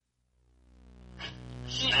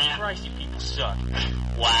Christ, you people suck.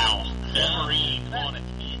 Wow. Wolverine wanted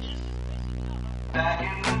to be just... Back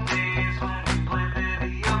in the days when we played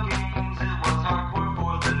video games, it was hardcore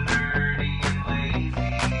for the nerdy and lazy.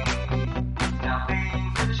 Now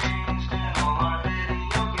things have changed and all our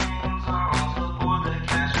video games are also for the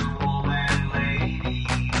casual and lady.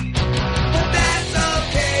 But that's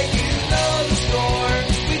okay, you know the score.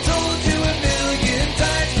 We told you a million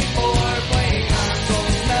times before. Playing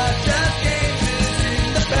consoles, not just games, is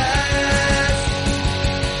in the past.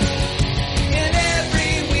 And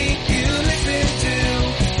every week you listen to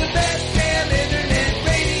the best damn internet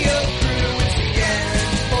radio crew. It's the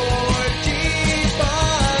N4G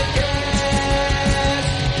podcast.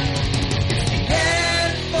 It's the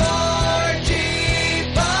N4G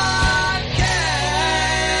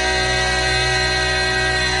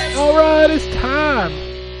podcast. All right, it's time.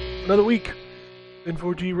 Another week.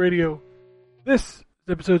 N4G Radio. This is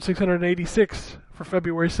episode 686 for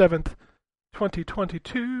February 7th,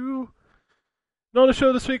 2022. And on the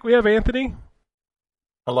show this week, we have Anthony,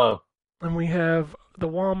 Hello. and we have the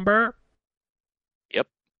Womber. Yep.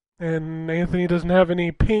 And Anthony doesn't have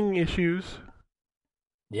any ping issues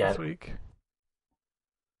Yeah. this week.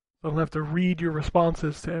 So I don't have to read your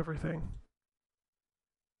responses to everything,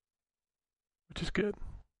 which is good.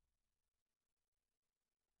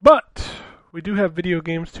 But we do have video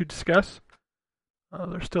games to discuss.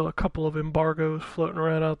 There's still a couple of embargoes floating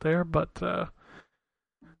around out there, but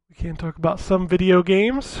we can talk about some video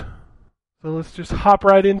games. So let's just hop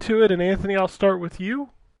right into it. And Anthony, I'll start with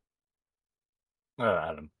you.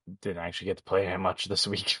 I didn't actually get to play much this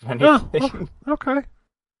week. Of Oh, anything. okay.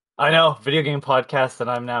 I know, video game podcast, and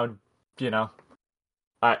I'm now,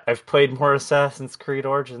 I've played more Assassin's Creed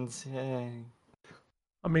Origins. Yay.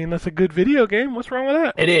 I mean, that's a good video game. What's wrong with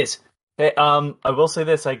that? It is. Hey, I will say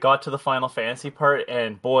this, I got to the Final Fantasy part,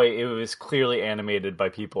 and boy, it was clearly animated by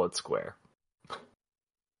people at Square.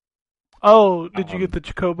 Oh, did you get the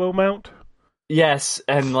Chocobo mount? Yes,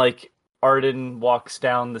 and Arden walks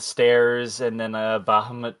down the stairs, and then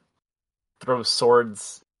Bahamut throws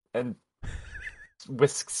swords and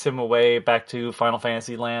whisks him away back to Final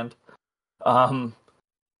Fantasy land.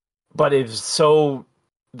 But it's so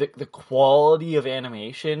the quality of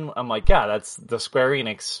animation. I'm like, yeah, that's the Square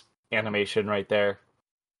Enix animation right there.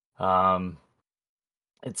 It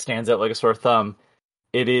stands out like a sore thumb.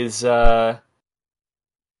 It is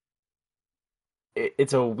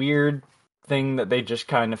it's a weird thing that they just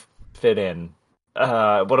kind of fit in.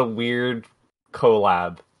 What a weird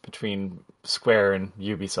collab between Square and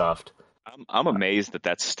Ubisoft. I'm amazed that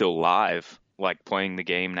that's still live, like playing the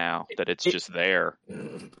game now, that it's just there.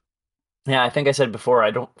 Yeah, I think I said before,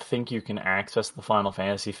 I don't think you can access the Final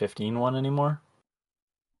Fantasy 15 one anymore.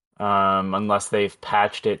 Unless they've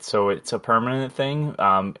patched it so it's a permanent thing.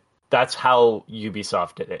 That's how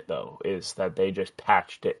Ubisoft did it, though, is that they just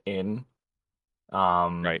patched it in.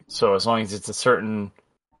 Right. So as long as it's a certain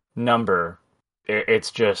number,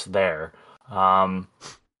 it's just there. I've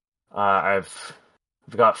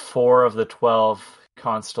got 4 of the 12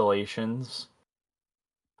 constellations.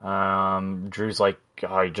 Drew's like,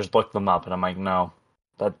 oh, I just looked them up, and I'm like, no,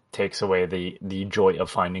 that takes away the joy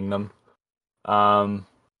of finding them.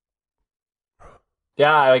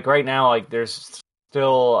 Yeah, right now, there's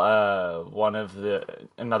still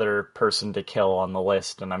another person to kill on the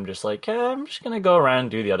list, and I'm just like, I'm just gonna go around and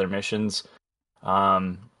do the other missions.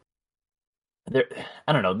 I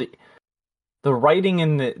don't know, the writing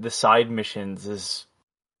in the side missions is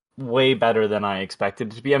way better than I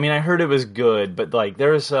expected it to be. I mean, I heard it was good, but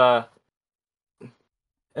there's I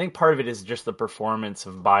think part of it is just the performance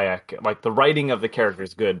of Bayek. The writing of the character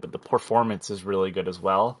is good, but the performance is really good as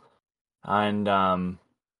well. And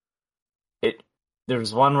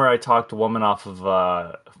there's one where I talked a woman off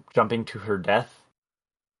of jumping to her death,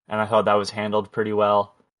 and I thought that was handled pretty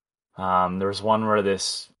well. There was one where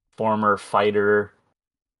this former fighter,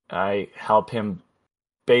 I help him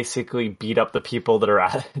basically beat up the people that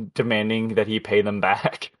are demanding that he pay them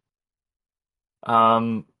back.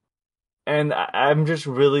 And I'm just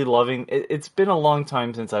really loving it. It's been a long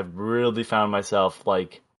time since I've really found myself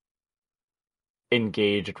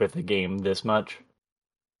engaged with the game this much.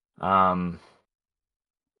 I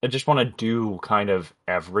just want to do kind of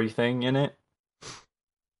everything in it.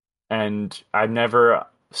 And I'm never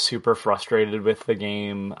super frustrated with the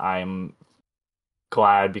game. I'm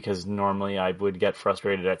glad, because normally I would get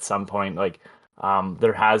frustrated at some point.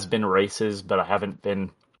 There has been races, but I haven't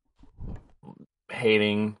been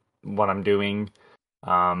hating what I'm doing.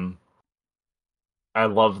 I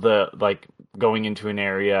love the going into an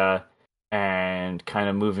area and kind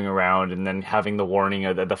of moving around, and then having the warning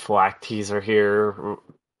that the phylacteries are here,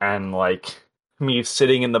 and me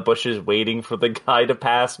sitting in the bushes waiting for the guy to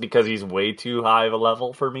pass because he's way too high of a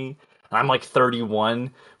level for me. I'm like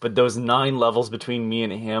 31, but those 9 levels between me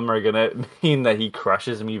and him are gonna mean that he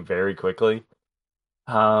crushes me very quickly.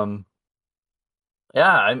 Yeah,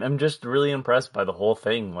 I'm just really impressed by the whole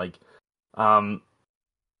thing. Like, I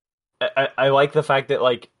like the fact that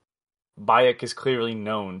like Bayek is clearly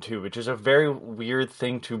known too, which is a very weird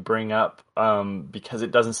thing to bring up, because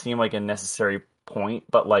it doesn't seem like a necessary point.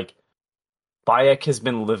 But like, Bayek has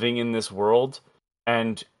been living in this world,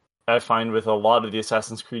 and I find with a lot of the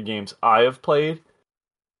Assassin's Creed games I have played,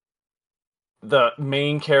 the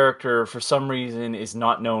main character for some reason is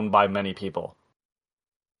not known by many people.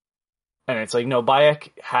 And it's like, no,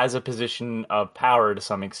 Bayek has a position of power to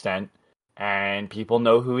some extent, and people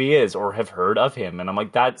know who he is or have heard of him. And I'm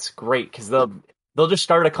like, that's great, because they'll just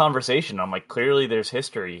start a conversation. I'm like, clearly there's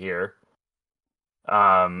history here.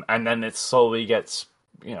 And then it slowly gets,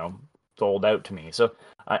 doled out to me. So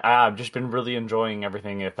I've just been really enjoying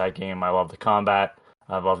everything with that game. I love the combat.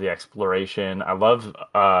 I love the exploration. I love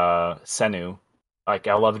Senu. Like,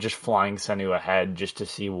 I love just flying Senu ahead just to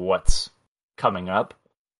see what's coming up.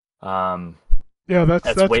 Yeah,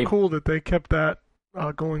 that's cool that they kept that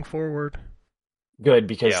going forward. Good,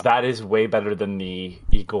 because that is way better than the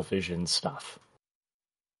Eagle Vision stuff.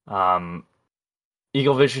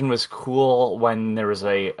 Eagle Vision was cool when there was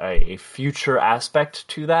a future aspect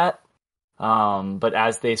to that, but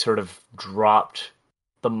as they sort of dropped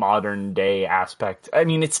the modern day aspect, I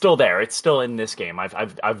mean, it's still there. It's still in this game.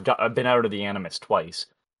 I've been out of the Animus twice,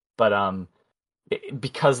 but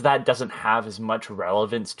because that doesn't have as much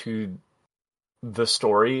relevance to the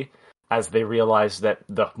story, as they realize that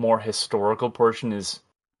the more historical portion is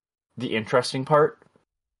the interesting part,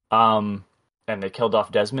 and they killed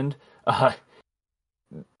off Desmond,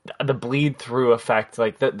 the bleed through effect,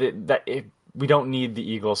 like we don't need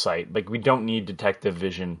the eagle sight, like we don't need detective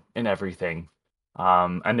vision in everything,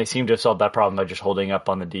 and they seem to have solved that problem by just holding up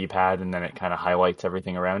on the D-pad, and then it kind of highlights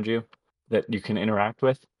everything around you that you can interact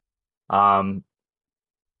with.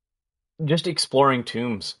 Just exploring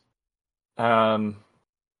tombs.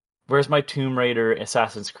 Where's my Tomb Raider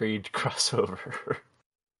Assassin's Creed crossover?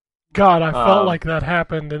 God, I felt like that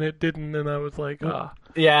happened and it didn't, and I was like,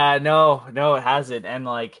 Yeah, no, it hasn't. And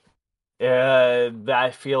like,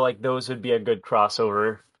 I feel like those would be a good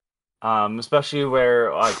crossover, especially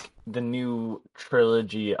where like the new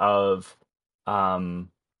trilogy of Tomb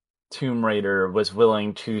Raider was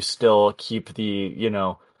willing to still keep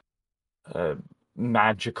the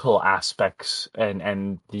magical aspects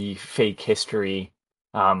and the fake history.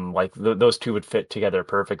 Like those two would fit together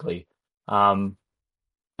perfectly. I'm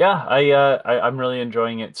really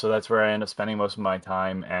enjoying it, so that's where I end up spending most of my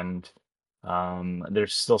time. And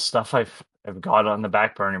there's still stuff I've got on the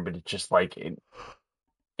back burner, but it's just like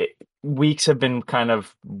weeks have been kind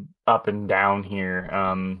of up and down here.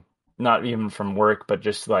 Not even from work, but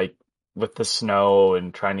just like with the snow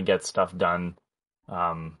and trying to get stuff done.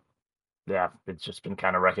 Yeah, it's just been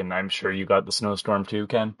kind of wrecking. I'm sure you got the snowstorm too,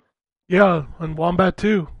 Ken. yeah, and Wombat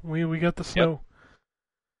too. We got the snow.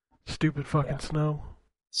 Stupid fucking snow.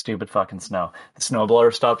 Stupid fucking snow. The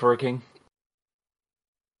snowblower stopped working.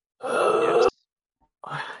 Yes.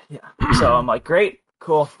 Yeah. So I'm like, great,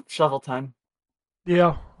 cool, shovel time.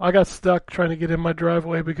 Yeah, I got stuck trying to get in my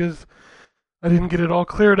driveway because I didn't get it all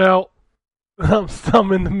cleared out.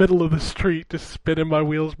 I'm in the middle of the street, just spinning my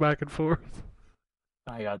wheels back and forth.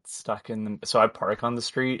 I got stuck so I park on the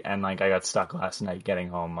street, and like I got stuck last night getting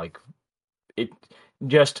home. Like, it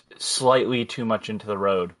just slightly too much into the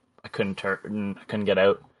road. I couldn't get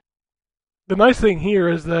out. The nice thing here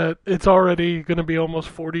is that it's already going to be almost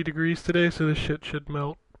 40 degrees today, so this shit should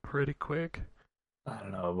melt pretty quick. I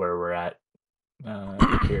don't know where we're at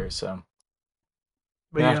here, so.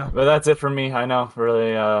 But But that's it for me. I know,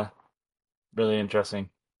 really interesting.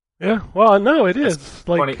 Yeah, well, no, it is.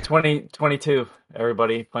 Like 2022,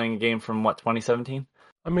 everybody playing a game from, 2017?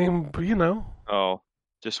 I mean, Oh,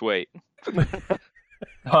 just wait.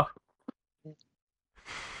 Oh.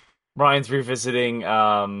 Ryan's revisiting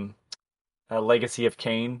Legacy of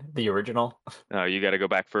Kain, the original. No, you got to go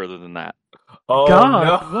back further than that. Oh,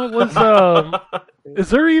 God, no. what was, is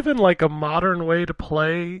there even, like, a modern way to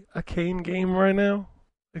play a Kane game right now?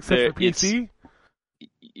 Except for PC?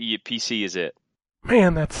 PC is it.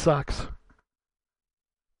 Man, that sucks.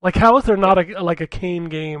 Like, how is there not a Kane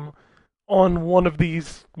game on one of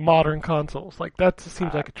these modern consoles? Like, that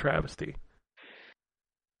seems like a travesty.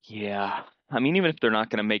 Yeah. I mean, even if they're not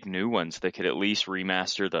going to make new ones, they could at least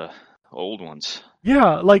remaster the old ones.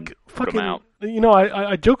 Yeah, like, Put 'em fucking, out.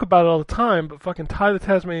 I joke about it all the time, but fucking Ty the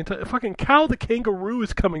Tasmanian, fucking Cow the Kangaroo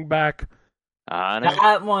is coming back I know.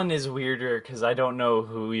 That one is weirder because I don't know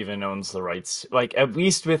who even owns the rights. Like, at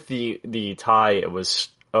least with the tie, it was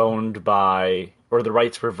owned by, or the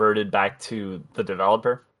rights reverted back to the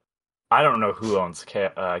developer. I don't know who owns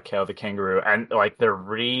Kale the Kangaroo, and like they're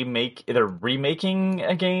remaking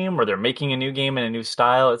a game, or they're making a new game in a new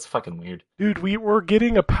style. It's fucking weird. Dude, we're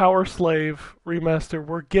getting a Power Slave remaster.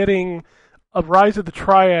 We're getting a Rise of the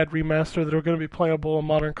Triad remaster that are going to be playable on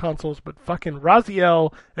modern consoles, but fucking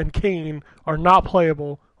Raziel and Kane are not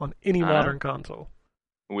playable on any modern console.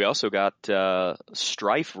 We also got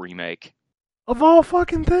Strife remake. Of all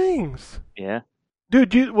fucking things. Yeah.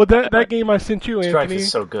 Dude, that game I sent you, Strife Anthony,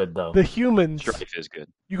 is so good though. the Humans. Strife is good.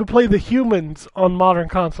 You can play the Humans on modern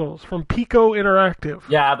consoles from Pico Interactive.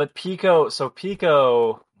 Yeah, but Pico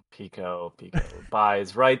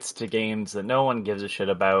buys rights to games that no one gives a shit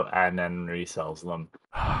about and then resells them.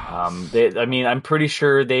 I'm pretty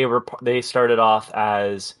sure they started off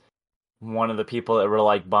as one of the people that were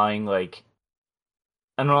like buying like,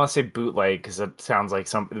 I don't want to say bootleg because it sounds like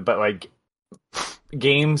something, but like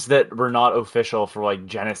games that were not official for like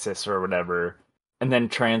Genesis or whatever, and then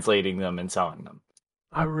translating them and selling them.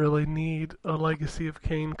 I really need a Legacy of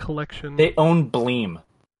Kain collection. They own Bleem.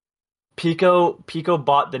 Pico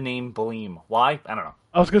bought the name Bleem. Why? I don't know.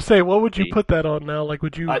 I was gonna say, what would you put that on now? Like,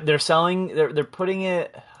 would you? They're putting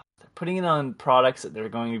it on products that they're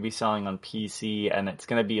going to be selling on PC, and it's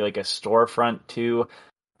going to be like a storefront too.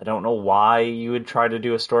 I don't know why you would try to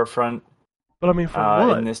do a storefront. But I mean, for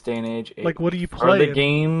what? In this day and age? Like, what do you For play? the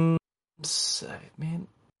games, man.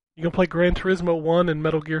 You gonna play Gran Turismo 1 and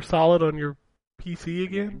Metal Gear Solid on your PC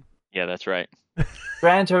again? Yeah, that's right.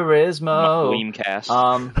 Gran Turismo. Bleemcast.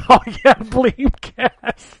 Oh yeah,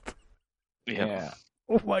 Bleemcast. Yeah.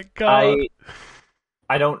 Oh my god.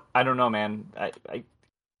 I don't know, man.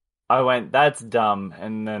 I went, that's dumb,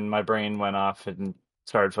 and then my brain went off and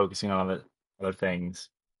started focusing on other things.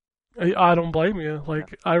 I don't blame you.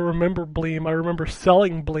 Like, I remember Bleem. I remember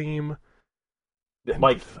selling Bleem.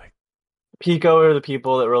 Like, Pico are the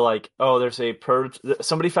people that were like, oh, there's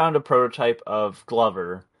somebody found a prototype of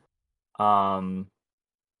Glover, and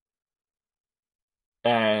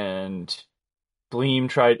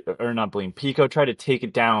Pico tried to take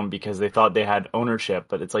it down because they thought they had ownership,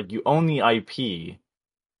 but it's like, you own the IP,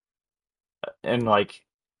 and like,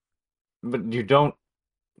 but you don't,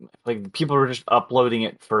 like, people were just uploading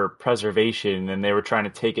it for preservation, and they were trying to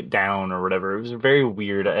take it down or whatever. It was very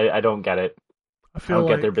weird. I don't get it. I don't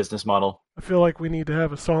get their business model. I feel like we need to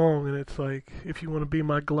have a song, and it's like, if you want to be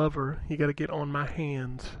my Glover, you got to get on my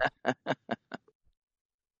hands.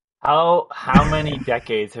 How many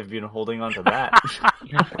decades have you been holding on to that?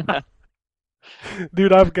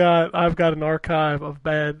 Dude, I've got an archive of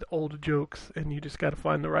bad old jokes, and you just got to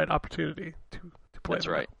find the right opportunity to play. That's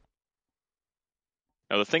right.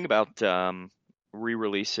 Now, the thing about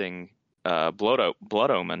re-releasing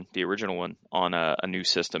Blood Omen, the original one, on a new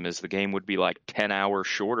system is the game would be like 10 hours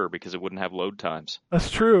shorter because it wouldn't have load times.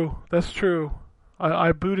 That's true.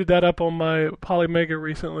 I booted that up on my Polymega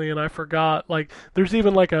recently, and I forgot. Like, there's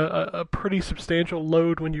even like a pretty substantial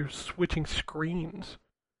load when you're switching screens.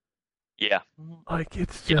 Yeah. Like,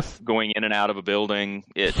 it's just going in and out of a building.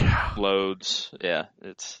 It loads. Yeah,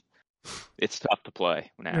 it's tough to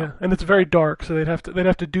play now. Yeah, and it's very dark, so they'd have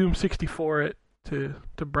to Doom 64 it to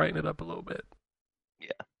brighten it up a little bit. Yeah.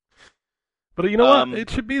 But you know what? It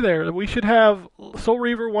should be there. We should have Soul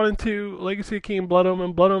Reaver 1 and 2, Legacy of Kain, Blood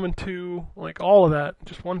Omen 2, like all of that,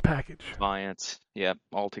 just one package. Defiance. Yeah,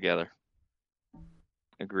 all together.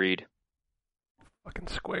 Agreed. Fucking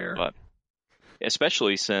Square. But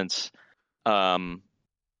especially since none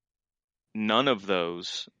of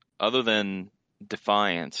those, other than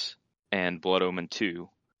Defiance and Blood Omen 2,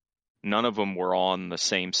 none of them were on the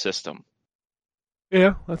same system.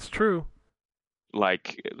 Yeah, that's true.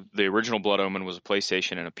 Like, the original Blood Omen was a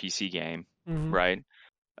PlayStation and a PC game, right?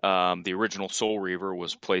 The original Soul Reaver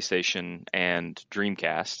was PlayStation and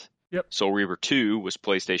Dreamcast. Yep. Soul Reaver 2 was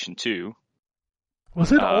PlayStation 2.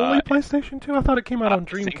 Was it only PlayStation 2? I thought it came out on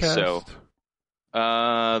Dreamcast. I think so.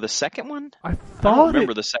 The second one? I don't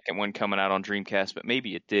remember the second one coming out on Dreamcast, but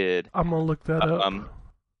maybe it did. I'm going to look that up. I'm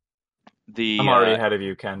already ahead of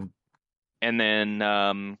you, Ken. And then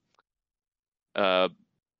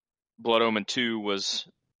Blood Omen 2 was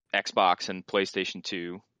Xbox and PlayStation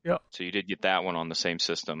 2. Yep. So you did get that one on the same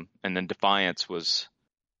system. And then Defiance was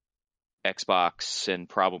Xbox and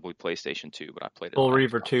probably PlayStation 2, but I played it. Soul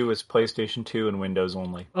Reaver 2 was PlayStation 2 and Windows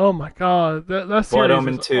only. Oh my god, that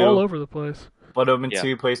series is all over the place. Blood Omen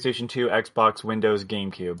 2, PlayStation 2, Xbox, Windows,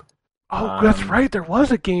 GameCube. Oh, that's right, there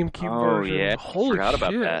was a GameCube version. Yeah, Holy forgot shit.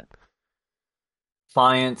 about that.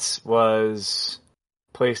 Defiance was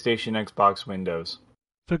PlayStation, Xbox, Windows.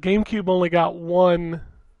 So GameCube only got one,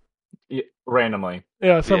 Randomly.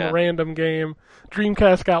 some Yeah. random game.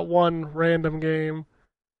 Dreamcast got one random game.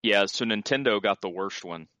 Yeah, so Nintendo got the worst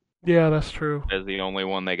one. Yeah, that's true. As the only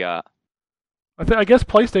one they got. I guess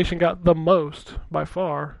PlayStation got the most by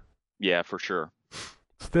far. Yeah, for sure.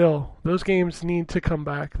 Still, those games need to come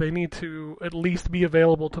back. They need to at least be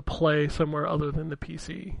available to play somewhere other than the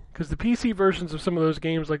PC. Because the PC versions of some of those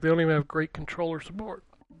games, like, they don't even have great controller support.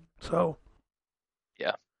 So.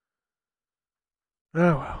 Yeah.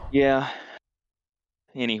 Oh, well. Yeah.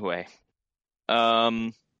 Anyway.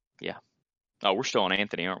 Yeah. Oh, we're still on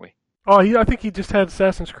Anthony, aren't we? Oh, I think he just had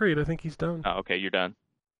Assassin's Creed. I think he's done. Oh, okay, you're done.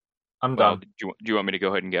 I'm Well, done. do you want me to go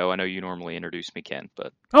ahead and go? I know you normally introduce me, Ken,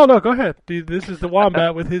 but... Oh, no, go ahead. Dude, this is the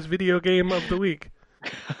Wombat with his video game of the week.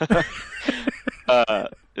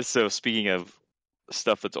 So speaking of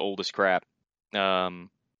stuff that's old as crap,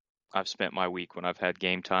 I've spent my week when I've had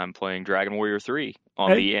game time playing Dragon Warrior 3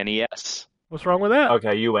 on the NES. What's wrong with that?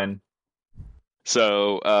 Okay, you win.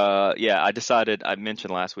 So, I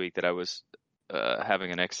mentioned last week that I was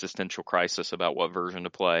having an existential crisis about what version to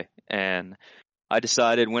play, and I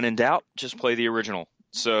decided, when in doubt, just play the original.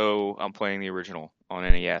 So I'm playing the original on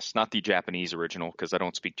NES, not the Japanese original because I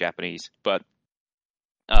don't speak Japanese, but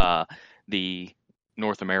the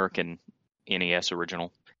North American NES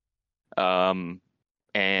original. And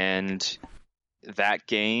that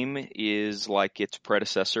game is like its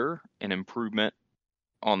predecessor, an improvement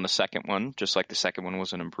on the second one, just like the second one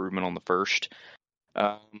was an improvement on the first.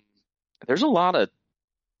 There's a lot of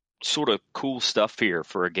sort of cool stuff here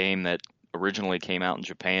for a game that originally came out in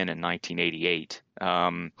Japan in 1988.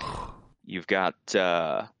 You've got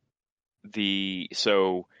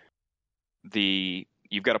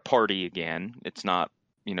you've got a party again. It's not,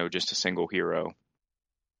 just a single hero.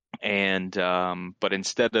 And but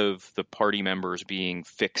instead of the party members being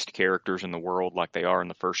fixed characters in the world like they are in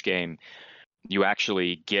the first game, you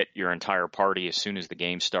actually get your entire party as soon as the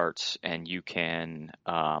game starts, and you can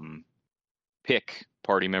pick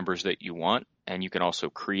party members that you want, and you can also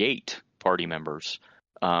create party members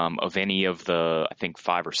of any of the, I think,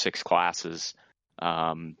 5 or 6 classes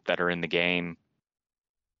that are in the game.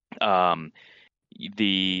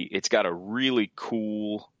 It's got a really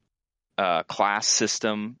cool class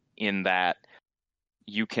system in that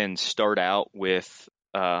you can start out with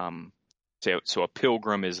so a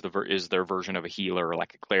pilgrim is their version of a healer,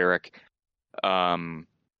 like a cleric,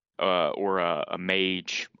 or a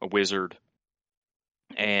mage, a wizard,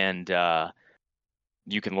 and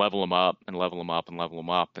you can level them up and level them up and level them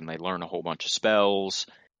up, and they learn a whole bunch of spells.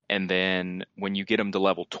 And then when you get them to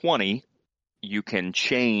level 20, you can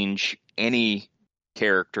change any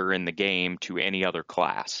character in the game to any other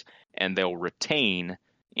class, and they'll retain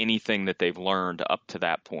anything that they've learned up to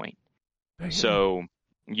that point. So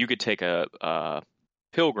you could take a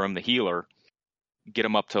pilgrim, the healer, get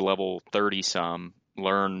them up to level 30-some,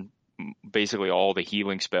 learn basically all the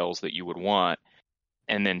healing spells that you would want,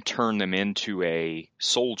 and then turn them into a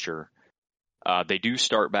soldier. They do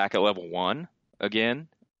start back at level 1 again,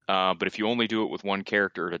 but if you only do it with one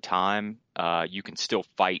character at a time, you can still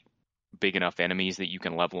fight big enough enemies that you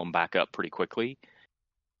can level them back up pretty quickly.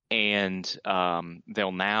 And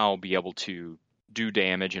they'll now be able to do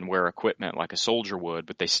damage and wear equipment like a soldier would,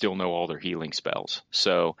 but they still know all their healing spells.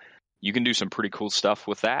 So you can do some pretty cool stuff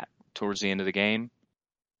with that towards the end of the game.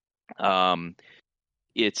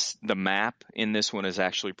 It's the map in this one is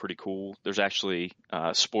actually pretty cool. There's actually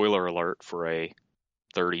spoiler alert for a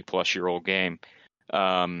 30-plus-year-old game.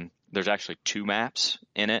 There's actually 2 maps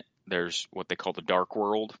in it. There's what they call the Dark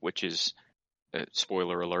World, which is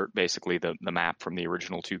spoiler alert, basically the map from the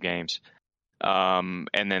original 2 games. And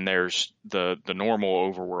then there's the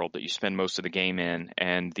normal overworld that you spend most of the game in.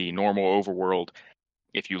 And the normal overworld,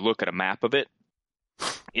 if you look at a map of it,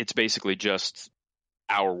 it's basically just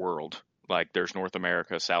our world. Like there's North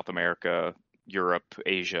America, South America, Europe,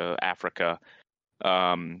 Asia, Africa.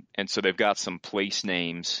 And so they've got some place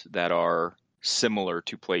names that are similar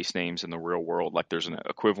to place names in the real world. Like there's an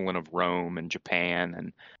equivalent of Rome and Japan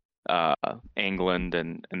and England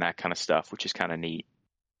and that kind of stuff, which is kind of neat.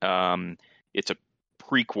 It's a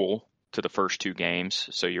prequel to the first 2 games,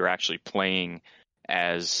 so you're actually playing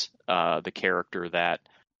as the character that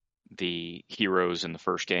the heroes in the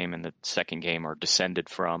first game and the second game are descended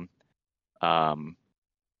from. And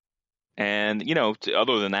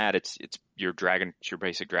other than that, it's your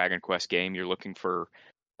basic Dragon Quest game. You're looking for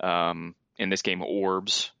in this game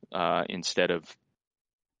orbs instead of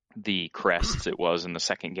the crests it was in the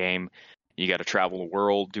second game. You got to travel the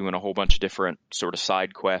world doing a whole bunch of different sort of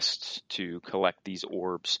side quests to collect these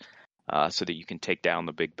orbs so that you can take down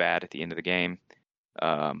the big bad at the end of the game.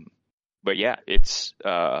 But yeah, it's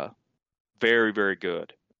very, very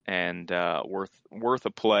good, and worth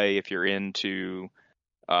a play if you're into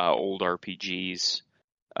old RPGs.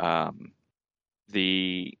 I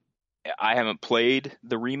haven't played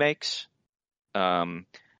the remakes. Yeah,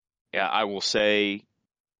 I will say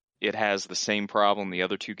it has the same problem the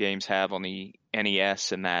other two games have on the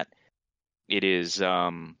NES, in that it is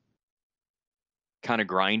kind of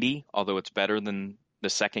grindy, although it's better than the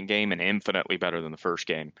second game and infinitely better than the first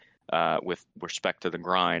game with respect to the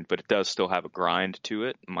grind. But it does still have a grind to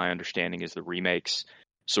it. My understanding is the remakes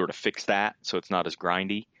sort of fix that, so it's not as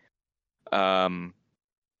grindy.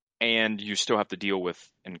 And you still have to deal with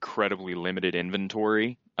incredibly limited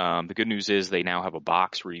inventory. The good news is they now have a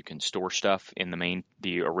box where you can store stuff in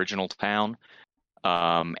the original town.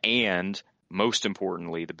 And most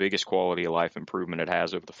importantly, the biggest quality of life improvement it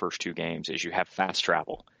has over the first two games is you have fast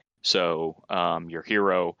travel. So your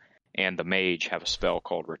hero and the mage have a spell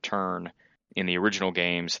called Return. In the original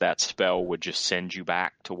games, that spell would just send you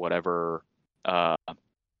back to whatever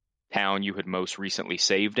town you had most recently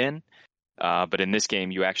saved in. But in this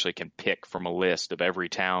game, you actually can pick from a list of every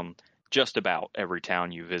town, just about every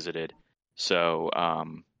town you visited. So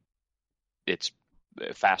it's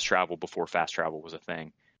fast travel before fast travel was a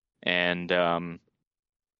thing. And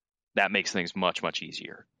that makes things much, much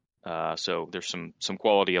easier. So there's some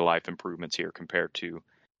quality of life improvements here compared to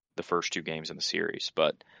the first two games in the series.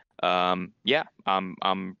 But yeah,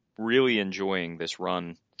 I'm really enjoying this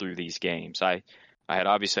run through these games. I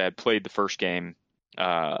had played the first game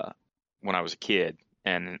when I was a kid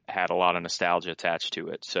and had a lot of nostalgia attached to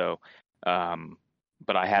it. So,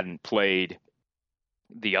 but I hadn't played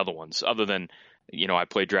the other ones other than, I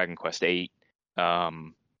played Dragon Quest VIII,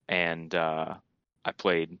 and I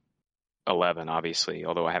played 11, obviously,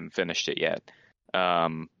 although I haven't finished it yet.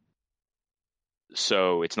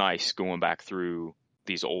 So it's nice going back through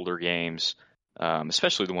these older games,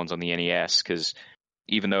 especially the ones on the NES, because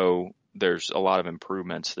even though there's a lot of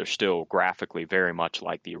improvements, they're still graphically very much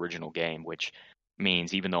like the original game, which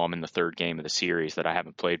means even though I'm in the third game of the series that I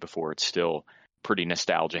haven't played before, it's still pretty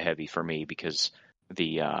nostalgia heavy for me because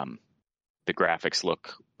the graphics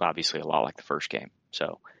look obviously a lot like the first game.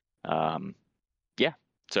 So, yeah.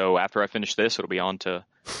 So after I finish this, it'll be on to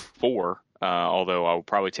 4, although I'll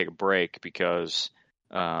probably take a break because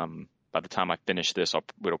by the time I finish this,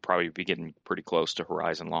 it'll probably be getting pretty close to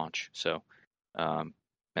Horizon launch. So,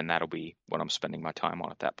 and that'll be what I'm spending my time on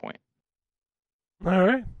at that point. All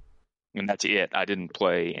right. And that's it. I didn't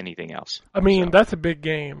play anything else. I mean, that's a big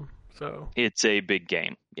game. So it's a big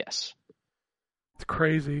game. Yes. It's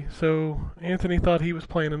crazy. So Anthony thought he was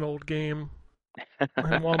playing an old game.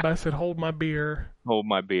 And Wombat said, "Hold my beer." Hold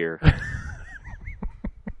my beer.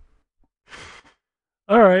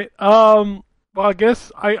 All right. Well, I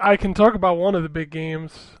guess I can talk about one of the big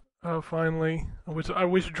games. Finally, which I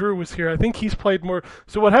wish Drew was here. I think he's played more.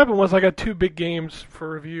 So what happened was I got 2 big games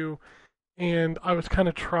for review, and I was kind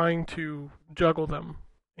of trying to juggle them,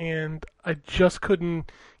 and I just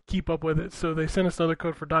couldn't keep up with it. So they sent us another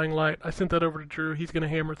code for Dying Light. I sent that over to Drew. He's going to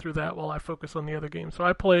hammer through that while I focus on the other game. So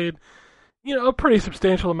I played, a pretty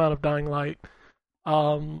substantial amount of Dying Light.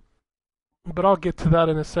 But I'll get to that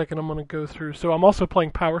in a second. I'm going to go through. So I'm also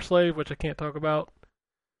playing Power Slave, which I can't talk about.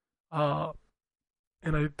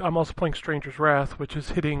 And I'm also playing Stranger's Wrath, which is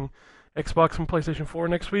hitting Xbox and PlayStation 4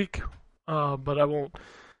 next week. But I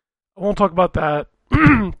won't talk about that.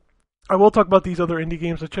 I will talk about these other indie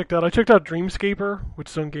games I checked out. I checked out Dreamscaper, which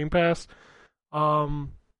is on Game Pass.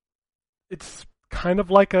 It's kind of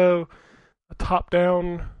like a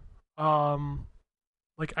top-down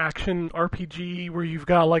like action RPG where you've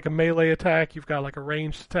got like a melee attack, you've got like a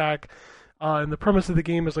ranged attack, and the premise of the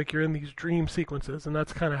game is like you're in these dream sequences, and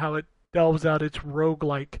that's kind of how it delves out its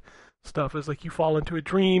roguelike stuff. Is like you fall into a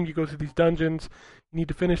dream, you go through these dungeons, you need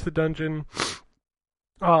to finish the dungeon,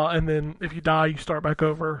 and then if you die, you start back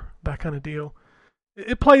over, that kind of deal.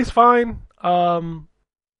 It plays fine.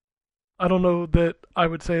 I don't know that I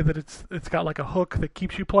would say that it's got like a hook that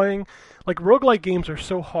keeps you playing. Like roguelike games are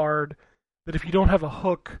so hard that if you don't have a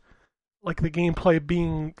hook, like the gameplay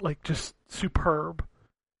being like just superb,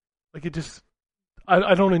 like it just,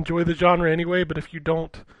 I don't enjoy the genre anyway, but if you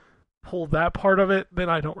don't pull that part of it, then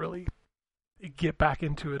I don't really get back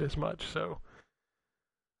into it as much. So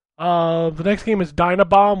the next game is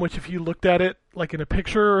Dynabomb, which if you looked at it like in a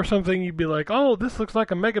picture or something, you'd be like, oh, this looks like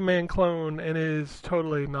a Mega Man clone, and it is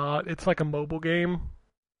totally not. It's like a mobile game,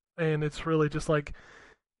 and it's really just like,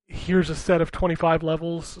 here's a set of 25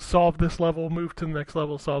 levels, solve this level, move to the next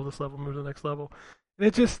level, solve this level, move to the next level. And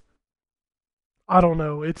it just, I don't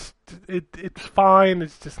know, it's fine,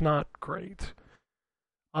 it's just not great.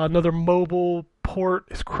 Another mobile port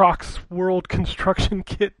is Croc's World Construction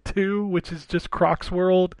Kit 2, which is just Croc's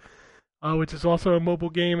World, which is also a mobile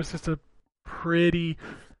game. It's just a pretty,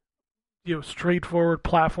 straightforward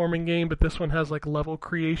platforming game, but this one has like level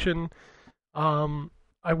creation.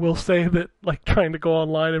 I will say that like trying to go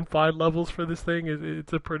online and find levels for this thing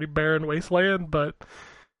it's a pretty barren wasteland, but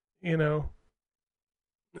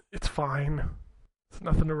it's fine. It's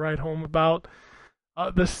nothing to write home about.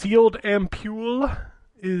 The Sealed Ampule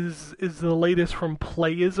is the latest from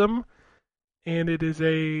Playism, and it is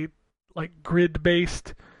a like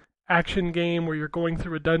grid-based action game where you're going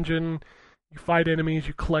through a dungeon, you fight enemies,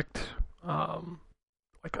 you collect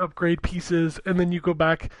like upgrade pieces, and then you go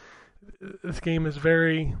back. This game is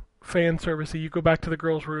very fan servicey. You go back to the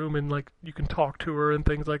girl's room and like you can talk to her and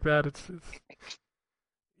things like that. It's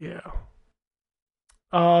yeah.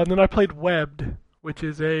 And then I played Webbed, which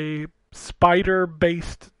is a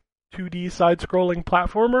spider-based 2D side-scrolling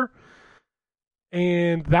platformer,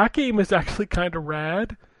 and that game is actually kind of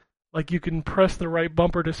rad. Like you can press the right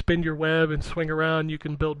bumper to spin your web and swing around. You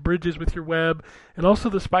can build bridges with your web, and also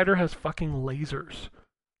the spider has fucking lasers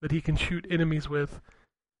that he can shoot enemies with.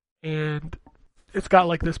 And it's got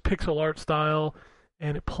like this pixel art style,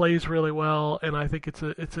 and it plays really well. And I think it's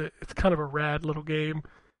kind of a rad little game.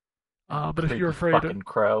 But if you're afraid of fucking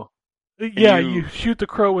crow, you shoot the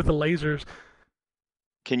crow with the lasers.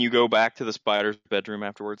 Can you go back to the spider's bedroom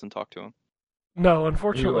afterwards and talk to him? No,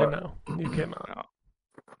 unfortunately, no, you cannot.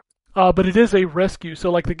 But it is a rescue.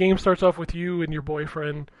 So like the game starts off with you and your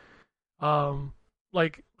boyfriend,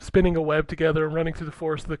 like spinning a web together and running through the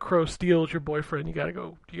forest. The crow steals your boyfriend. You gotta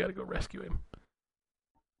go rescue him.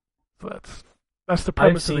 So that's the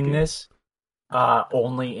premise. I've seen this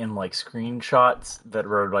only in like screenshots that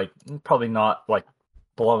were like probably not like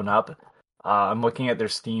blown up. I'm looking at their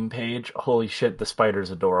Steam page. Holy shit, the spider's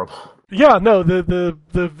adorable. Yeah, no, the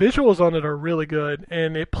visuals on it are really good,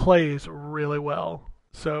 and it plays really well.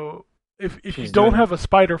 So if you don't have a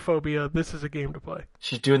spider phobia, this is a game to play.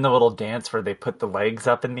 She's doing the little dance where they put the legs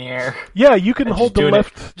up in the air. Yeah, you can hold the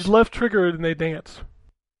left trigger and they dance.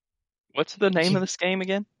 What's the name of this game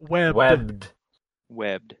again? Webbed.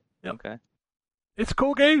 Webbed. Yep. Okay. It's a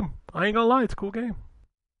cool game. I ain't gonna lie, it's a cool game.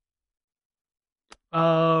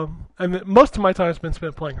 And most of my time has been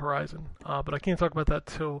spent playing Horizon, but I can't talk about that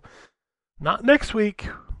till not next week.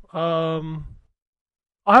 I'll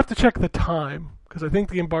have to check the time, because I think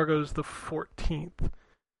the embargo is the 14th.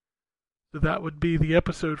 So that would be the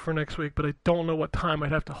episode for next week, but I don't know what time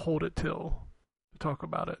I'd have to hold it till to talk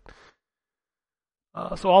about it.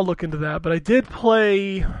 So I'll look into that. But I did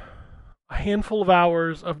play a handful of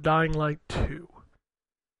hours of Dying Light 2.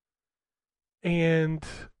 And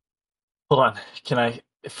hold on, can I?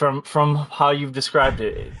 From how you've described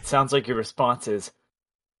it, it sounds like your response is,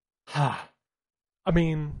 I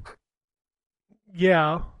mean,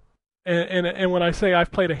 yeah, and when I say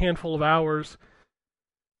I've played a handful of hours,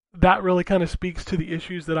 that really kind of speaks to the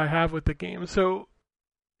issues that I have with the game. So,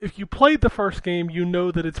 if you played the first game, you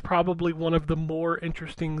know that it's probably one of the more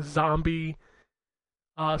interesting zombie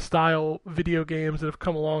style video games that have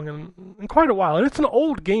come along in quite a while. And it's an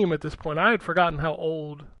old game at this point. I had forgotten how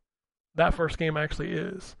old that first game actually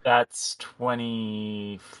is. That's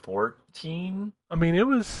 2014? I mean, it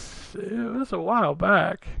was a while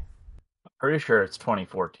back. I'm pretty sure it's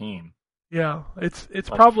 2014. Yeah, it's like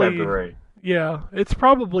probably February. Yeah, it's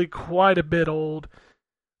probably quite a bit old.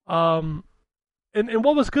 And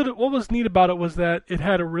what was good, what was neat about it was that it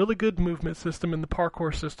had a really good movement system in the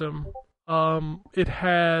parkour system. It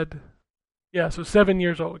had, so 7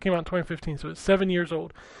 years old. It came out in 2015, so it's 7 years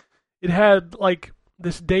old. It had like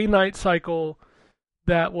this day-night cycle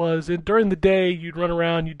that was during the day you'd run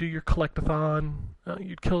around, you'd do your collectathon,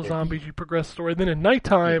 you'd kill zombies, you'd progress the story. Then at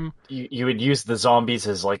nighttime, you would use the zombies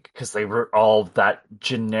as like, because they were all that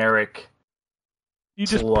generic. You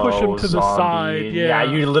just push them to the side. Yeah,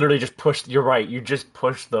 you literally just push. You're right. You just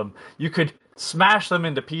push them. You could smash them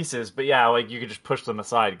into pieces, but yeah, like you could just push them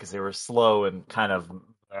aside because they were slow and kind of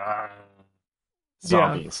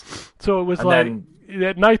zombies. Yeah. So it was and like then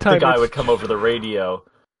at nighttime. The guy would come over the radio.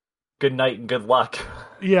 Good night and good luck.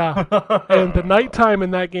 Yeah, and the nighttime in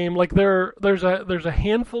that game, like there's a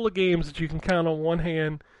handful of games that you can count on one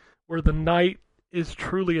hand where the night is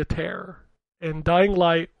truly a terror, and Dying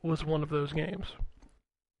Light was one of those games.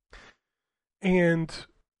 And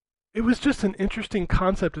it was just an interesting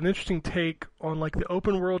concept, an interesting take on like the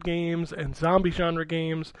open world games and zombie genre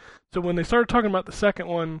games. So when they started talking about the second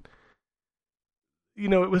one,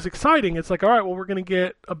 it was exciting. It's like, all right, well, we're going to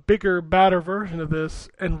get a bigger, badder version of this.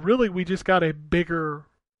 And really, we just got a bigger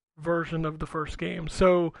version of the first game.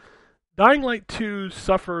 So Dying Light 2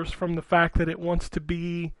 suffers from the fact that it wants to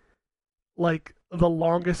be like the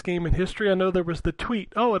longest game in history. I know there was the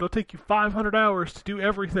tweet, oh, it'll take you 500 hours to do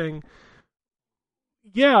everything.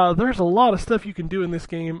 Yeah, there's a lot of stuff you can do in this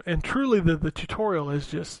game, and truly the tutorial is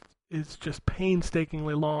just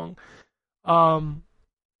painstakingly long.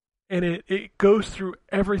 And it goes through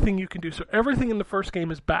everything you can do. So everything in the first game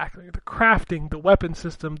is back. The crafting, the weapon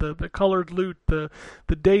system, the colored loot, the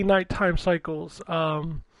day-nighttime cycles.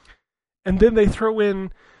 And then they throw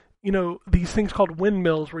in, these things called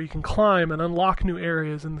windmills where you can climb and unlock new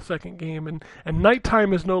areas in the second game. And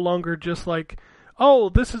nighttime is no longer just like, oh,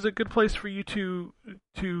 this is a good place for you to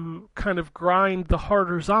kind of grind the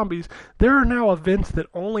harder zombies. There are now events that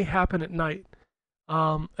only happen at night.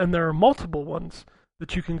 And there are multiple ones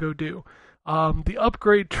that you can go do. The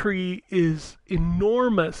upgrade tree is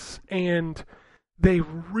enormous, and they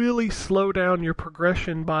really slow down your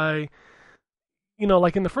progression by,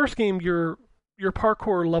 like in the first game, your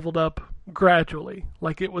parkour leveled up gradually.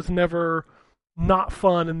 Like it was never not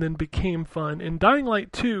fun and then became fun. In Dying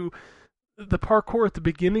Light 2, the parkour at the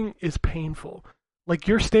beginning is painful. Like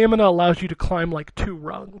your stamina allows you to climb like 2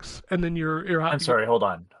 rungs, and then you're out. I'm sorry, hold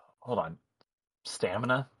on.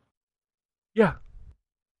 Stamina? Yeah.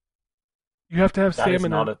 You have to have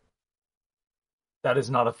stamina. That is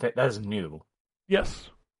not a thing. That is new. Yes.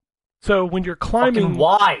 So when you're climbing, fucking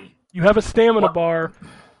why? You have a stamina bar,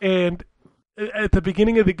 and at the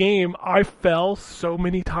beginning of the game, I fell so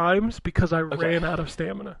many times because I ran out of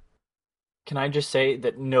stamina. Can I just say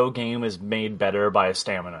that no game is made better by a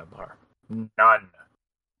stamina bar? None.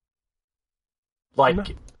 Like, No.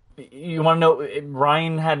 You want to know?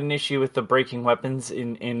 Ryan had an issue with the breaking weapons.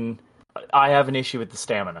 I have an issue with the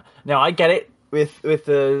stamina. Now I get it with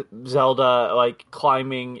the Zelda like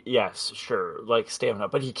climbing. Yes, sure, like stamina,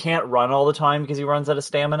 but he can't run all the time because he runs out of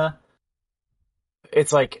stamina.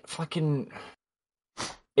 It's like fucking.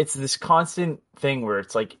 It's this constant thing where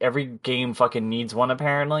it's like every game fucking needs one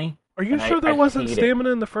apparently. Are you sure there wasn't stamina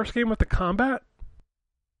in the first game with the combat?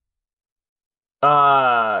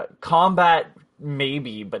 Combat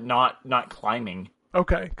maybe, but not climbing.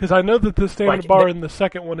 Okay, because I know that the stamina Like, bar in the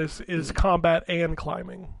second one is combat and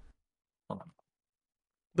climbing. Hold on.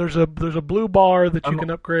 There's a blue bar that you can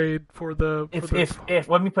upgrade for the. If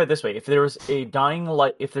let me put it this way: if there was a Dying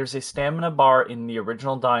Light, if there's a stamina bar in the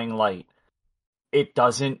original Dying Light, it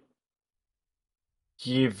doesn't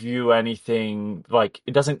give you anything. Like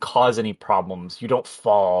it doesn't cause any problems. You don't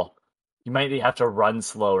fall. You might have to run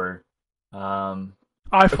slower. I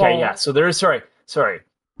fall. Okay, yeah. So there is. Sorry.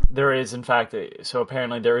 There is, in fact, so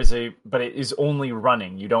apparently there is but it is only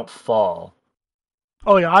running. You don't fall.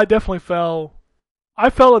 Oh yeah, I definitely fell. I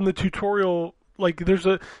fell in the tutorial. Like there's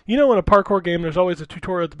in a parkour game, there's always a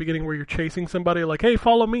tutorial at the beginning where you're chasing somebody, like, hey,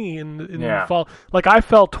 follow me, and Yeah. you fall. Like I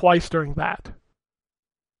fell twice during that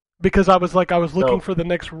because I was looking for the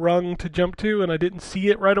next rung to jump to, and I didn't see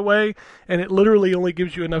it right away, and it literally only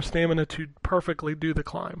gives you enough stamina to perfectly do the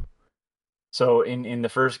climb. So in the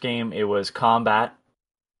first game, it was combat.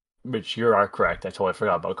 Which you are correct. I totally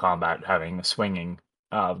forgot about combat having the swinging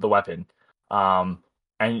of the weapon, and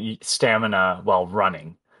stamina while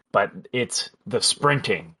running. But it's the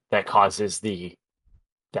sprinting that causes the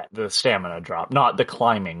stamina drop, not the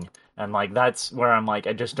climbing. And like that's where I'm like,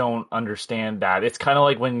 I just don't understand that. It's kind of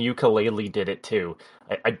like when Ukulele did it too.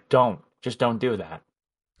 I don't do that.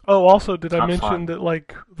 Oh, also, did I Not mention fun. that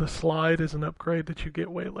like the slide is an upgrade that you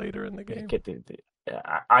get way later in the game?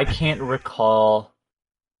 I can't recall.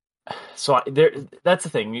 So that's the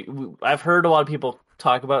thing. I've heard a lot of people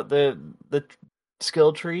talk about the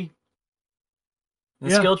skill tree.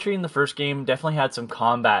 The skill tree in the first game definitely had some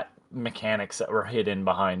combat mechanics that were hidden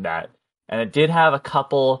behind that, and it did have a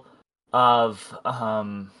couple of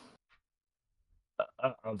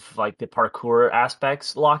like the parkour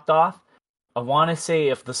aspects locked off. I want to say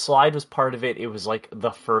if the slide was part of it, it was like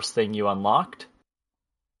the first thing you unlocked,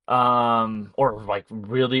 or like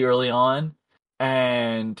really early on,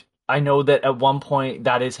 and I know that at one point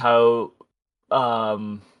that is how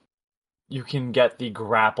you can get the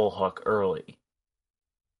grapple hook early.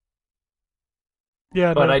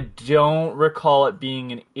 Yeah, but no. I don't recall it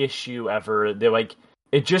being an issue ever.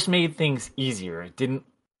 It just made things easier. It didn't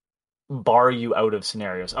bar you out of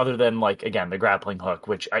scenarios, other than like again the grappling hook,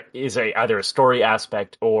 which is either a story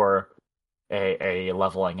aspect or a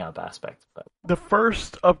leveling up aspect. But The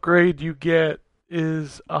first upgrade you get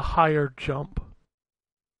is a higher jump.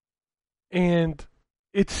 And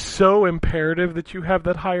it's so imperative that you have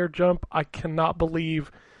that higher jump. I cannot believe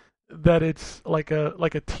that it's like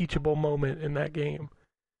a teachable moment in that game.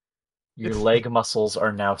 your leg muscles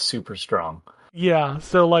are now super strong. Yeah,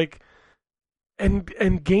 so like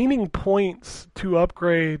and gaining points to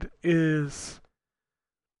upgrade it's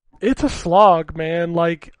a slog, man.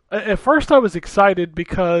 Like at first I was excited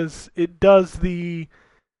because it does the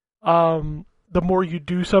more you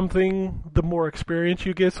do something, the more experience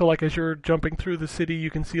you get. So like as you're jumping through the city, you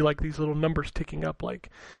can see like these little numbers ticking up, like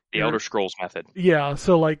The Elder Scrolls method. yeah.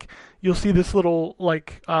 So like you'll see this little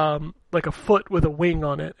like a foot with a wing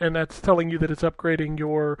on it, and that's telling you that it's upgrading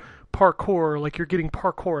your parkour. Like you're getting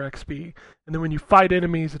parkour XP, and then when you fight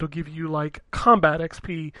enemies, it'll give you like combat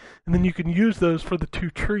XP, and then you can use those for the 2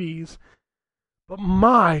 trees. But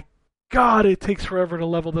my God, it takes forever to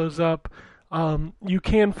level those up. You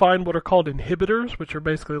can find what are called inhibitors, which are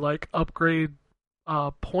basically like upgrade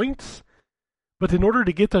points. But in order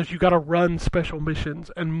to get those, you got to run special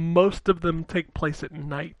missions, and most of them take place at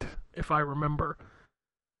night, if I remember.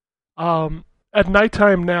 At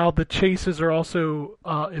nighttime now, the chases are also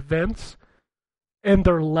events, and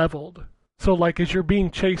they're leveled. So like as you're being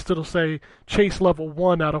chased, it'll say chase level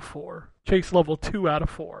 1 out of 4, chase level 2 out of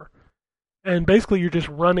 4. And basically you're just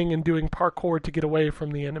running and doing parkour to get away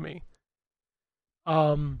from the enemy.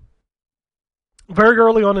 Very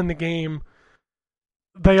early on in the game,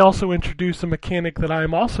 they also introduce a mechanic that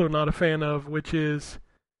I'm also not a fan of, which is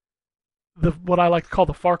what I like to call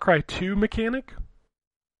the Far Cry 2 mechanic,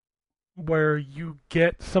 where you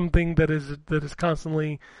get something that is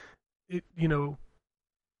constantly,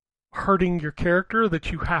 hurting your character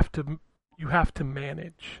that you have to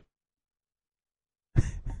manage.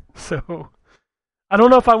 So I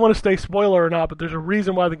don't know if I want to stay spoiler or not, but there's a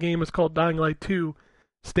reason why the game is called Dying Light 2: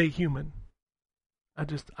 Stay Human. I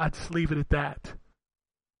just leave it at that.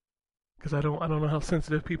 Because I don't know how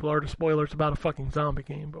sensitive people are to spoilers about a fucking zombie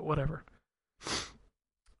game, but whatever.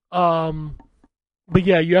 But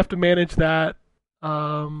yeah, you have to manage that.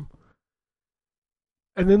 And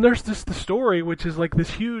then there's the story, which is like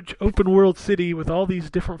this huge open world city with all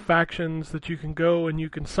these different factions that you can go and you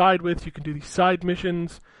can side with. You can do these side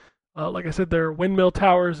missions. Like I said, there are windmill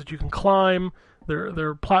towers that you can climb. There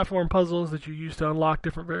are platform puzzles that you use to unlock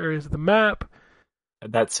different areas of the map.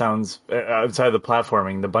 That sounds, outside of the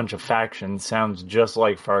platforming, the bunch of factions sounds just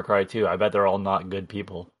like Far Cry 2. I bet they're all not good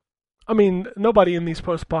people. I mean, nobody in these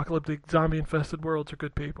post-apocalyptic zombie-infested worlds are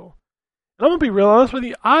good people. And I'm going to be real honest with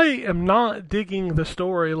you, I am not digging the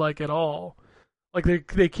story, like, at all. Like,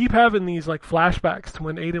 they keep having these, like, flashbacks to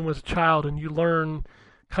when Aiden was a child, and you learn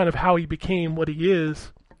kind of how he became what he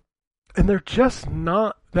is. And they're just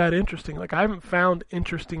not that interesting. Like, I haven't found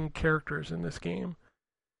interesting characters in this game.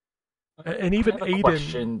 And even Aiden...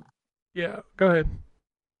 Question. Yeah, go ahead.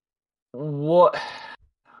 What...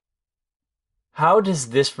 How does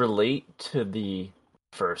this relate to the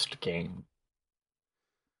first game?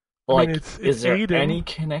 Like, I mean, it's is there Aiden. any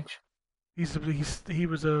connection? He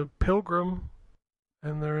was a pilgrim,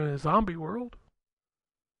 and they're in a zombie world.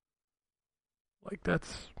 Like,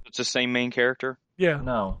 that's... It's the same main character? Yeah.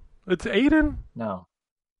 No. It's Aiden? No.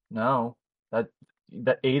 That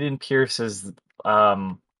Aiden Pierce is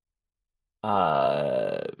Watch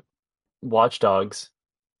Dogs.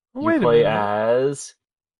 Oh, You wait a play minute. as...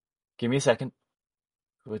 Give me a second.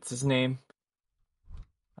 What's his name?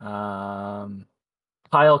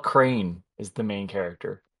 Kyle Crane is the main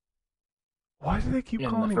character. Why do they keep in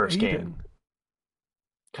calling the him first Aiden? game.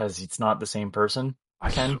 Because it's not the same person.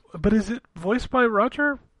 But is it voiced by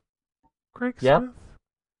Roger Craig Yep. Smith?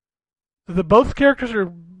 So both characters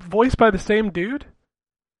are voiced by the same dude?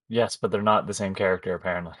 Yes, but they're not the same character,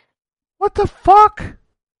 apparently. What the fuck?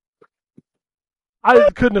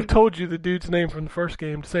 I couldn't have told you the dude's name from the first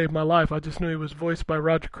game to save my life. I just knew he was voiced by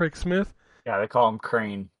Roger Craig Smith. Yeah, they call him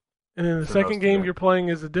Crane. And in the For second most of game, it. you're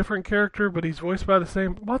playing as a different character, but he's voiced by the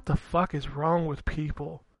same... What the fuck is wrong with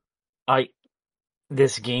people?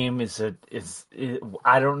 This game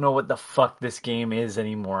I don't know what the fuck this game is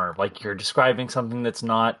anymore. Like, you're describing something that's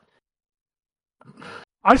not...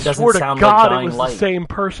 I Doesn't swear to sound like God it Dying was Light. the same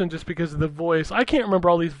person just because of the voice. I can't remember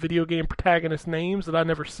all these video game protagonist names that I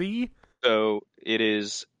never see. So it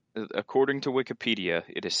is, according to Wikipedia,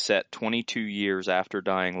 it is set 22 years after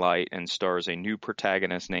Dying Light and stars a new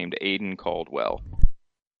protagonist named Aiden Caldwell.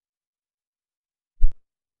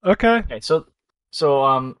 Okay. Okay, so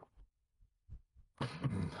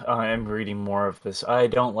I'm reading more of this. I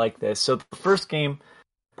don't like this. So the first game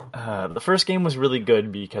was really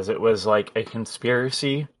good because it was like a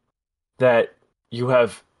conspiracy that you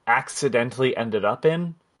have accidentally ended up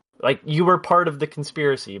in. Like, you were part of the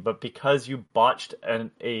conspiracy, but because you botched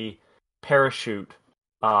a parachute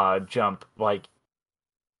jump, like,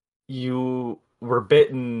 you were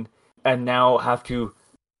bitten and now have to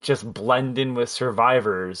just blend in with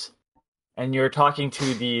survivors. And you're talking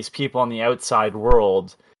to these people on the outside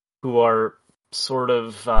world who are sort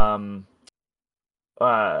of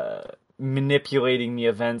manipulating the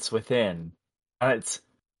events within. And it's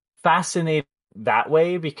fascinating that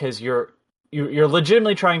way because you're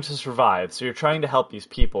legitimately trying to survive. So you're trying to help these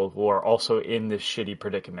people who are also in this shitty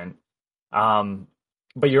predicament.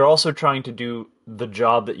 But you're also trying to do the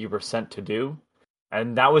job that you were sent to do.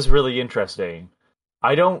 And that was really interesting.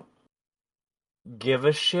 I don't give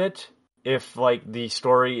a shit if like the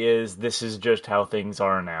story is this is just how things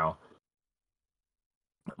are now.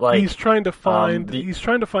 Like he's trying to find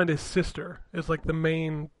his sister is like the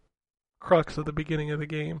main crux of the beginning of the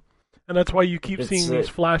game. And that's why you keep seeing these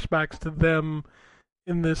flashbacks to them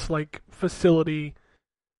in this like facility,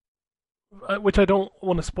 which I don't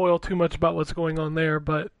want to spoil too much about what's going on there,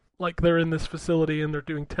 but like they're in this facility and they're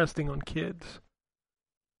doing testing on kids.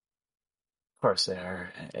 Of course they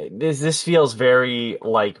are. This feels very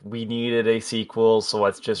like we needed a sequel, so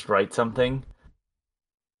let's just write something.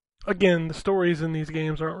 Again, the stories in these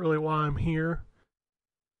games aren't really why I'm here.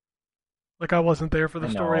 Like I wasn't there for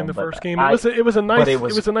the story in the first game. It was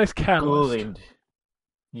a nice catalyst.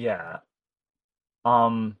 Yeah.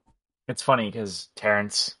 It's funny because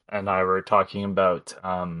Terrence and I were talking about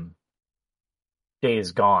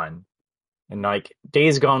Days Gone. And like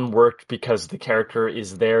Days Gone worked because the character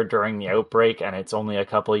is there during the outbreak and it's only a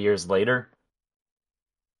couple of years later.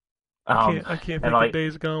 I can't think of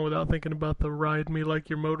Days Gone without thinking about the "Ride Me Like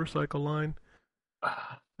Your Motorcycle" line.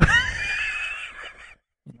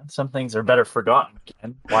 Some things are better forgotten,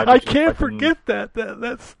 Ken. I can't forget that.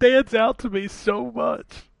 That stands out to me so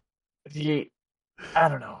much. I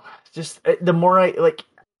don't know. Just the more I like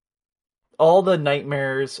all the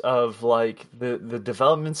nightmares of like the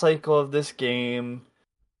development cycle of this game,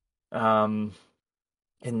 and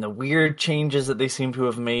the weird changes that they seem to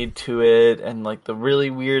have made to it, and like the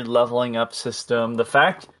really weird leveling up system. The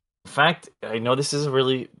fact, I know this is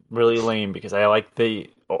really, really lame because I like the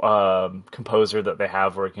composer that they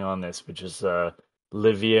have working on this, which is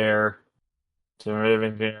Livier. I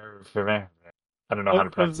don't know how to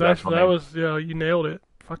pronounce that. That was you nailed it.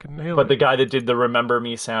 Fucking nailed it. But the guy that did the Remember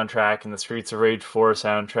Me soundtrack and the Streets of Rage 4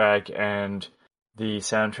 soundtrack and the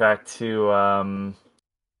soundtrack to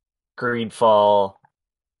Greedfall,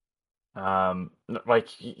 like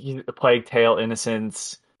Plague Tale,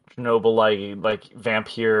 Innocence, Chernobyl, like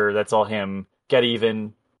Vampire, that's all him. Get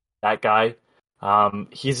Even, that guy.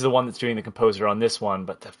 He's the one that's doing the composer on this one,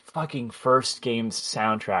 but the fucking first game's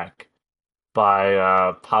soundtrack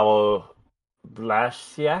by Paolo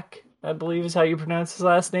Blasiak, I believe is how you pronounce his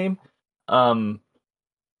last name.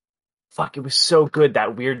 Fuck, it was so good.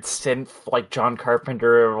 That weird synth, like John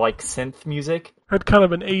Carpenter, like synth music. Had kind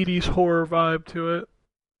of an 80s horror vibe to it.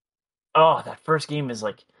 Oh, that first game is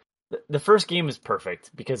like, the first game is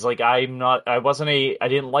perfect because like I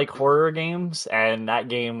didn't like horror games, and that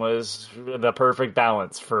game was the perfect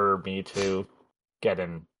balance for me to get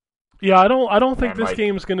in. Yeah, I don't think this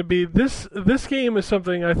game is going to be this game is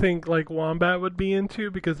something I think like Wombat would be into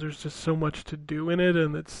because there's just so much to do in it,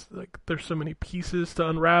 and it's like there's so many pieces to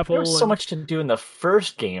unravel. There's so much to do in the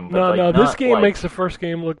first game. But no, this game makes the first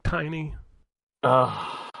game look tiny.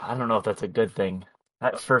 I don't know if that's a good thing.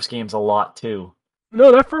 That first game's a lot too.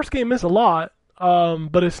 No, that first game is a lot,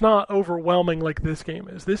 but it's not overwhelming like this game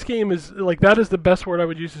is. This game is like that is the best word I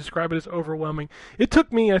would use to describe it, is overwhelming. It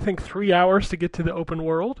took me I think 3 hours to get to the open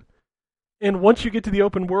world. And once you get to the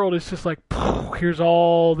open world, it's just like, here's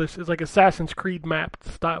all this. It's like Assassin's Creed map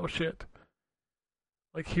style shit.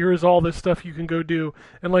 Like, here is all this stuff you can go do.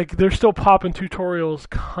 And, like, they're still popping tutorials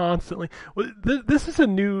constantly. This is a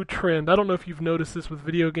new trend. I don't know if you've noticed this with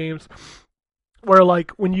video games, where, like,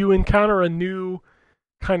 when you encounter a new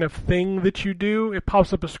kind of thing that you do, it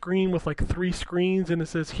pops up a screen with, like, 3 screens, and it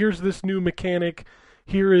says, here's this new mechanic.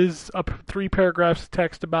 Here is 3 paragraphs of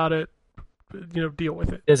text about it. Deal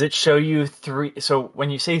with it. Does it show you 3? So when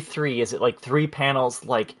you say 3, is it like 3 panels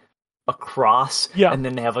like across? Yeah. And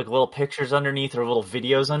then they have like little pictures underneath or little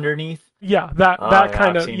videos underneath? Yeah, that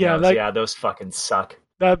kind of those fucking suck.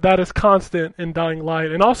 That is constant in Dying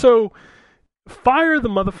Light. And also fire the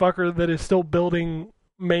motherfucker that is still building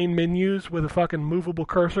main menus with a fucking movable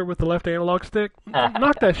cursor with the left analog stick.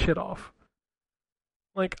 Knock that shit off.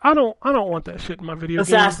 Like, I don't want that shit in my video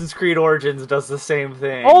game. Assassin's Creed Origins does the same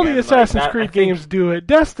thing. All the Assassin's Creed games do it.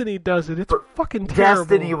 Destiny does it. It's fucking terrible.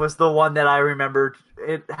 Destiny was the one that I remembered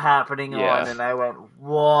it happening on, and I went,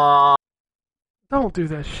 whoa. Don't do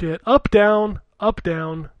that shit. Up, down, up,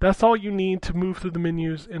 down. That's all you need to move through the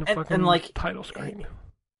menus in a fucking title screen.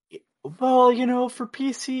 Well, for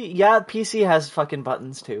PC, PC has fucking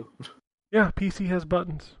buttons too. Yeah, PC has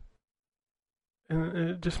buttons.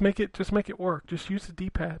 And just make it work. Just use the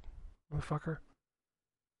D-pad, motherfucker.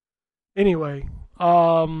 Anyway,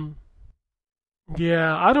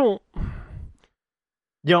 yeah,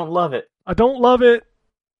 You don't love it. I don't love it.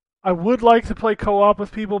 I would like to play co-op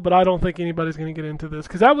with people, but I don't think anybody's going to get into this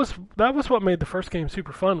because that was what made the first game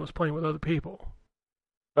super fun, was playing with other people.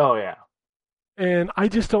 Oh yeah. And I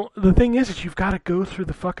just don't. The thing is you've got to go through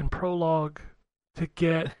the fucking prologue to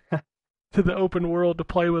get to the open world to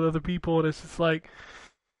play with other people, and it's just like,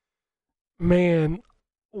 man,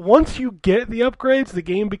 once you get the upgrades, the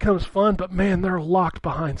game becomes fun. But man, they're locked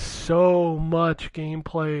behind so much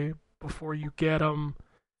gameplay before you get them.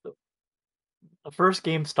 The first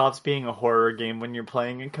game stops being a horror game when you're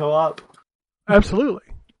playing in co-op.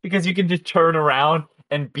 Absolutely. Because you can just turn around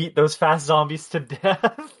and beat those fast zombies to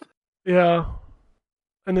death. Yeah.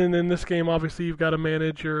 And then in this game, obviously, you've got to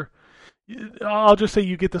manage your... I'll just say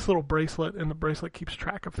you get this little bracelet, and the bracelet keeps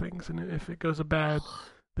track of things. And if it goes bad,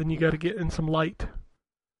 then you got to get in some light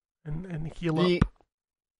and heal up.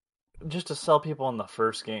 Just to sell people on the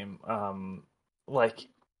first game,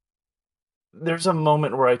 there's a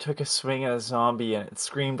moment where I took a swing at a zombie and it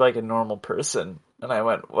screamed like a normal person. And I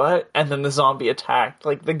went, what? And then the zombie attacked.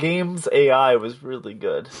 Like, the game's AI was really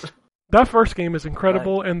good. That first game is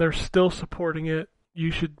incredible, and they're still supporting it.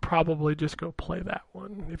 You should probably just go play that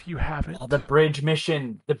one if you haven't. Oh, the bridge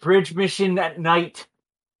mission at night.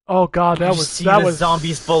 Oh god, that was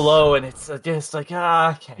zombies below, and it's just like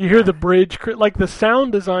okay. You hear the bridge, like the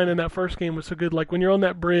sound design in that first game was so good. Like when you're on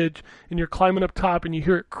that bridge and you're climbing up top, and you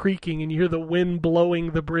hear it creaking, and you hear the wind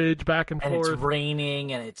blowing the bridge back and forth. And it's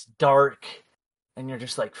raining, and it's dark, and you're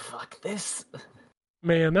just like, fuck this.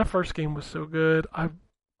 Man, that first game was so good.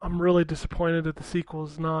 I'm really disappointed that the sequel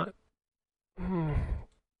is not.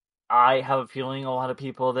 I have a feeling a lot of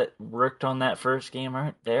people that worked on that first game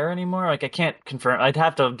aren't there anymore. Like, I can't confirm. I'd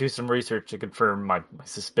have to do some research to confirm my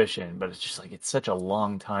suspicion, but it's just like, it's such a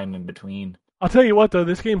long time in between. I'll tell you what, though,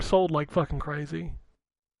 this game sold like fucking crazy.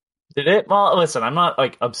 Did it? Well, listen, I'm not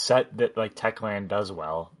like upset that like Techland does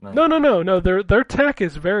well. Like, No. Their tech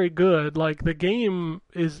is very good. Like the game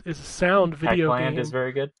is a sound video game. Techland is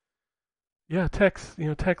very good. Yeah,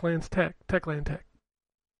 Techland's tech. Techland tech.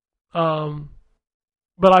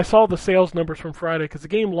 But I saw the sales numbers from Friday because the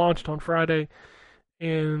game launched on Friday,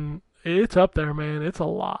 and it's up there, man. It's a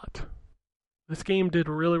lot. This game did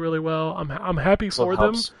really, really well. I'm happy for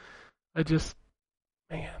them. I just,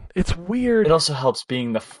 man, it's weird. It also helps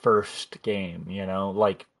being the first game,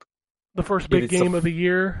 like the first big game of the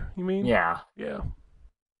year. You mean? Yeah.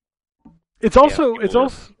 It's also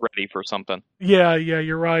ready for something. Yeah,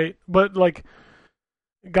 you're right. But like,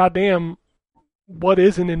 goddamn, what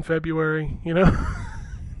isn't in February?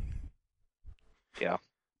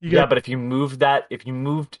 Yeah. But if you moved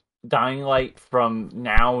Dying Light from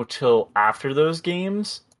now till after those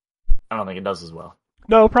games, I don't think it does as well.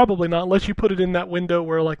 No, probably not, unless you put it in that window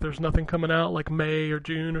where like there's nothing coming out, like May or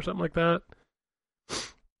June or something like that.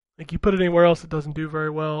 Like you put it anywhere else, it doesn't do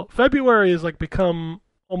very well. February has like become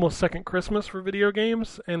almost second Christmas for video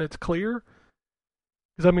games, and it's clear.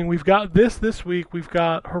 Because I mean, we've got this week, we've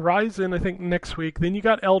got Horizon, I think next week. Then you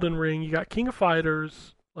got Elden Ring, you got King of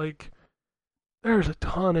Fighters, like. There's a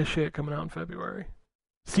ton of shit coming out in February.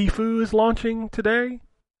 Sifu is launching today,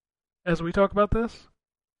 as we talk about this.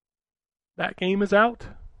 That game is out,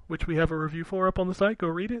 which we have a review for up on the site. Go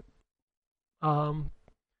read it.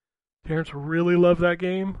 Terrence really loved that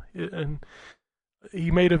game, and he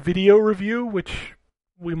made a video review, which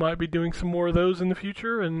we might be doing some more of those in the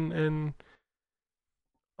future, and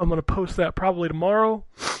I'm going to post that probably tomorrow.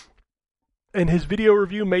 And his video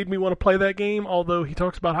review made me want to play that game, although he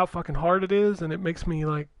talks about how fucking hard it is, and it makes me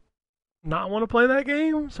like not want to play that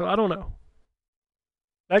game. So I don't know.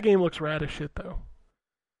 That game looks rad as shit, though.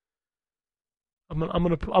 I'm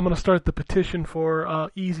gonna start the petition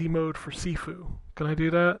for easy mode for Sifu. Can I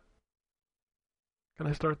do that? Can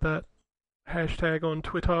I start that hashtag on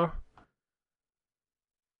Twitter?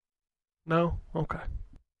 No? Okay.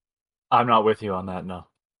 I'm not with you on that. No.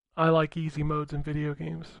 I like easy modes in video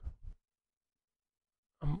games.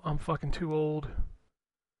 I'm fucking too old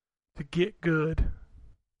to get good.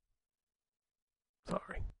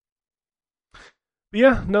 Sorry. But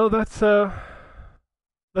yeah, no, that's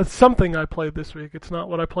something I played this week. It's not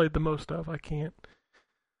what I played the most of. I can't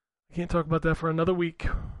talk about that for another week.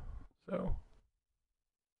 So,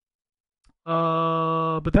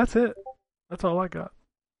 but that's it. That's all I got.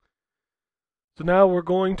 So now we're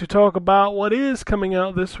going to talk about what is coming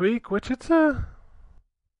out this week, which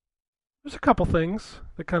there's a couple things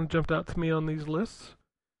that kind of jumped out to me on these lists.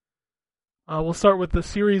 We'll start with the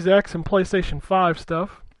Series X and PlayStation 5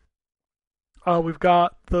 stuff. We've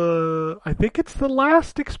got I think it's the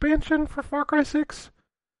last expansion for Far Cry 6.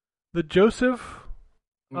 The Joseph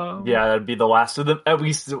Yeah, that'd be the last of them, at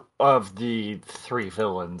least of the 3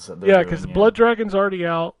 villains. That they're Yeah, doing, because the Blood Dragon's already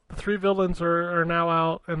out. The 3 villains are now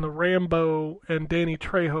out, and the Rambo and Danny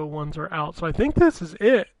Trejo ones are out. So I think this is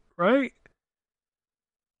it, right?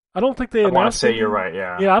 I don't think they I want announced. to say you're right.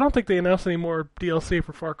 Yeah. Yeah, I don't think they announced any more DLC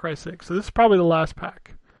for Far Cry 6. So this is probably the last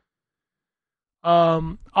pack.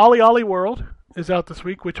 Ollie Ollie World is out this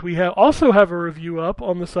week, which we also have a review up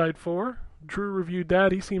on the side for. Drew reviewed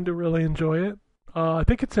that. He seemed to really enjoy it. I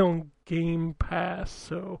think it's on Game Pass,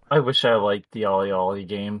 so... I wish I liked the Ollie Ollie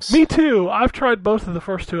games. Me too! I've tried both of the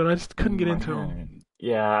first 2, and I just couldn't get into them.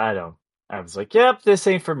 Yeah, I don't. I was like, yep, this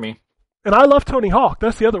ain't for me. And I love Tony Hawk.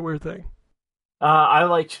 That's the other weird thing. I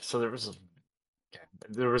liked... So there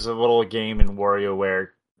was a little game in WarioWare,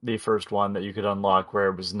 the first one that you could unlock, where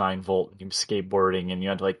it was 9-volt, and you were skateboarding, and you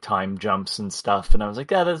had like time jumps and stuff, and I was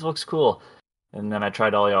like, yeah, that looks cool. And then I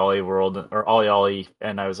tried Ollie Ollie World, or Ollie Ollie,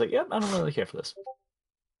 and I was like, yep, I don't really care for this.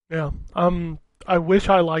 Yeah. I wish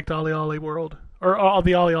I liked Ollie Ollie World, or all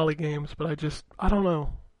the Ollie Ollie games, but I don't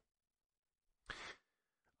know.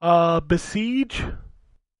 Besiege.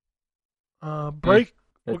 Break.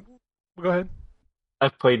 Go ahead.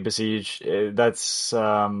 I've played Besiege. That's,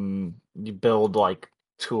 you build like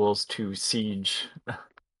tools to siege.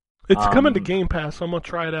 It's coming to Game Pass, so I'm going to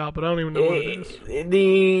try it out, but I don't even know what it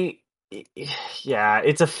is. Yeah,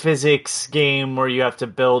 it's a physics game where you have to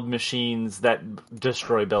build machines that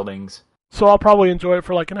destroy buildings. So I'll probably enjoy it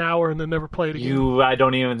for like an hour and then never play it again. I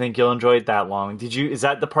don't even think you'll enjoy it that long. Is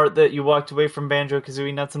that the part that you walked away from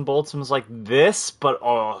Banjo-Kazooie Nuts and Bolts and was like, this, but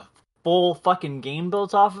a full fucking game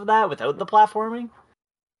built off of that without the platforming?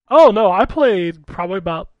 Oh, no, I played probably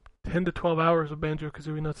about 10 to 12 hours of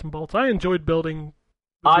Banjo-Kazooie Nuts and Bolts. I enjoyed building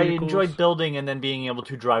I vehicles. enjoyed building and then being able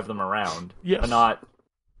to drive them around. Yes. But not...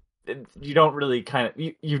 You don't really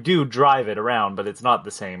you do drive it around, but it's not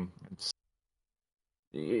the same.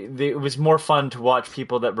 It was more fun to watch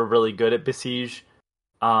people that were really good at Besiege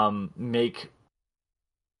make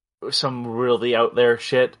some really out there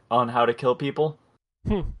shit on how to kill people.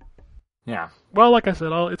 Yeah. Well, like I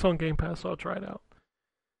said, it's on Game Pass, so I'll try it out.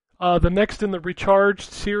 The next in the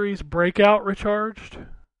Recharged series, Breakout Recharged,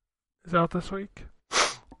 is out this week.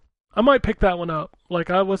 I might pick that one up.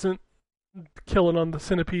 Like, I wasn't killing on the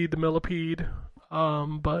Centipede, the Millipede,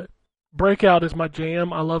 but Breakout is my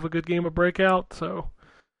jam. I love a good game of Breakout, so...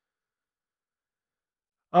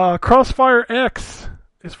 Crossfire X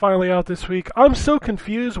is finally out this week. I'm so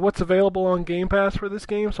confused what's available on Game Pass for this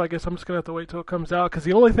game, so I guess I'm just going to have to wait till it comes out, because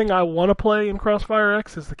the only thing I want to play in Crossfire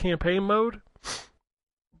X is the campaign mode.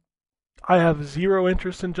 I have zero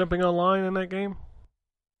interest in jumping online in that game.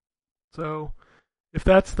 So, if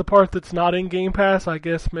that's the part that's not in Game Pass, I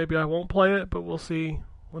guess maybe I won't play it, but we'll see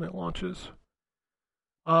when it launches.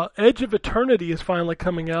 Edge of Eternity is finally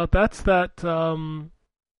coming out. That's that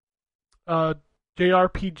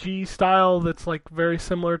JRPG style that's like very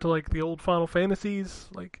similar to like the old Final Fantasies.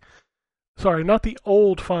 Sorry, not the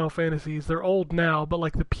old Final Fantasies. They're old now, but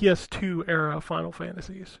like the PS2 era Final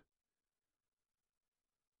Fantasies.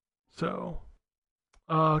 So,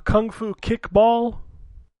 Kung Fu Kickball,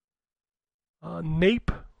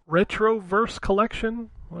 Nape Retroverse Collection,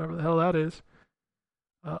 whatever the hell that is,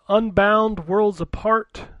 Unbound Worlds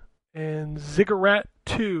Apart, and Ziggurat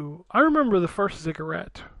 2. I remember the first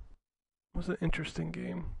Ziggurat. It was an interesting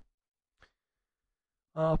game.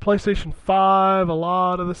 PlayStation 5, a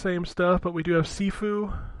lot of the same stuff, but we do have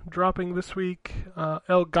Sifu dropping this week,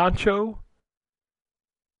 El Gancho,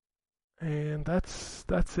 and that's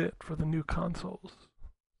it for the new consoles.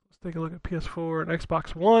 Let's take a look at PS4 and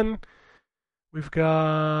Xbox One. We've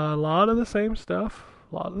got a lot of the same stuff.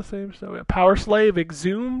 We have Power Slave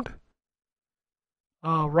Exhumed,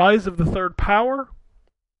 Rise of the Third Power,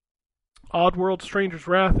 Oddworld Stranger's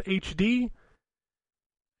Wrath HD,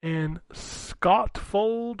 and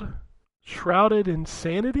Scottfold Shrouded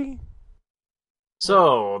Insanity.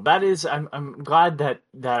 So that is, I'm glad that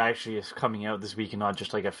actually is coming out this week and not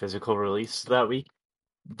just like a physical release that week.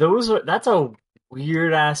 That's a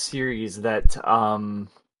weird ass series that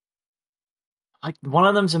like one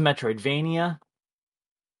of them's a Metroidvania.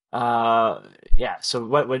 Yeah. So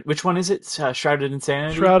which one is it? Shrouded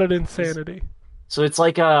Insanity. Shrouded Insanity. So it's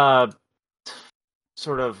like a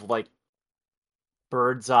sort of like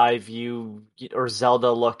bird's eye view or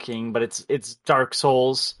Zelda looking, but it's Dark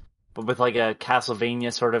Souls, but with like a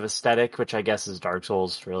Castlevania sort of aesthetic, which I guess is Dark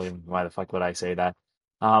Souls. Really, why the fuck would I say that?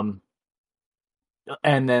 And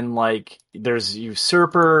then like there's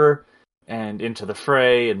Usurper and Into the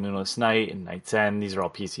Fray and Moonless Night and Night's End. These are all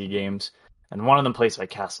PC games, and one of them plays like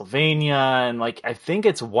Castlevania, and like I think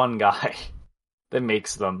it's one guy that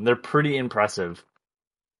makes them. They're pretty impressive.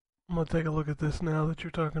 I'm gonna take a look at this now that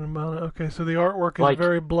you're talking about it. Okay, so the artwork is Like-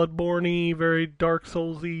 very Bloodborne-y, very Dark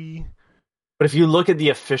Souls-y. But if you look at the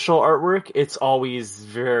official artwork, it's always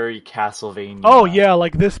very Castlevania. Oh yeah,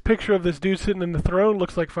 like this picture of this dude sitting in the throne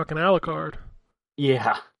looks like fucking Alucard.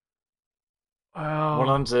 Yeah. Wow. One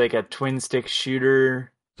of them's like a twin stick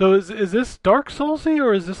shooter. So is this Dark Soulsy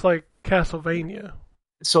or is this like Castlevania?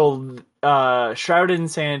 So, Shrouded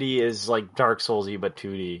Insanity is like Dark Soulsy but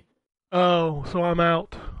 2D. Oh, so I'm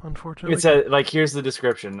out, unfortunately. It's a like here's the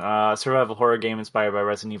description: survival horror game inspired by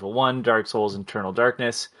Resident Evil 1, Dark Souls, Eternal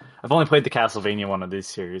Darkness. I've only played the Castlevania one of these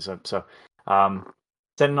series, so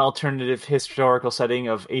set in an alternative historical setting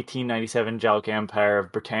of 1897 Jalk Empire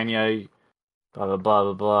of Britannia. Blah blah blah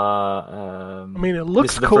blah blah. I mean, it looks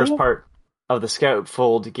this is the cool. first part of the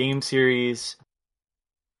Scoutfold game series.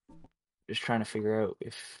 Just trying to figure out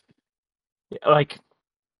if, like,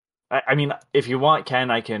 I mean, if you want, Ken,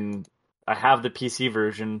 I have the PC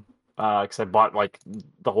version because I bought like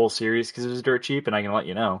the whole series because it was dirt cheap, and I can let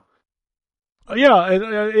you know. Yeah,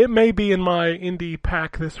 it may be in my indie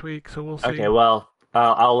pack this week, so we'll see. Okay, well,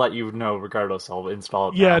 I'll let you know regardless. I'll install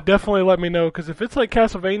it. Yeah, now. definitely let me know, because if it's like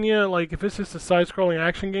Castlevania, like if it's just a side-scrolling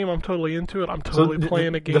action game, I'm totally into it. I'm totally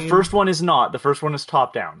playing a game. The first one is not. The first one is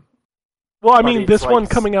top down. Well, I but mean, it's this like one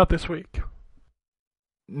coming out this week.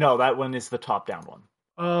 No, that one is the top down one.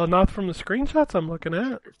 Not from the screenshots I'm looking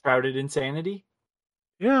at. Shrouded Insanity?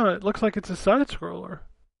 Yeah, it looks like it's a side-scroller.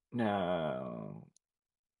 No.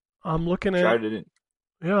 I'm looking at... Shrouded.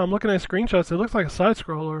 Yeah, I'm looking at screenshots. It looks like a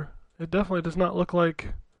side-scroller. It definitely does not look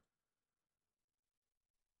like...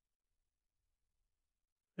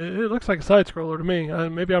 It looks like a side-scroller to me.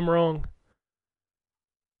 Maybe I'm wrong.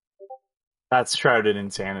 That's Shrouded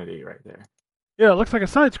Insanity right there. Yeah, it looks like a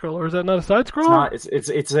side-scroller. Is that not a side-scroller? It's not.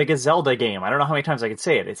 It's like a Zelda game. I don't know how many times I can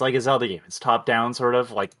say it. It's like a Zelda game. It's top down, sort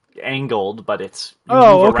of like angled, but it's.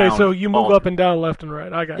 Oh, okay. So you move up and down, left and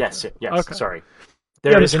right. I got Yes, you. yes. Okay. Sorry.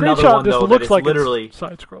 Yeah, There the is another screenshot one just though that looks is like literally. it's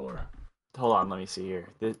side-scroller. Hold on, let me see here.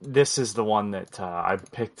 This is the one that I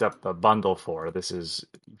picked up the bundle for. This is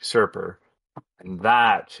Usurper, and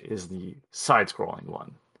that is the side-scrolling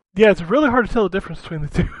one. Yeah, it's really hard to tell the difference between the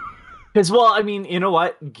two. Because, well, I mean, you know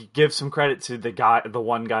what? Give some credit to the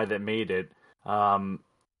one guy that made it. All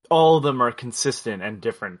of them are consistent and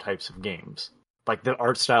different types of games. Like, the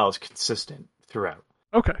art style is consistent throughout.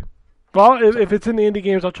 Okay. Well, if it's in the indie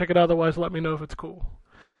games, I'll check it out. Otherwise, let me know if it's cool.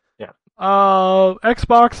 Yeah.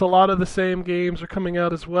 Xbox, a lot of the same games are coming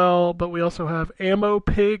out as well, but we also have Ammo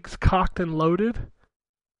Pigs, Cocked and Loaded.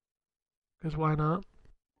 Because why not?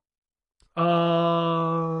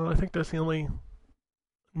 I think that's the only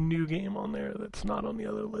new game on there that's not on the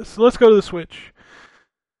other list. So let's go to the Switch.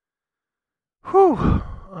 Whew.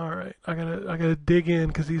 All right, I gotta dig in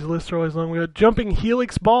because these lists are always long. We got Jumping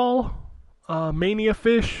Helix Ball, Mania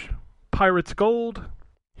Fish, Pirates Gold,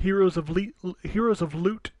 Heroes of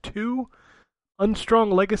Loot 2, Unstrung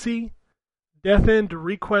Legacy, Death End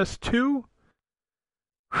Request 2.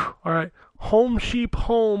 All right, Home Sheep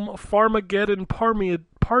Home Farmageddon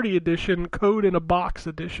Party Edition, Code in a Box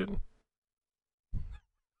Edition.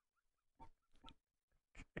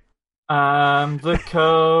 The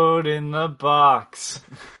code in the box.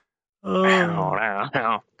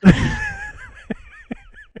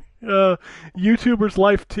 YouTuber's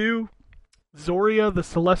Life 2, Zoria, The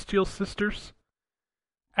Celestial Sisters,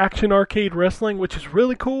 Action Arcade Wrestling, which is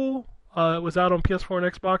really cool. It was out on PS4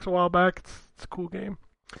 and Xbox a while back. It's a cool game.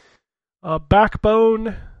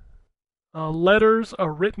 Backbone, Letters, A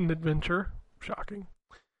Written Adventure. Shocking.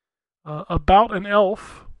 About an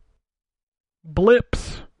Elf,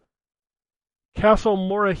 Blips, Castle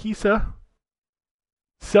Morahisa,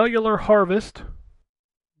 Cellular Harvest,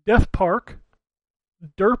 Death Park,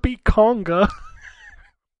 Derpy Conga,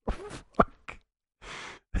 fuck.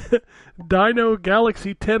 Dino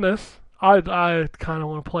Galaxy Tennis. I kind of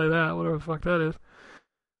want to play that, whatever the fuck that is.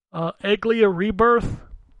 Egglia Rebirth,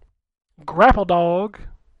 Grapple Dog,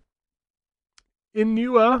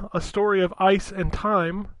 Inua, A Story of Ice and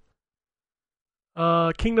Time,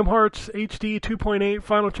 Kingdom Hearts HD 2.8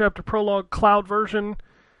 Final Chapter Prologue Cloud version,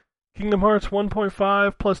 Kingdom Hearts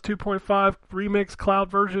 1.5 plus 2.5 Remix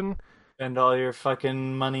Cloud version. Spend all your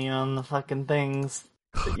fucking money on the fucking things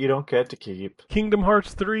that you don't get to keep. Kingdom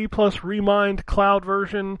Hearts 3 plus Remind Cloud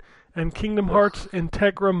version, and Kingdom Hearts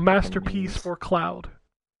Integra Masterpiece for Cloud.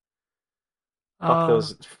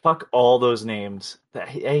 Fuck all those names.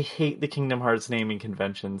 I hate the Kingdom Hearts naming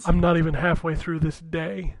conventions. I'm not even halfway through this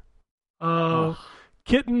day.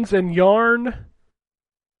 Kittens and Yarn,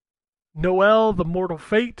 Noel, The Mortal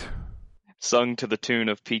Fate. Sung to the tune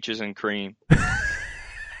of Peaches and Cream.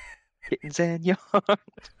 Kittens and yarn.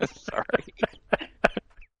 Sorry.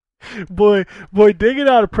 boy, digging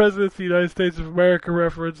out a President of the United States of America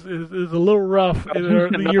reference is a little rough in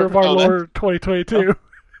the year of our Lord 2022.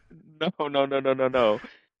 No.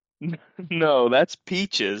 No, that's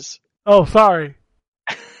Peaches. Oh, sorry.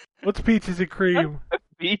 What's Peaches and Cream?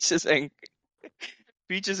 Peaches and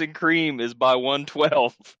Cream is by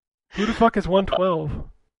 112. Who the fuck is 112?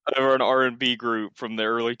 They're an R&B group from the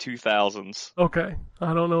early 2000s. Okay,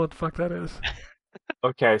 I don't know what the fuck that is.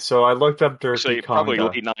 Okay, so I looked up Derpy Actually, Conga. probably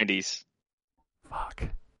late 90s. Fuck. I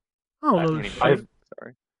don't know this Anyway, shit.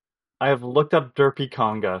 sorry. I have looked up Derpy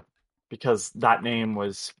Conga because that name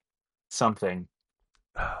was something.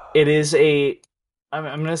 It is I'm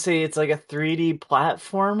gonna say it's like a 3D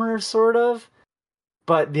platformer, sort of.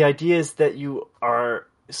 But the idea is that you are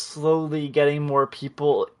slowly getting more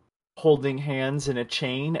people holding hands in a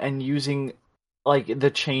chain and using, like, the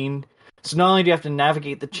chain. So not only do you have to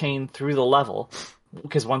navigate the chain through the level,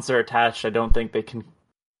 because once they're attached, I don't think they can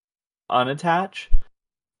unattach.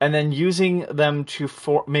 And then using them to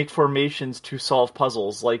make formations to solve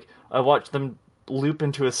puzzles. Like, I watched them loop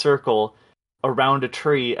into a circle around a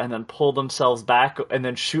tree and then pull themselves back and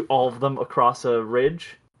then shoot all of them across a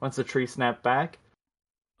ridge once the tree snapped back.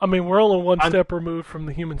 I mean, we're only one step removed from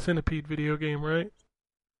the Human Centipede video game, right?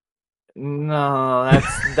 No,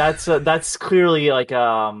 that's clearly like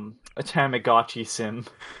a Tamagotchi sim.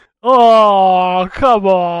 Oh, come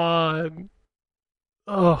on.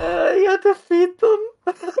 Oh. You have to feed them.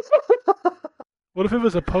 What if it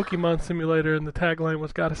was a Pokemon simulator and the tagline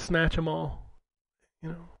was "Gotta snatch 'em all"? You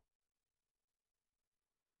know.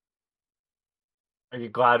 Are you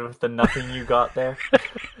glad with the nothing you got there?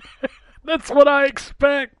 That's what I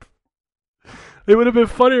expect. It would have been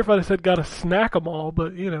funnier if I said "Gotta snack 'em all,"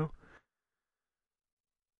 but you know.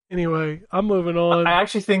 Anyway, I'm moving on. I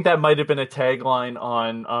actually think that might have been a tagline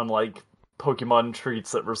on like Pokemon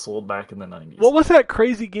treats that were sold back in the 90s. What was that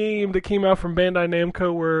crazy game that came out from Bandai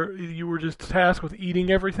Namco where you were just tasked with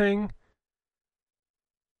eating everything?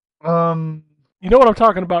 You know what I'm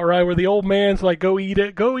talking about, right? Where the old man's like, go eat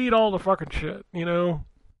it. Go eat all the fucking shit, you know?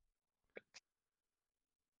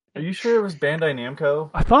 Are you sure it was Bandai Namco?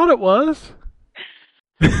 I thought it was.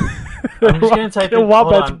 I'm just gonna type in.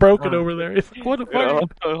 Wombat's broken over there. It's like, what the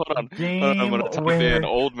fuck? Hold on. I'm gonna type in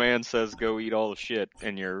 "old man says go eat all the shit"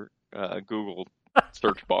 in your Google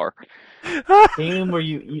search bar. Game where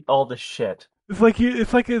you eat all the shit.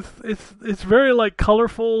 It's very like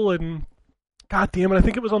colorful and god damn it, I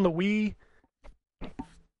think it was on the Wii.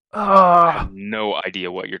 I have no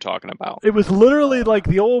idea what you're talking about. It was literally like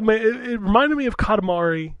the old man. It reminded me of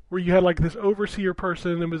Katamari, where you had like this overseer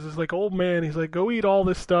person, and it was this like old man. He's like, go eat all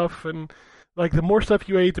this stuff, and like the more stuff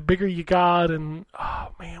you ate, the bigger you got. And oh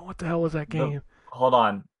man, what the hell was that game? Hold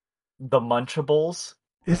on, the Munchables.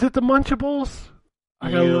 Is it the Munchables?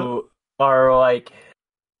 You are like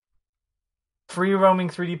free roaming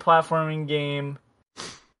 3D platforming game.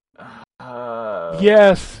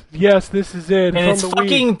 Yes, this is it. And it's on the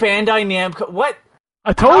fucking Wii. Bandai Namco. What?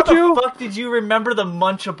 I told How you. the fuck did you remember the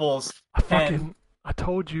Munchables? I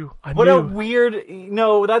told you. I What knew. a weird.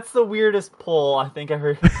 No, that's the weirdest pull I think I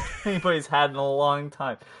heard anybody's had in a long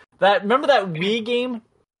time. Remember that Wii game?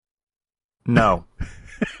 No.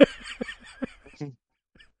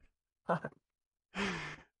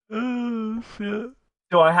 Oh shit.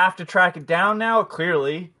 Do I have to track it down now?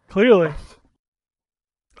 Clearly.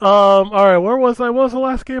 All right. Where was I? What was the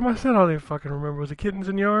last game I said? I don't even fucking remember. Was it Kittens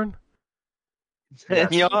and Yarn?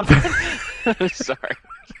 Yarn? Sorry.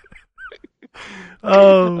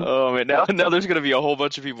 Oh man! Now there's gonna be a whole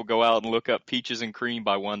bunch of people go out and look up Peaches and Cream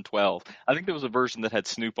by 112. I think there was a version that had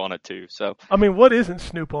Snoop on it too. So I mean, what isn't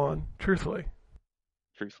Snoop on? Truthfully.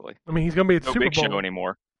 I mean, he's gonna be at no Super Big Bowl Show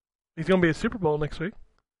anymore. He's gonna be at Super Bowl next week.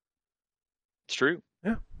 It's true.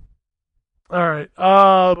 Yeah. All right.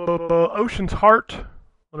 Ocean's Heart,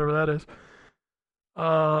 whatever that is.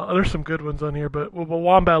 There's some good ones on here, but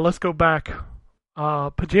Wombat, let's go back.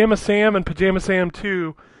 Pajama Sam and Pajama Sam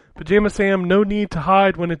 2. Pajama Sam, No Need to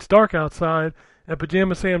Hide When It's Dark Outside. And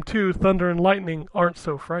Pajama Sam 2, Thunder and Lightning Aren't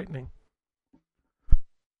So Frightening.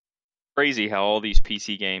 Crazy how all these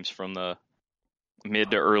PC games from the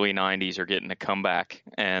mid to early 90s are getting a comeback,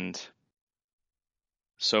 and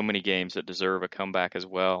so many games that deserve a comeback as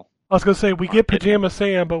well. I was going to say, we get Pajama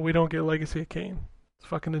Sam, but we don't get Legacy of Kain. It's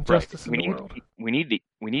fucking injustice in the world. We need the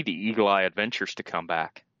Eagle Eye Adventures to come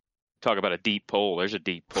back. Talk about a deep pull. There's a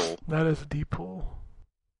deep pull. That is a deep pull.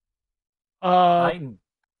 I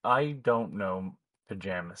don't know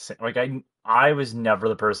Pajama Sam. Like I was never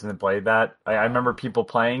the person that played that. I remember people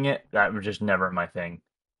playing it. That was just never my thing.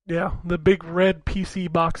 Yeah, the big red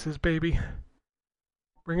PC boxes, baby.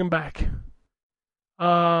 Bring them back.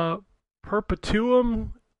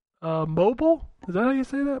 Perpetuum. Mobile? Is that how you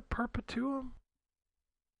say that? Perpetuum?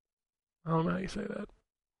 I don't know how you say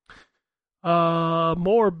that.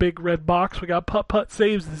 More big red box. We got Putt Putt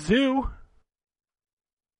Saves the Zoo.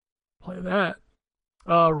 Play that.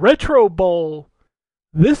 Retro Bowl.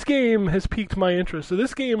 This game has piqued my interest. So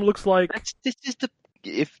this game looks like...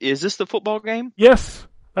 Is this the football game? Yes,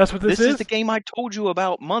 that's what this is. This is the game I told you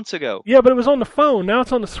about months ago. Yeah, but it was on the phone. Now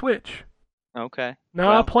it's on the Switch. Okay.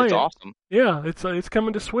 Now I'll play it's it. Awesome. Yeah, it's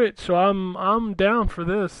coming to Switch, so I'm down for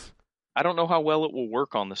this. I don't know how well it will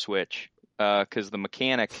work on the Switch, because the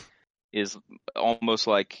mechanic is almost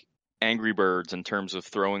like Angry Birds in terms of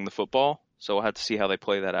throwing the football. So I'll have to see how they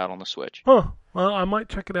play that out on the Switch. Huh. Well, I might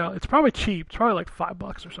check it out. It's probably cheap. It's probably like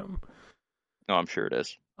 $5 or something. Oh, I'm sure it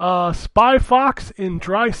is. Spy Fox in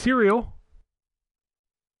Dry Cereal.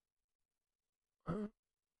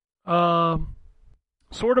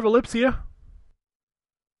 Sword of Ellipsia.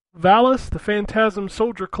 Valis, the Phantasm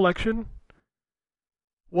Soldier Collection.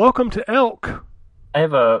 Welcome to Elk. I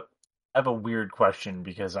have a weird question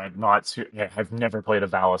because I've never played a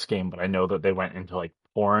Valis game, but I know that they went into like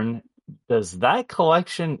porn. Does that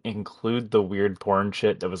collection include the weird porn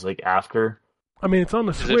shit that was like after? I mean, it's on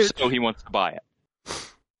the Switch. If so, he wants to buy it.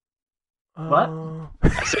 What?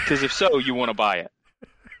 I said, because if so, you want to buy it.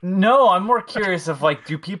 No, I'm more curious of like,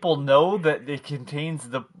 do people know that it contains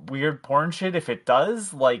the weird porn shit? If it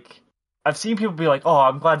does, like, I've seen people be like, "Oh,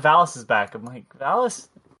 I'm glad Valis is back." I'm like, Valis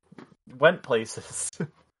went places.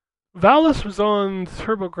 Valis was on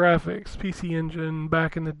TurboGrafx, PC Engine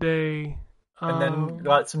back in the day. And then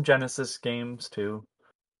got some Genesis games too.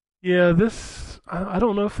 Yeah, I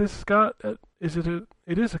don't know if this has got it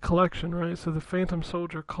is a collection, right? So the Phantom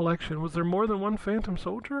Soldier collection. Was there more than one Phantom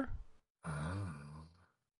Soldier?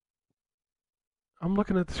 I'm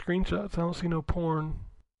looking at the screenshots. I don't see no porn.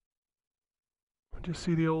 I just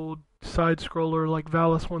see the old side scroller like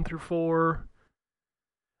Valis 1 through 4.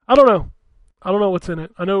 I don't know. I don't know what's in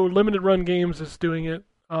it. I know Limited Run Games is doing it.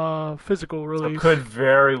 Physical release. So could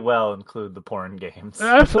very well include the porn games.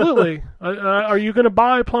 Absolutely. Are you going to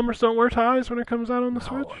buy Plumbers Don't Wear Ties when it comes out on the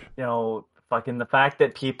Switch? You know, fucking the fact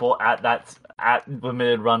that people at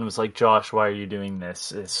Limited Run was like, "Josh, why are you doing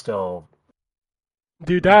this?" is still...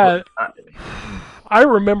 Dude, that... I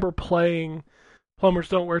remember playing Plumbers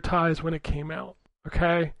Don't Wear Ties when it came out,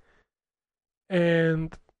 okay?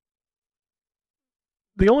 And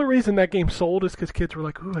the only reason that game sold is because kids were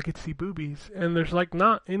like, "Ooh, I get to see boobies." And there's, like,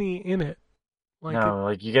 not any in it. Like,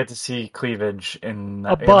 like, you get to see cleavage in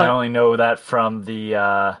A that. butt. And I only know that from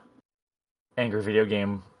the Angry Video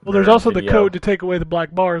Game. Well, there's also video. the code to take away the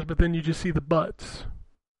black bars, but then you just see the butts.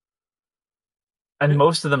 And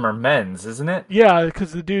most of them are men's, isn't it? Yeah,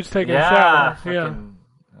 because the dude's taking a shower. fucking,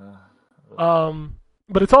 Yeah.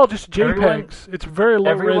 But it's all just JPEGs. Everyone- It's very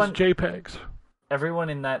low res everyone- JPEGs. Everyone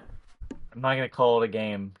in that... I'm not going to call it a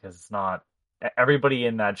game, because it's not... Everybody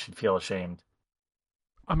in that should feel ashamed.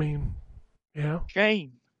 I mean, yeah.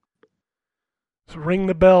 Shame. So ring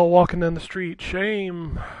the bell walking down the street.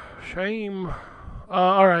 Shame. Shame.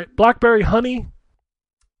 All right. Blackberry Honey.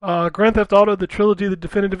 Grand Theft Auto, the Trilogy, the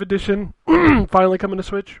Definitive Edition. Finally coming to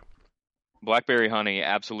Switch. Blackberry Honey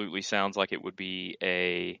absolutely sounds like it would be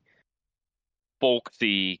a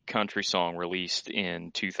folksy country song released in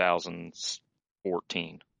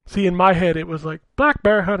 2014. See, in my head, it was like,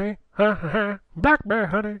 Blackberry Honey. Ha, ha, ha. Blackberry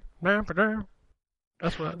Honey. Nah, nah, nah.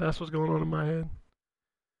 That's what's going on in my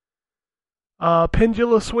head.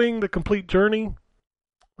 Pendula Swing, The Complete Journey.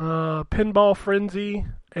 Pinball Frenzy.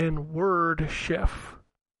 And Word Chef.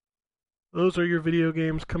 Those are your video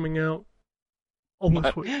games coming out on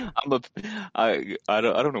the Switch. I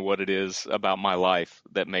don't know what it is about my life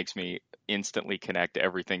that makes me instantly connect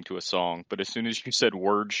everything to a song, but as soon as you said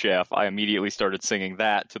Word Chef, I immediately started singing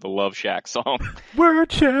that to the Love Shack song.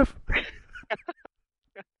 Word Chef.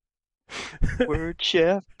 Word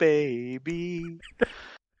Chef, baby.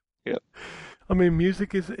 Yep. I mean,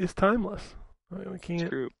 music is timeless. I mean, we can't. It's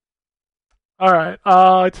true. All right,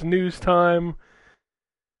 it's news time.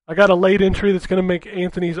 I got a late entry that's going to make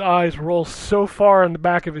Anthony's eyes roll so far in the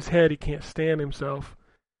back of his head he can't stand himself.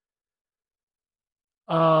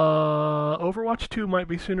 Overwatch 2 might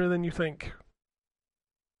be sooner than you think.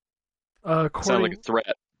 Sounds like a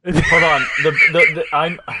threat. Hold on.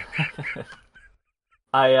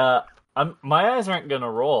 My eyes aren't going to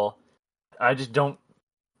roll. I don't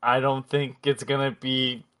think it's going to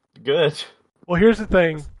be good. Well, here's the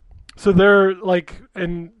thing. So they're like,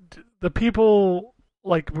 and the people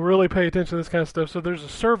like really pay attention to this kind of stuff. So there's a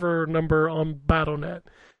server number on Battle.net,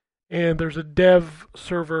 and there's a dev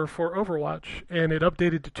server for Overwatch, and it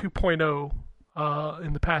updated to 2.0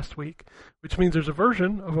 in the past week, which means there's a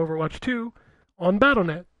version of Overwatch 2 on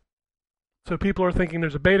Battle.net. So people are thinking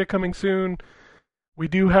there's a beta coming soon. We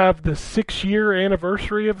do have the 6-year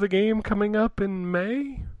anniversary of the game coming up in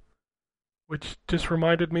May, which just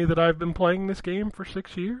reminded me that I've been playing this game for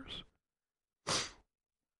 6 years.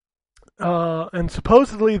 And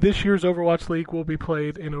supposedly this year's Overwatch League will be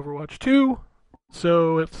played in Overwatch 2,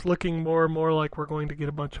 so it's looking more and more like we're going to get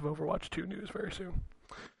a bunch of Overwatch 2 news very soon.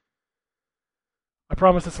 I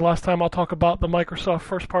promise it's the last time I'll talk about the Microsoft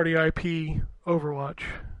first-party IP Overwatch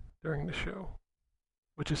during the show,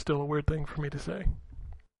 which is still a weird thing for me to say.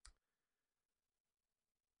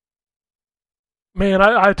 Man,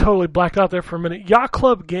 I totally blacked out there for a minute. Yacht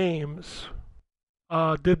Club Games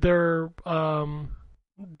did their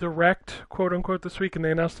direct, quote-unquote, this week, and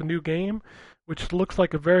they announced a new game, which looks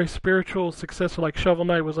like a very spiritual successor, like Shovel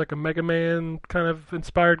Knight was like a Mega Man kind of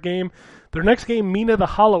inspired game. Their next game, Mina the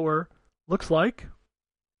Hollower, looks like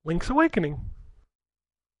Link's Awakening.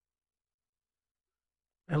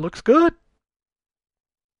 It looks good.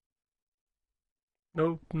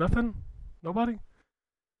 No, nothing? Nobody?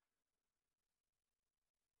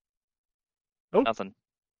 Nope. Nothing.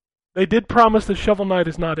 They did promise that Shovel Knight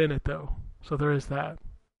is not in it, though. So there is that.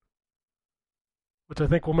 Which I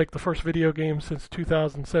think will make the first video game since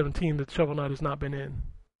 2017 that Shovel Knight has not been in.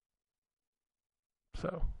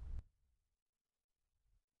 So.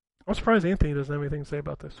 I'm surprised Anthony doesn't have anything to say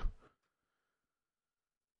about this.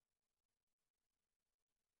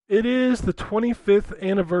 It is the 25th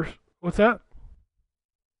anniversary. What's that?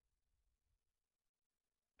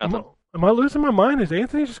 Nothing. Am I losing my mind? Is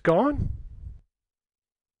Anthony just gone?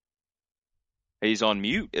 He's on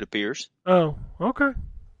mute, it appears. Oh, okay.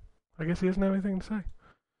 I guess he doesn't have anything to say.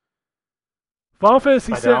 Final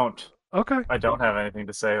Fantasy I VII. don't. Okay. I don't have anything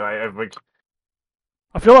to say. I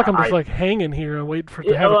feel like I'm just like hanging here and waiting for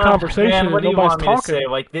to have a conversation. Man, what and do you nobody's want me talking. to say?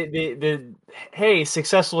 Like hey,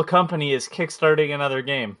 successful company is kickstarting another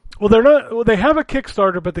game. Well, they're not. Well, they have a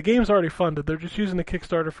Kickstarter, but the game's already funded. They're just using the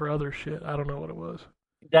Kickstarter for other shit. I don't know what it was.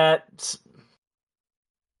 That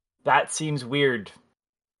seems weird.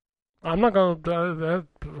 I'm not gonna.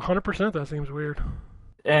 100%. That seems weird.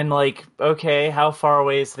 And like, okay, how far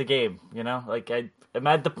away is the game? You know, like I'm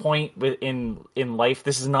at the point in life.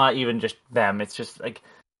 This is not even just them. It's just like,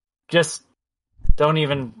 just don't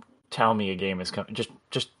even tell me a game is coming.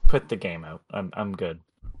 Just put the game out. I'm good.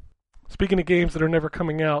 Speaking of games that are never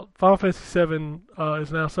coming out, Final Fantasy VII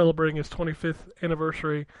is now celebrating its 25th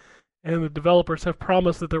anniversary, and the developers have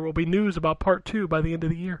promised that there will be news about Part 2 by the end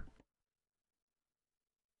of the year.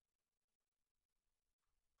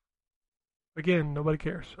 Again, nobody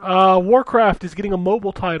cares. Warcraft is getting a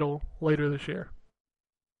mobile title later this year.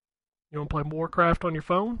 You want to play Warcraft on your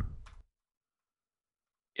phone?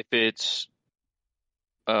 If it's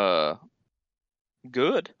good,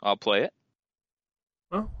 I'll play it.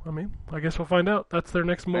 Well, I mean, I guess we'll find out. That's their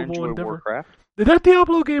next I mobile enjoy endeavor. Warcraft. Did that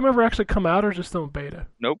Diablo game ever actually come out, or is it still in beta?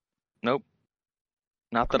 Nope.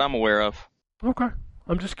 Not that I'm aware of. Okay.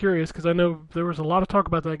 I'm just curious, because I know there was a lot of talk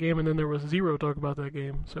about that game, and then there was zero talk about that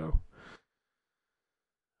game, so...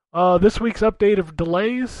 this week's update of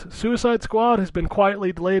delays. Suicide Squad has been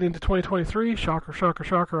quietly delayed into 2023. Shocker, shocker,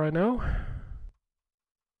 shocker, I know.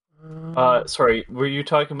 Sorry, were you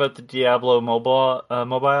talking about the Diablo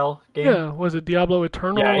mobile game? Yeah, was it Diablo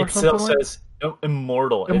Eternal Yeah, or it something still like says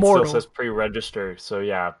Immortal. Immortal. It still says pre-register. So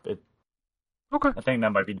yeah, Okay. I think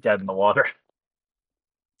that might be dead in the water.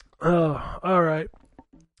 All right.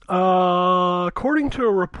 According to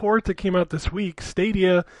a report that came out this week,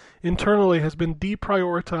 Stadia internally has been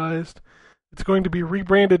deprioritized. It's going to be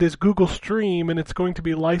rebranded as Google Stream, and it's going to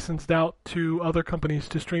be licensed out to other companies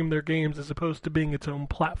to stream their games as opposed to being its own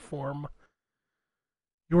platform.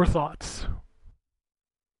 Your thoughts?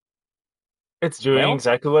 It's doing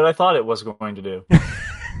exactly what I thought it was going to do.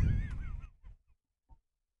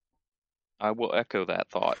 I will echo that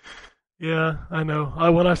thought. Yeah, I know.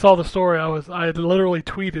 When I saw the story, I had literally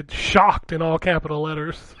tweeted "shocked" in all capital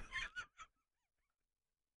letters.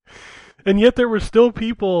 And yet there were still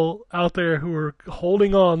people out there who were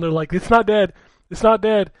holding on. They're like, "It's not dead. It's not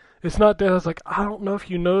dead. It's not dead." I was like, I don't know if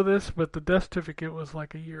you know this, but the death certificate was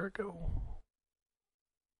like a year ago.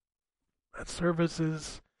 That service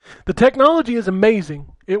is... The technology is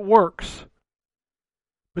amazing. It works.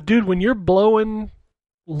 But dude, when you're blowing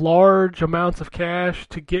large amounts of cash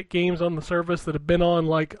to get games on the service that have been on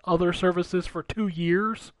like other services for 2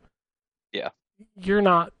 years, Yeah. You're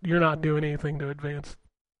not doing anything to advance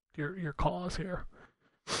your cause here.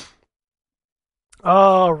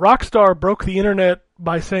 Rockstar broke the internet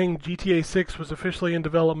by saying GTA 6 was officially in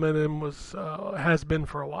development and has been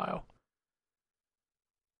for a while.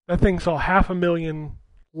 That thing saw 500,000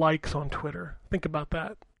 likes on Twitter. Think about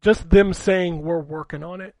that. Just them saying we're working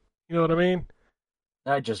on it. You know what I mean?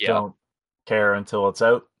 I just Yeah. don't care until it's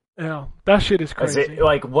out. Yeah, that shit is Is crazy. it,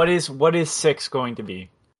 like, what is 6 going to be?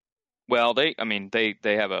 Well, they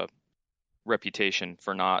have a reputation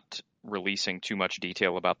for not releasing too much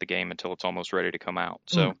detail about the game until it's almost ready to come out.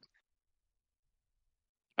 So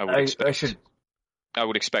I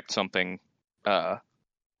would expect something.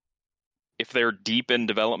 If they're deep in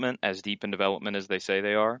development, as deep in development as they say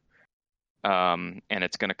they are, and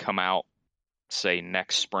it's going to come out, say,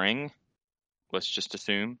 next spring, let's just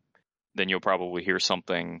assume, then you'll probably hear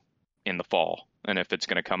something in the fall. And if it's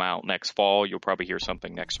going to come out next fall, you'll probably hear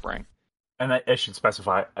something next spring. And I should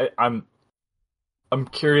specify, I'm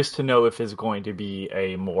curious to know if it's going to be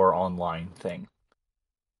a more online thing.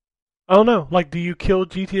 I don't know. Like, do you kill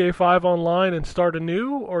GTA 5 online and start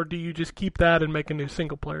anew, or do you just keep that and make a new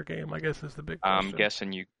single-player game? I guess is the big question. I'm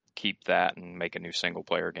guessing you keep that and make a new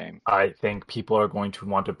single-player game. I think people are going to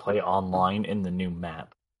want to play online in the new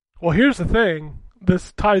map. Well, here's the thing.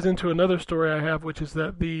 This ties into another story I have, which is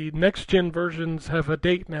that the next-gen versions have a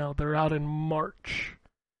date now. They're out in March.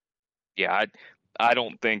 Yeah, I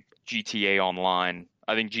don't think GTA Online...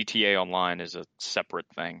 I think GTA Online is a separate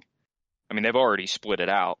thing. I mean, they've already split it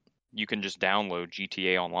out. You can just download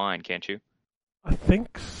GTA Online, can't you? I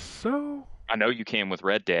think so. I know you can with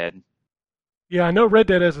Red Dead. Yeah, I know Red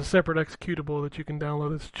Dead has a separate executable that you can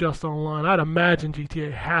download that's just online. I'd imagine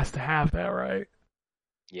GTA has to have that, right?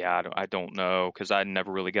 Yeah, I don't know, because I never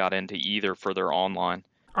really got into either for their online.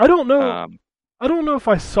 I don't know. I don't know if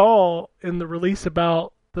I saw in the release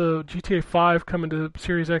about the GTA 5 coming to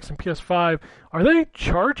Series X and PS5. Are they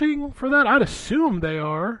charging for that? I'd assume they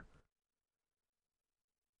are.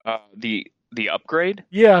 The upgrade?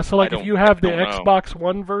 Yeah, so like I if you have the don't know. Xbox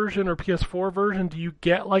One version or PS4 version, do you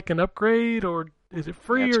get like an upgrade, or is it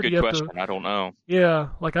free, That's a or do good you have question. to? I don't know. Yeah,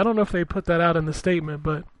 like I don't know if they put that out in the statement,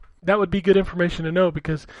 but that would be good information to know,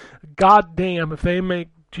 because goddamn, if they make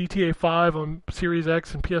GTA 5 on Series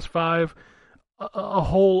X and PS5 a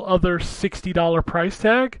whole other $60 price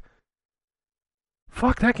tag,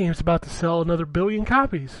 fuck, that game's about to sell another 1 billion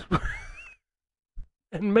copies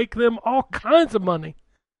and make them all kinds of money.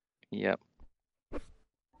 Yep.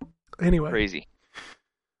 Anyway. Crazy.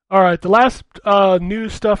 All right, the last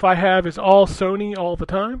news stuff I have is all Sony all the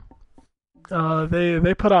time.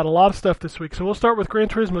 They put out a lot of stuff this week. So we'll start with Gran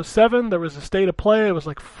Turismo 7. There was a state of play. It was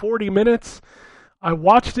like 40 minutes. I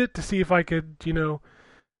watched it to see if I could,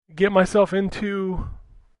 get myself into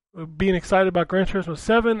being excited about Gran Turismo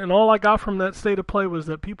 7, and all I got from that state of play was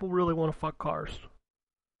that people really want to fuck cars.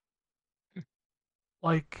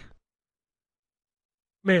 Like,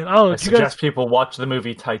 man, I don't know. I suggest people watch the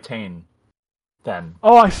movie Titan then.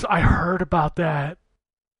 Oh, I heard about that.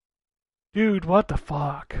 Dude, what the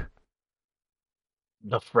fuck?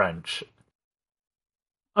 The French.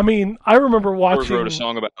 I mean, I remember Ford watching... wrote a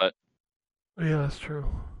song about it. Yeah, that's true.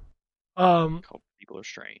 Called People Are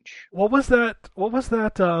Strange. What was that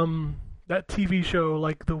that TV show,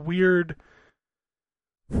 like the weird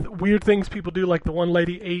things people do, like the one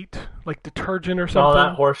lady ate like detergent or something? Oh,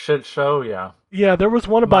 that horseshit show, yeah. Yeah, there was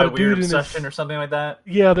one about My a dude Weird in his... Obsession or something like that.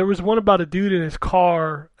 Yeah, there was one about a dude in his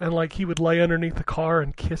car, and like he would lay underneath the car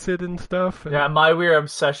and kiss it and stuff. And... Yeah, My Weird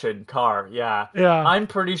Obsession car, yeah. Yeah. I'm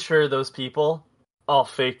pretty sure those people all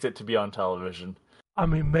faked it to be on television. I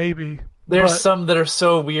mean, maybe. There's but... some that are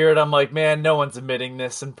so weird, I'm like, man, no one's admitting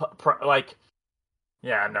this, and like,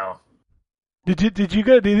 yeah, no. Did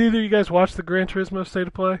either of you guys watch the Gran Turismo State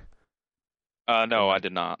of Play? No, I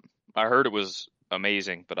did not. I heard it was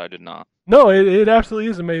amazing, but I did not. No, it absolutely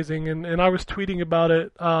is amazing, and I was tweeting about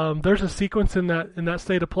it. There's a sequence in that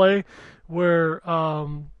State of Play where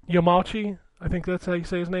Yamauchi, I think that's how you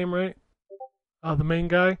say his name, right? The main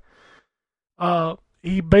guy.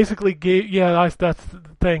 He basically gave... Yeah, that's...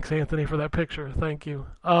 Thanks, Anthony, for that picture. Thank you.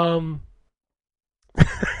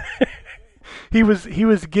 He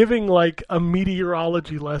was giving like a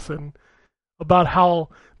meteorology lesson about how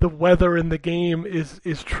the weather in the game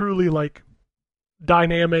is truly like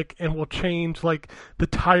dynamic and will change, like the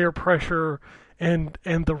tire pressure and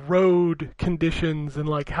the road conditions, and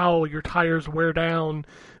like how your tires wear down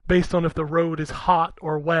based on if the road is hot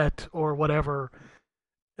or wet or whatever.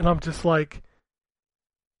 And I'm just like,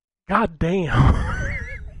 God damn.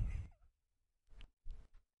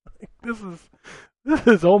 This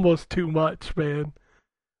is almost too much, man.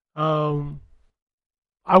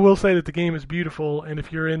 I will say that the game is beautiful, and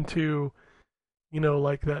if you're into,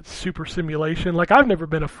 like that super simulation, like I've never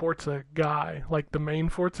been a Forza guy. Like the main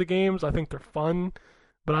Forza games, I think they're fun,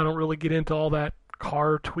 but I don't really get into all that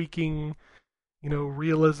car tweaking,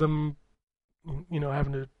 realism,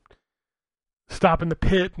 having to stop in the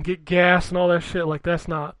pit and get gas and all that shit. Like that's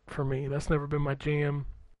not for me. That's never been my jam.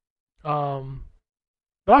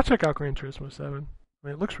 But I'll check out Gran Turismo 7. I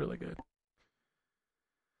mean, it looks really good.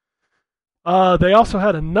 They also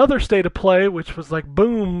had another state of play, which was like,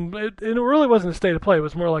 boom. It really wasn't a state of play. It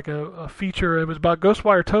was more like a feature. It was about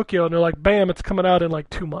Ghostwire Tokyo, and they're like, bam, it's coming out in like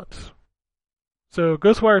 2 months. So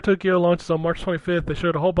Ghostwire Tokyo launches on March 25th. They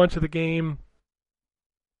showed a whole bunch of the game.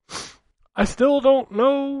 I still don't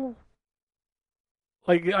know.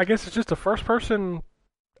 Like, I guess it's just a first-person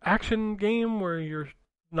action game where you're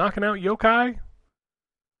knocking out yokai.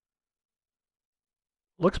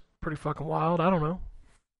 Looks pretty fucking wild. I don't know.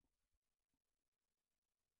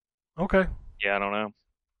 Okay. Yeah, I don't know.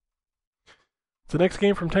 It's the next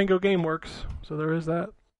game from Tango Gameworks, so there is that.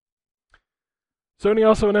 Sony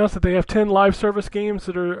also announced that they have 10 live service games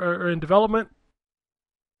that are in development.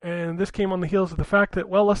 And this came on the heels of the fact that,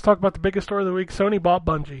 well, let's talk about the biggest story of the week. Sony bought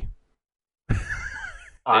Bungie.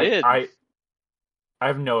 I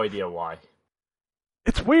have no idea why.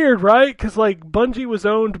 It's weird, right? Because, like, Bungie was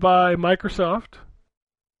owned by Microsoft,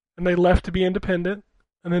 and they left to be independent.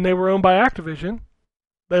 And then they were owned by Activision.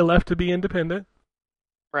 They left to be independent.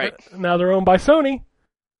 Right. Now they're owned by Sony.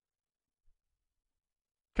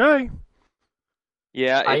 Okay.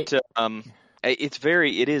 Yeah, it's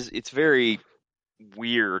very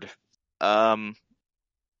weird.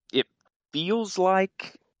 It feels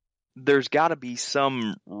like there's got to be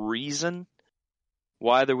some reason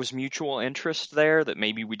why there was mutual interest there that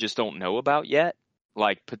maybe we just don't know about yet,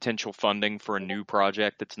 like potential funding for a new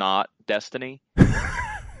project that's not Destiny.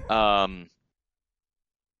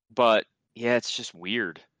 But yeah, it's just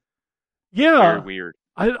weird. Yeah. Very weird.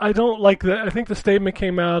 I don't like that. I think the statement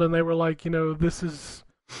came out and they were like, this is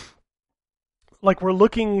like, we're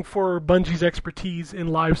looking for Bungie's expertise in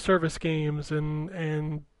live service games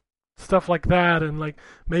and stuff like that. And like,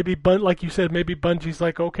 maybe, like you said, maybe Bungie's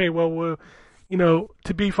like, okay, well,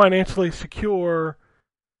 to be financially secure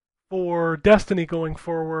for Destiny going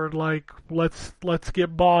forward, like, let's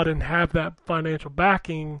get bought and have that financial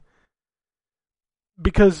backing.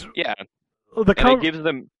 Because yeah, it gives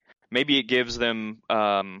them. Maybe it gives them.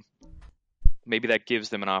 Maybe that gives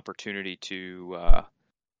them an opportunity to,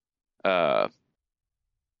 have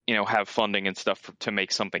funding and stuff to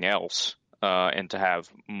make something else, and to have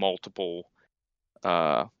multiple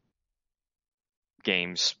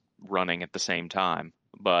games running at the same time.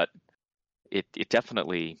 But it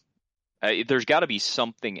definitely. There's got to be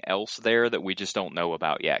something else there that we just don't know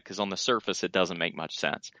about yet. Because on the surface, it doesn't make much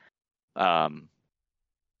sense.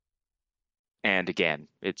 And again,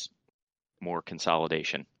 it's more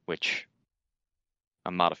consolidation, which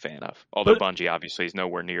I'm not a fan of. Although Bungie obviously is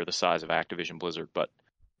nowhere near the size of Activision Blizzard, but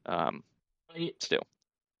still.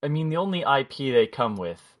 I mean, the only IP they come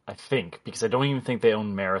with, I think, because I don't even think they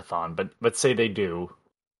own Marathon, but let's say they do.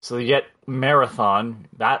 So you get Marathon,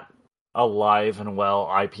 that alive and well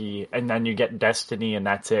IP, and then you get Destiny, and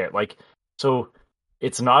that's it. Like, so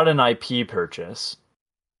it's not an IP purchase.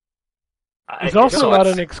 It's also not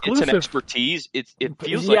an exclusive. It's an expertise. It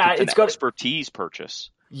feels like it's an expertise purchase.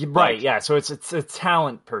 Right, yeah. So it's a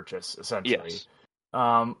talent purchase, essentially. Yes.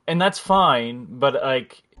 And that's fine, but,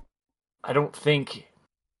 like, I don't think...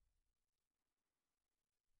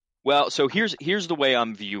 Well, so here's the way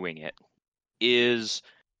I'm viewing it. Here's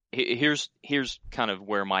kind of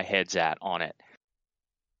where my head's at on it.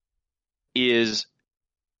 Is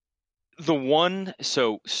the one...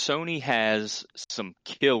 So Sony has some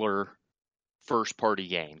killer first-party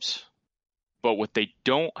games, but what they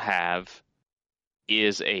don't have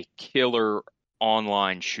is a killer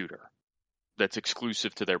online shooter that's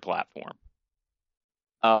exclusive to their platform.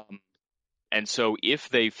 And so if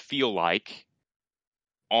they feel like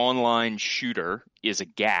online shooter is a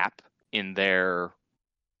gap in their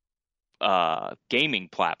gaming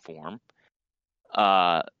platform,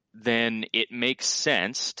 then it makes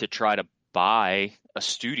sense to try to buy a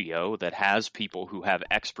studio that has people who have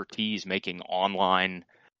expertise making online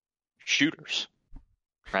shooters,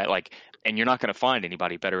 right? Like, and you're not going to find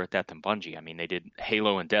anybody better at that than Bungie. I mean, they did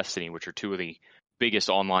Halo and Destiny, which are two of the biggest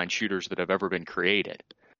online shooters that have ever been created.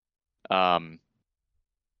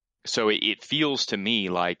 So it feels to me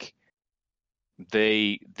like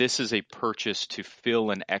this is a purchase to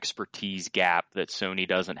fill an expertise gap that Sony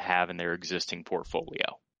doesn't have in their existing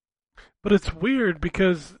portfolio. But it's weird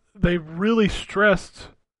because they really stressed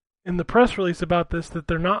in the press release about this that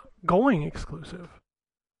they're not going exclusive.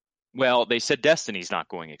 Well, they said Destiny's not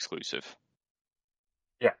going exclusive.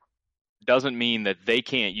 Yeah. Doesn't mean that they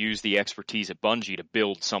can't use the expertise at Bungie to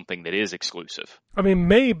build something that is exclusive. I mean,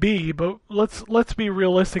 maybe, but let's be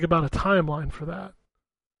realistic about a timeline for that.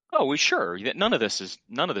 Oh, well, sure. None of this is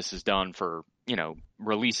done for,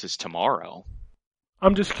 releases tomorrow.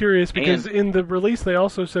 I'm just curious because in the release they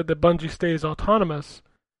also said that Bungie stays autonomous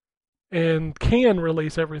and can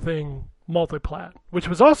release everything multiplat, which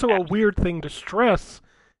was also a weird thing to stress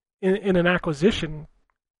in an acquisition.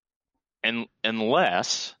 And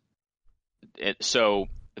unless, so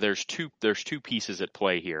there's two pieces at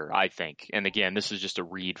play here, I think. And again, this is just a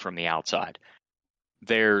read from the outside.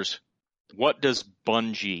 There's what does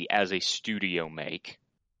Bungie as a studio make,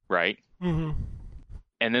 right? Mm-hmm.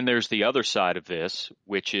 And then there's the other side of this,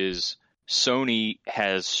 which is Sony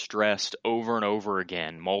has stressed over and over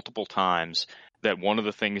again, multiple times, that one of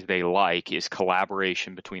the things they like is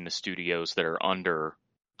collaboration between the studios that are under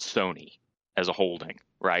Sony as a holding,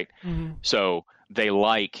 right? Mm-hmm. So they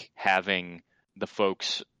like having the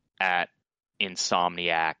folks at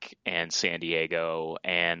Insomniac and San Diego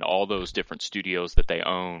and all those different studios that they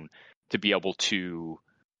own to be able to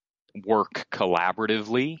work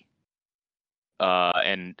collaboratively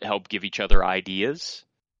and help give each other ideas.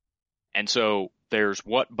 And so there's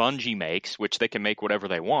what Bungie makes, which they can make whatever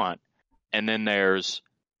they want. And then there's,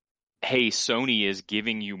 hey, Sony is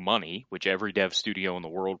giving you money, which every dev studio in the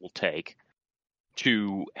world will take,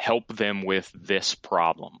 to help them with this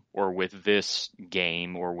problem or with this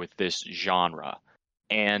game or with this genre.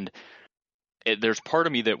 And there's part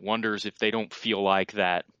of me that wonders if they don't feel like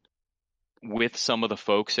that with some of the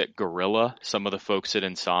folks at Guerrilla, some of the folks at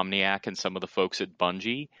Insomniac, and some of the folks at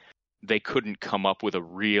Bungie, they couldn't come up with a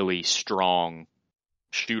really strong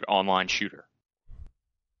online shooter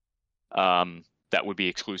that would be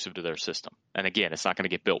exclusive to their system. And again, it's not going to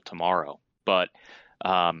get built tomorrow, but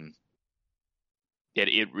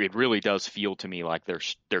it really does feel to me like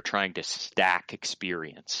they're trying to stack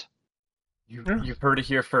experience. You've heard it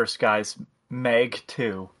here first, guys. Meg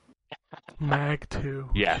 2. Mag 2.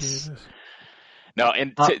 Yes. Jesus. No,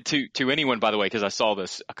 and to anyone, by the way, because I saw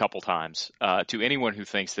this a couple times, to anyone who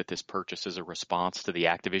thinks that this purchase is a response to the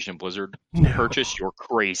Activision Blizzard purchase, you're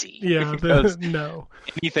crazy. Yeah, because no.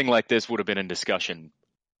 anything like this would have been in discussion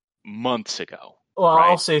months ago. Well, right?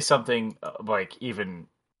 I'll say something like even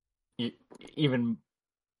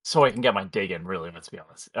so I can get my dig in, really, let's be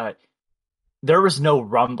honest. There was no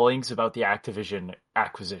rumblings about the Activision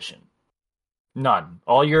acquisition. None.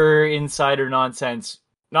 All your insider nonsense,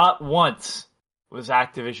 not once was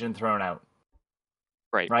Activision thrown out.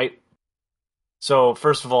 Right? So,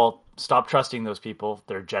 first of all, stop trusting those people.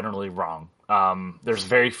 They're generally wrong. There's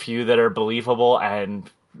very few that are believable, and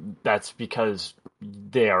that's because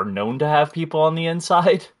they are known to have people on the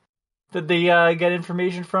inside that they get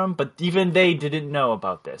information from, but even they didn't know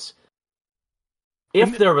about this.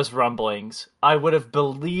 If there was rumblings, I would have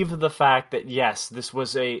believed the fact that, yes, this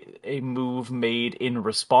was a move made in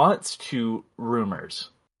response to rumors.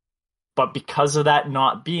 But because of that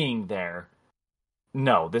not being there,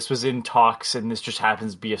 no, this was in talks, and this just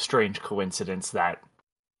happens to be a strange coincidence that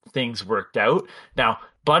things worked out. Now,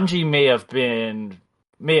 Bungie may have,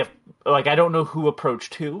 I don't know who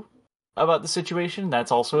approached who about the situation.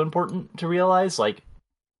 That's also important to realize. Like,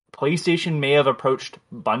 PlayStation may have approached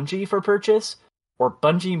Bungie for purchase, or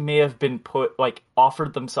Bungie may have been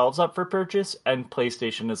offered themselves up for purchase, and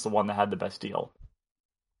PlayStation is the one that had the best deal.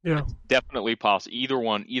 Yeah, Definitely possible.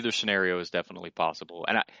 Either scenario is definitely possible,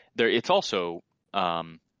 and it's also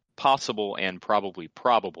possible and probably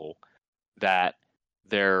probable that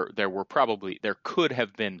there could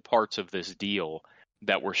have been parts of this deal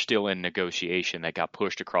that were still in negotiation that got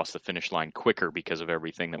pushed across the finish line quicker because of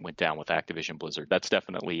everything that went down with Activision Blizzard. That's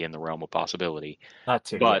definitely in the realm of possibility. That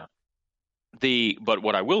too. But yeah. But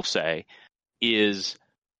what I will say is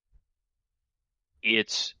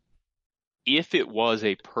if it was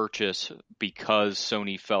a purchase because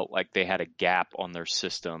Sony felt like they had a gap on their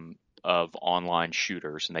system of online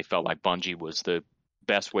shooters and they felt like Bungie was the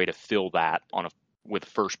best way to fill that with a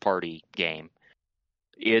first party game,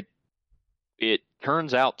 it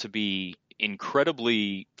turns out to be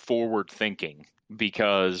incredibly forward thinking,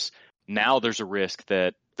 because now there's a risk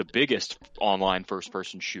that the biggest online first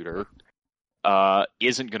person shooter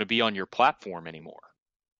isn't going to be on your platform anymore.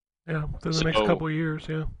 Yeah, for the next couple of years,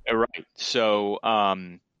 yeah. Right. So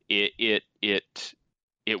it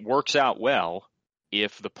works out well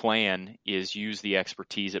if the plan is use the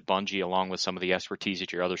expertise at Bungie along with some of the expertise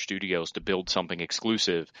at your other studios to build something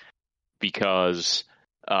exclusive, because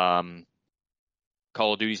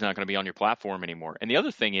Call of Duty's not going to be on your platform anymore. And the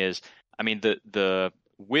other thing is, I mean,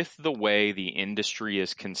 with the way the industry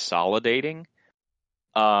is consolidating,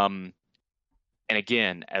 and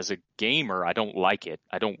again, as a gamer, I don't like it.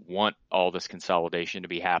 I don't want all this consolidation to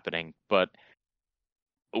be happening. But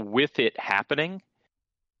with it happening,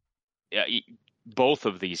 both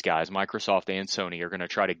of these guys, Microsoft and Sony, are going to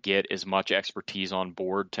try to get as much expertise on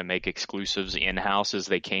board to make exclusives in-house as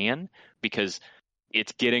they can, because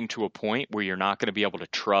it's getting to a point where you're not going to be able to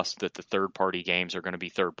trust that the third-party games are going to be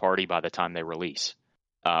third-party by the time they release,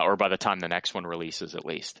 or by the time the next one releases at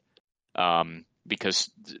least, because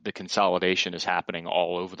the consolidation is happening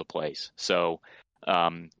all over the place. So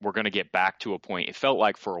we're going to get back to a point. It felt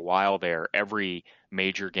like for a while there, every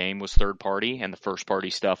major game was third-party, and the first-party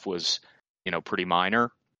stuff was, pretty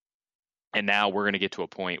minor. And now we're going to get to a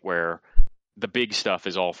point where the big stuff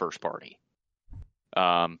is all first-party,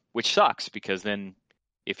 which sucks, because then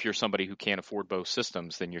if you're somebody who can't afford both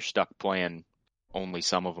systems, then you're stuck playing only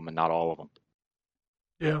some of them and not all of them.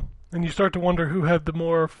 Yeah, and you start to wonder who had the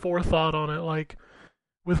more forethought on it. Like,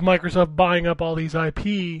 with Microsoft buying up all these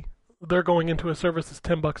IP, they're going into a service that's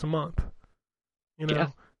 $10 a month. Yeah.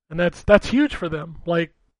 And that's huge for them.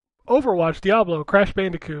 Like, Overwatch, Diablo, Crash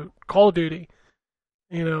Bandicoot, Call of Duty,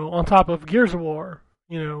 on top of Gears of War,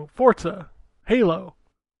 Forza, Halo.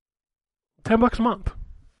 $10 a month.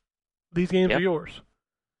 These games are yours.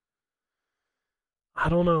 I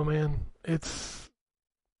don't know, man. It's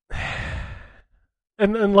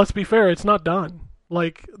and let's be fair, it's not done.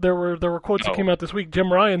 Like, there were quotes that came out this week.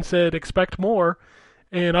 Jim Ryan said, "Expect more,"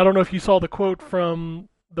 and I don't know if you saw the quote from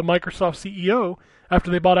the Microsoft CEO after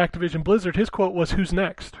they bought Activision Blizzard. His quote was, "Who's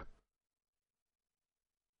next?"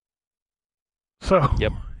 So,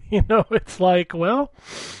 Yep. It's like, well,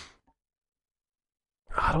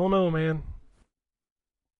 I don't know, man.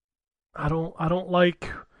 I don't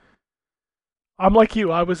like. I'm like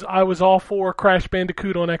you. I was all for Crash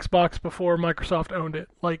Bandicoot on Xbox before Microsoft owned it.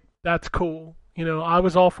 Like, that's cool. I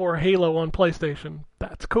was all for Halo on PlayStation.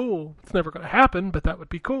 That's cool. It's never going to happen, but that would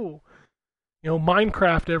be cool.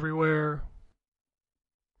 Minecraft everywhere.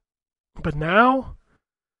 But now,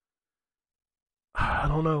 I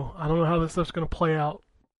don't know. I don't know how this stuff's going to play out.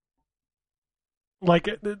 Like,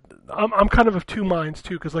 I'm kind of two minds,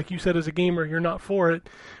 too, because like you said, as a gamer, you're not for it,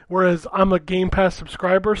 whereas I'm a Game Pass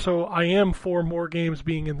subscriber, so I am for more games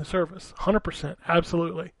being in the service. 100%,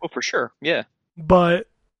 absolutely. Well, for sure, yeah. But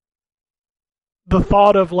the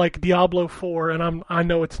thought of, like, Diablo 4, and I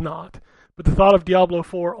know it's not, but the thought of Diablo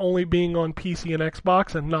 4 only being on PC and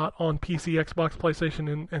Xbox and not on PC, Xbox,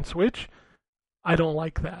 PlayStation, and Switch, I don't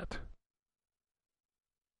like that.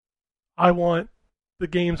 I want the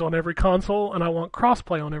games on every console, and I want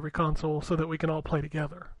crossplay on every console so that we can all play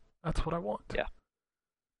together. That's what I want. Yeah.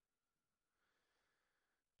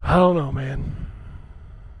 I don't know, man.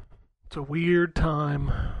 It's a weird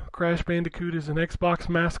time. Crash Bandicoot is an Xbox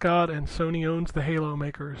mascot, and Sony owns the Halo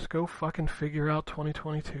makers. Go fucking figure out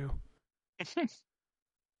 2022. Jesus.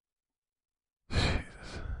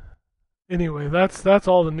 Anyway, that's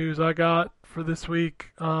all the news I got for this week.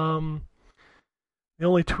 The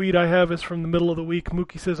only tweet I have is from the middle of the week.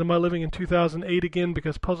 Mookie says, "Am I living in 2008 again?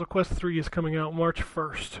 Because Puzzle Quest 3 is coming out March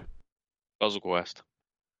 1st. Puzzle Quest.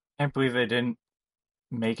 Can't believe they didn't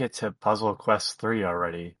make it to Puzzle Quest 3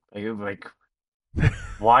 already. Like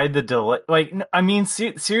why the delay? Like, I mean,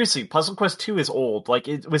 seriously, Puzzle Quest 2 is old. Like,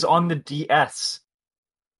 it was on the DS.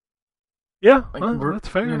 Yeah, Like, that's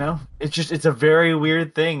fair. It's a very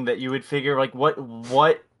weird thing that you would figure, like,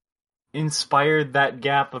 what inspired that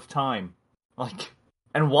gap of time? Like,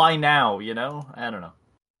 and why now, I don't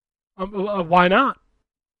know. Why not?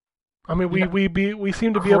 I mean, we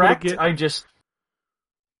seem to be able to get.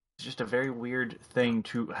 It's just a very weird thing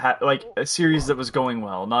to have, like, a series that was going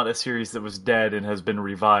well, not a series that was dead and has been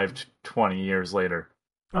revived 20 years later.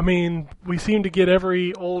 I mean, we seem to get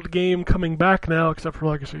every old game coming back now, except for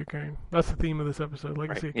Legacy of Kain. That's the theme of this episode.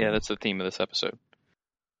 Legacy of Kain. Yeah, that's the theme of this episode.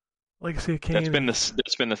 Legacy of Kain. That's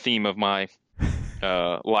been the theme of my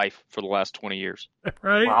life for the last 20 years.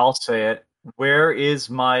 Right? Well, I'll say it. Where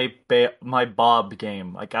is my Bob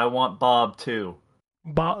game? Like, I want Bob too.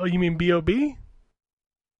 Bob? You mean B.O.B.?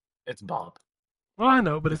 It's Bob. Well, I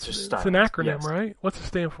know, but it's just an acronym, yes. right? What's it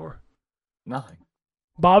stand for? Nothing.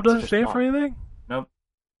 Bob doesn't just stand Bob. for anything? Nope.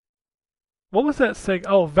 What was that say?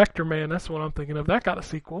 Oh, Vector Man. That's what I'm thinking of. That got a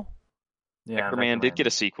sequel. Yeah, Vector Man did get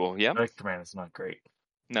a sequel, yeah. Vector Man is not great.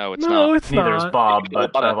 No, it's No, not. it's Neither not. is Bob,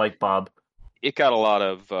 but I like Bob. It got a lot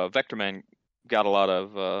of Vector Man got a lot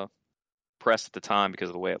of press at the time because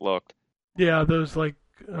of the way it looked. Yeah, those like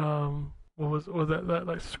what was that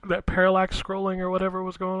like that parallax scrolling or whatever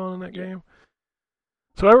was going on in that game.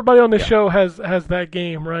 So everybody on this show has that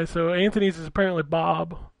game, right? So Anthony's is apparently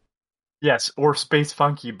Bob. Yes, or Space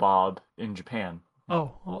Funky Bob in Japan.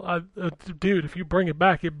 Oh, well, dude, if you bring it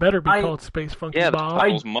back, it better be called Space Funky Yeah, Bob. the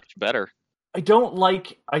title's much better. I don't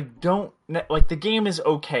like the game is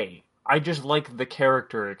okay. I just like the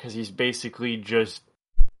character because he's basically just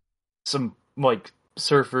some like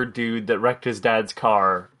surfer dude that wrecked his dad's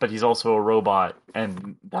car, but he's also a robot,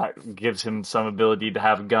 and that gives him some ability to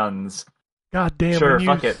have guns. God damn, Sure, when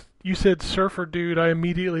fuck it. You said surfer dude, I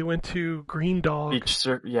immediately went to Green Dog.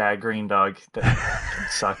 Yeah, Green Dog. That game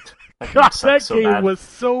sucked. That God, sucked that so game bad. was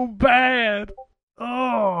so bad.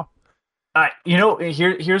 Oh.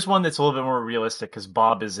 Here's one that's a little bit more realistic because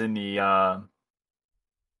Bob is in the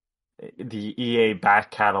EA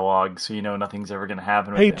back catalog, so nothing's ever going to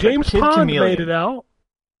happen with Hey, it. But James Kid Pond Chameleon. made it out.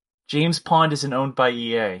 James Pond isn't owned by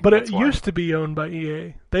EA. But that's it why. used to be owned by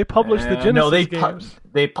EA. They published the Genesis No, games.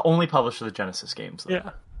 they only publish the Genesis games, though.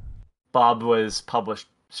 Yeah. Bob was published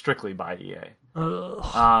strictly by EA.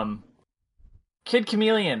 Ugh. Kid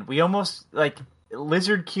Chameleon, we almost,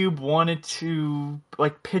 Lizard Cube wanted to,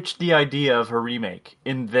 pitch the idea of a remake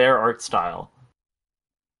in their art style.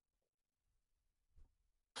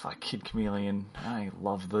 Fuck, Kid Chameleon. I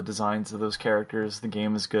love the designs of those characters. The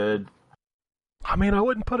game is good. I mean, I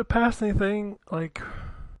wouldn't put it past anything. I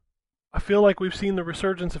feel like we've seen the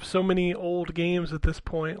resurgence of so many old games at this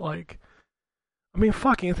point.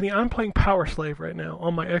 Fuck, Anthony, I'm playing Power Slave right now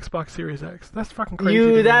on my Xbox Series X. That's fucking crazy.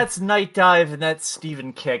 to me. That's Night Dive, and that's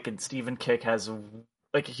Stephen Kick, and Stephen Kick has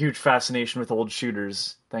a huge fascination with old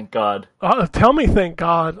shooters. Thank God. Tell me, thank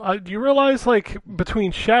God. Do you realize,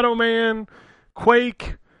 between Shadow Man,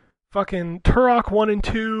 Quake, fucking Turok 1 and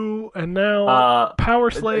 2, and now Power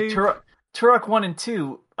Slave? Turok 1 and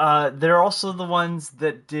 2, they're also the ones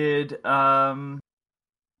that did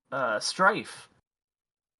Strife.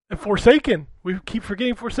 And Forsaken. We keep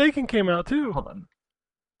forgetting Forsaken came out, too. Hold on.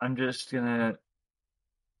 I'm just gonna...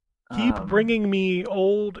 Keep bringing me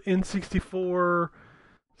old N64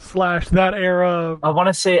 / that era. I want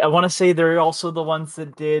to say they're also the ones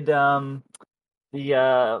that did the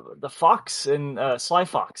Fox and Sly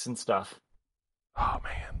Fox and stuff. Oh,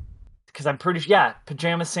 man. Because I'm pretty sure,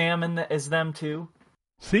 Pajama Sam is them too.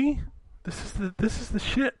 See, this is the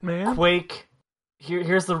shit, man. Quake.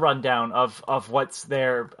 Here's the rundown of what's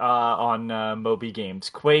there on Moby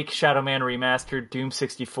Games: Quake, Shadow Man Remastered, Doom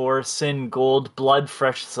 64, Sin Gold, Blood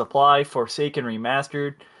Fresh Supply, Forsaken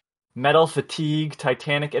Remastered, Metal Fatigue,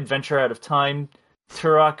 Titanic Adventure Out of Time,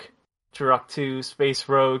 Turok 2, Space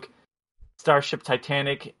Rogue, Starship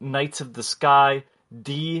Titanic, Knights of the Sky,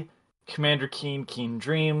 D, Commander Keen, Keen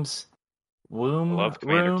Dreams, Womb, Love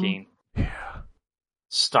Commander Room, Keen. Yeah.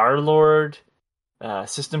 Star-Lord,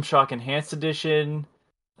 System Shock Enhanced Edition,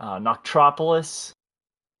 Noctropolis.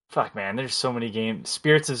 Fuck, man, there's so many games.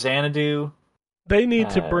 Spirits of Xanadu. They need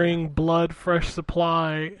to bring Blood, Fresh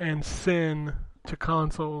Supply, and Sin to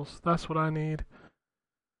consoles. That's what I need.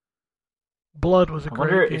 Blood was a I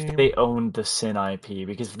wonder great game. if they owned the Sin IP,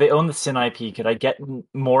 because if they own the Sin IP, could I get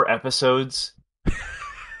more episodes?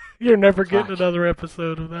 You're never getting Fuck. another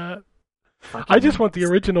episode of that. Fucking- I just want the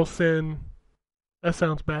original Sin. That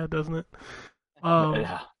sounds bad, doesn't it?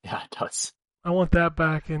 Yeah, it does. I want that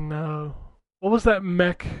back in... what was that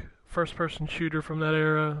mech first-person shooter from that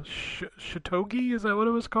era? Shitogi? Is that what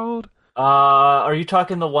it was called? Are you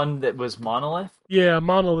talking the one that was Monolith? Yeah,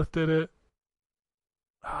 Monolith did it.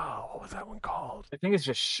 Oh, what was that one called? I think it's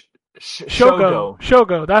just Shogo.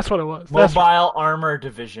 Shogo, that's what it was. That's- Mobile Armor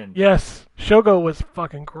Division. Yes, Shogo was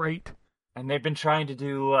fucking great. And they've been trying to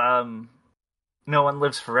do No One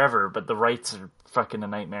Lives Forever, but the rights are fucking a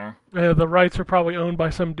nightmare. The rights are probably owned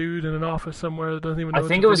by some dude in an office somewhere that doesn't even know I it's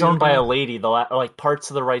think a it was video owned by a game. lady.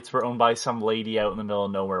 Parts of the rights were owned by some lady out in the middle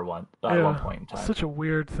of nowhere at one point in time. Such a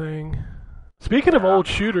weird thing. Speaking of old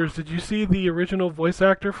shooters, did you see the original voice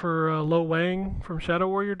actor for Lo Wang from Shadow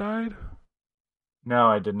Warrior died? No,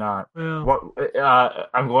 I did not. Yeah. What?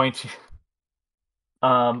 I'm going to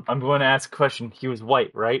ask a question. He was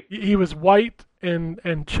white, right? He was white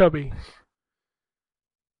and chubby.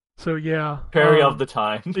 So yeah. Very of the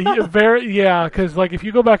time. Because if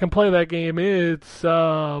you go back and play that game, it's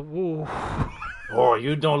ooh. Oh,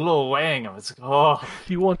 you don't know Wang. I was oh.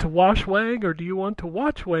 Do you want to wash Wang or do you want to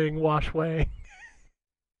watch Wang wash Wang?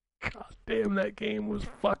 God damn, that game was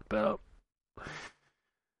fucked up.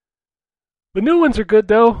 The new ones are good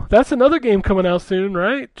though. That's another game coming out soon,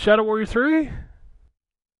 right? Shadow Warrior 3?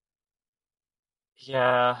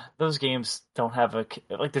 Yeah, those games don't have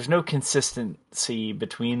there's no consistency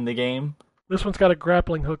between the game. This one's got a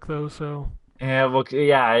grappling hook though, so. Yeah, well,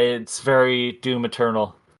 yeah, it's very Doom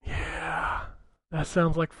Eternal. Yeah. That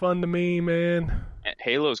sounds like fun to me, man. And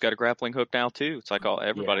Halo's got a grappling hook now too. It's like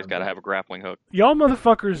everybody's got to have a grappling hook. Y'all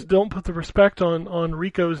motherfuckers don't put the respect on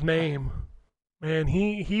Rico's name. Man,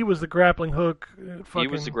 he was the grappling hook. He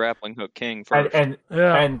was the grappling hook king first. And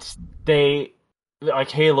Yeah. they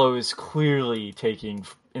Halo is clearly taking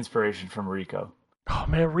inspiration from Rico. Oh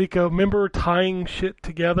man, Rico, remember tying shit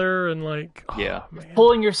together and like, oh, Yeah. man.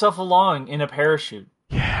 Pulling yourself along in a parachute.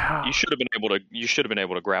 Yeah. You should have been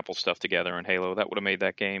able to grapple stuff together in Halo. That would have made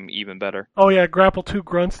that game even better. Oh yeah, grapple two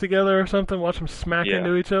grunts together or something. Watch them smack Yeah.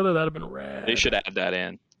 into each other. That'd have been rad. They should add that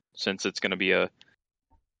in, since it's going to be a They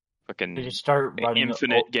fucking just start running.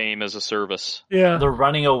 infinite game as a service. Yeah, They're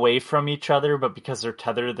running away from each other, but because they're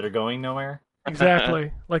tethered, they're going nowhere.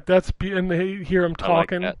 exactly. Like that's and they hear them I like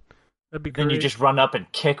talking. that. That'd be great. Then you just run up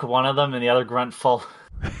and kick one of them, and the other grunt fall.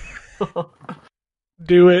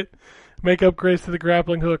 do it. Make upgrades to the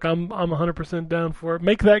grappling hook. I'm 100% down for it.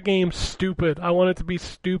 Make that game stupid. I want it to be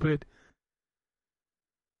stupid.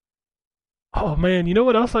 Oh man, you know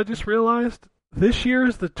what else I just realized? This year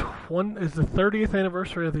is the 30th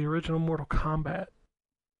anniversary of the original Mortal Kombat.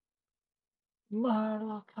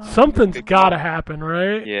 Mortal Kombat. Something's Good got to call. happen,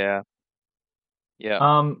 right? Yeah. Yeah.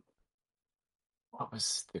 What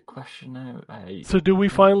was the question? So do we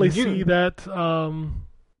finally You- see that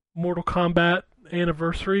Mortal Kombat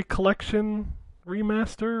Anniversary Collection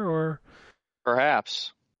remaster, or?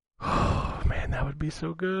 Perhaps. Oh man, that would be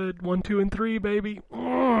so good. 1, 2, and 3, baby.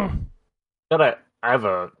 Mm. But I have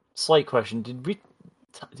a slight question. Did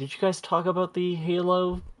you guys talk about the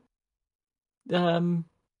Halo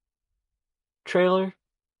trailer?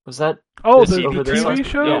 Was that Oh, this the over this TV last-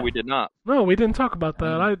 show? No, Yeah. we did not. No, we didn't talk about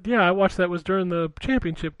that. I watched that. It was during the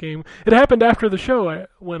championship game. It happened after the show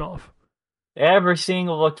went off. Every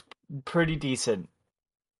single looked pretty decent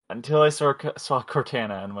until I saw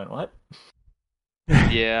Cortana and went, what?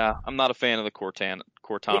 Yeah, I'm not a fan of the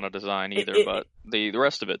Cortana design either, but the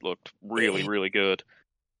rest of it looked really, really good.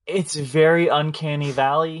 It's very Uncanny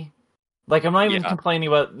Valley. Like, I'm not even Yeah. complaining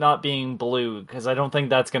about not being blue, because I don't think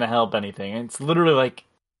that's going to help anything. It's literally like,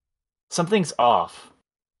 something's off.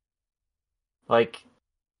 Like,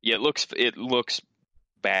 Yeah, it looks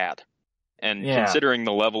bad, and Yeah. considering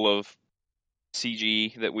the level of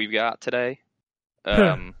CG that we've got today,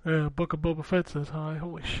 Yeah, Book of Boba Fett says hi.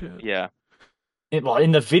 Holy shit. yeah,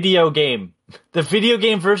 in the video game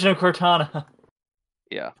version of Cortana,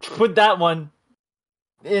 yeah. put that one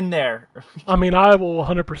in there. I mean, I will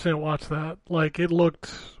 100% watch that. Like, it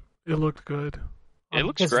looked good. It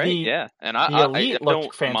looks 'cause great, the- yeah. And the I Elite don't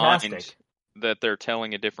looked fantastic. mind that they're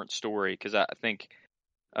telling a different story, because I think,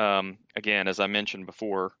 again, as I mentioned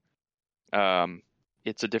before,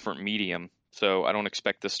 it's a different medium, so I don't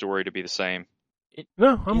expect the story to be the same.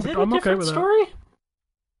 No, Is it a I'm okay different with that. story?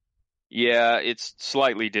 Yeah, it's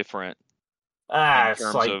slightly different in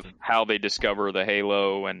terms of how they discover the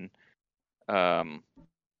Halo and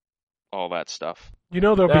all that stuff. You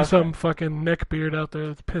know there'll be Okay. some fucking neckbeard out there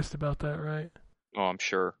that's pissed about that, right? Oh, I'm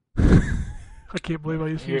sure. I can't believe I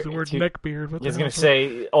used to use the Here, word too- neckbeard. What I was the gonna hell?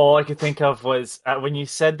 say, all I could think of was when you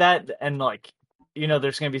said that, and like,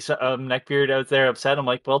 there's gonna be some neckbeard out there upset. I'm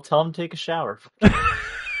like, well, tell him to take a shower.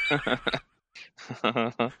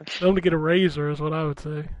 Tell them to get a razor is what I would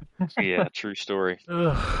say. Yeah, true story.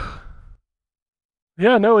 Ugh.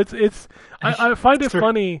 Yeah, no, it's. I find it Sure.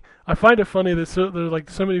 funny. I find it funny that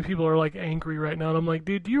so many people are like angry right now, and I'm like,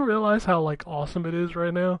 dude, do you realize how like awesome it is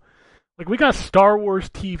right now? Like, we got Star Wars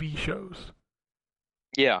TV shows.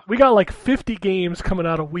 Yeah, We got like 50 games coming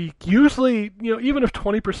out a week. Usually, even if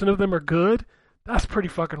 20% of them are good, that's pretty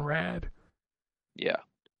fucking rad. yeah.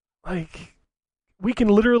 Like, we can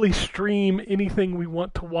literally stream anything we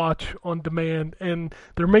want to watch on demand, and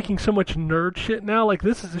they're making so much nerd shit now. Like,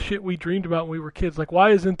 this is the shit we dreamed about when we were kids. Like,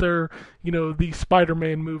 why isn't there, these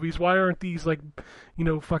Spider-Man movies? Why aren't these, like,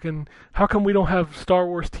 fucking... How come we don't have Star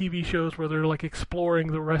Wars TV shows where they're, like,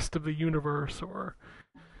 exploring the rest of the universe? Or,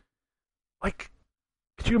 like,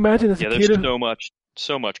 could you imagine as Yeah, a there's kid...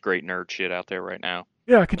 so much great nerd shit out there right now.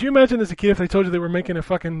 Yeah, could you imagine as a kid if they told you they were making a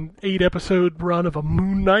fucking 8-episode run of a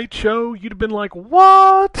Moon Knight show? You'd have been like,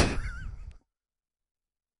 what?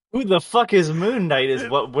 Who the fuck is Moon Knight is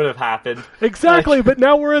what would have happened. Exactly, but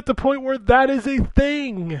now we're at the point where that is a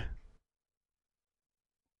thing.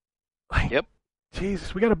 Like, Yep.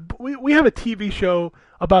 Jesus, we have a TV show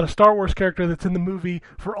about a Star Wars character that's in the movie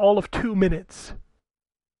for all of 2 minutes.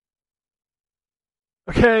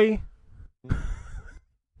 Okay?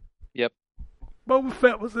 Yep. Boba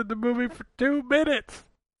Fett was in the movie for 2 minutes.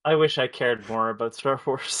 I wish I cared more about Star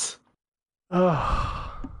Wars.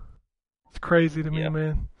 Ugh. It's crazy to me, Yep.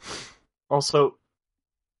 man. Also,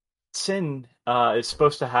 Sin is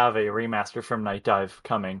supposed to have a remaster from Night Dive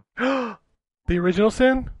coming. The original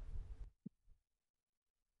Sin?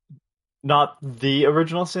 Not the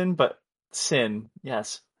original Sin, but Sin.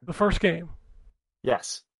 Yes. The first game.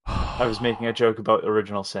 Yes. I was making a joke about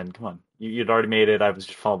original Sin. Come on. You'd already made it. I was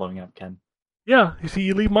just following up, Ken. Yeah, you see,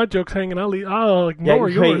 you leave my jokes hanging. I'll ignore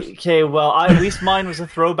yours. Okay, well, at least mine was a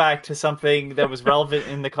throwback to something that was relevant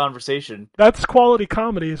in the conversation. That's quality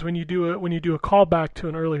comedy. Is when you do a callback to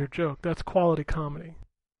an earlier joke. That's quality comedy.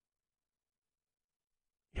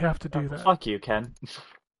 You have to do that. Fuck you, Ken.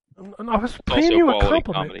 And I was It's paying also you a quality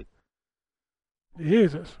compliment. comedy.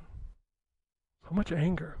 Jesus. So much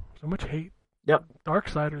anger. So much hate. Yep. Dark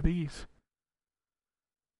side are these.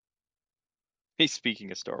 He's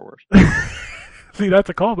speaking of Star Wars. See, that's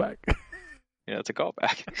a callback. Yeah, it's a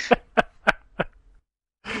callback.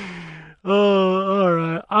 Oh,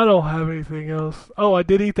 alright. I don't have anything else. Oh, I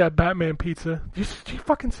did eat that Batman pizza. Did you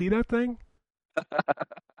fucking see that thing?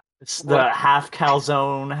 It's the half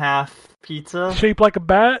calzone, half pizza. Shaped like a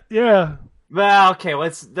bat? Yeah. Well, okay,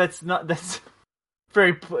 that's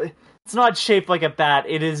very. It's not shaped like a bat.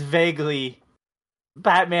 It is vaguely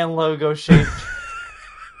Batman logo shaped.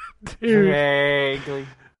 Dude. Vaguely.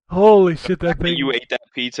 Holy shit, that But thing. you ate that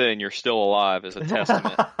pizza and you're still alive is a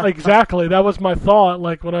testament. Exactly. That was my thought.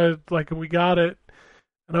 Like when we got it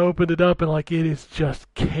and I opened it up and like it is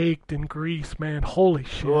just caked in grease, man. Holy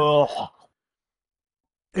shit. Ugh.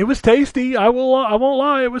 It was tasty. I won't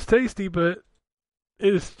lie, it was tasty, but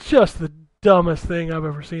it is just the dumbest thing I've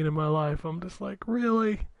ever seen in my life. I'm just like,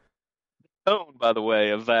 really? Tone, by the way,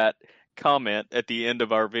 of that comment at the end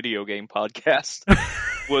of our video game podcast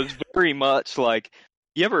was very much like,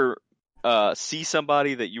 you ever see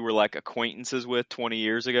somebody that you were like acquaintances with 20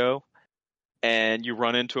 years ago, and you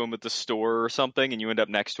run into them at the store or something, and you end up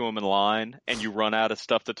next to them in line, and you run out of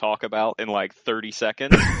stuff to talk about in like 30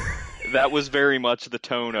 seconds? That was very much the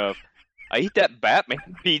tone of, I eat that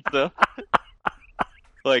Batman pizza.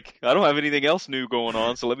 Like, I don't have anything else new going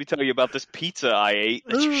on, so let me tell you about this pizza I ate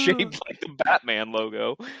that's shaped like the Batman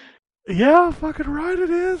logo. Yeah, fucking right it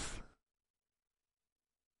is.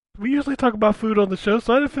 We usually talk about food on the show,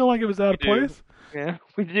 so I didn't feel like it was out of We do. place. Yeah,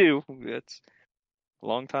 we do. That's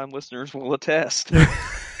long-time listeners will attest.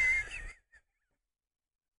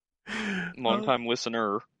 Long-time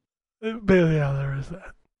listener. But yeah, there is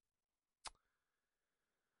that.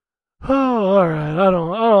 Oh, all right. I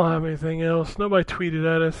don't have anything else. Nobody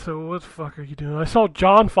tweeted at us, so what the fuck are you doing? I saw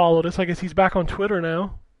John followed us. I guess he's back on Twitter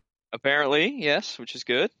now. Apparently, yes, which is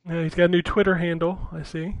good. Yeah, he's got a new Twitter handle. I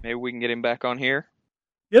see. Maybe we can get him back on here.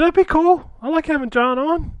 Yeah, that'd be cool. I like having John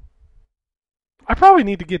on. I probably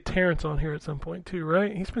need to get Terrence on here at some point too,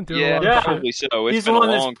 right? He's been doing a lot Yeah. of shit. Probably so. It's He's been the a one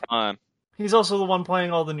that's- long time. He's also the one playing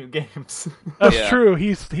all the new games. That's Yeah. true.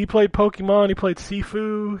 He played Pokemon. He played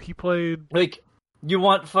Sifu. He played. Like, you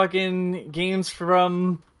want fucking games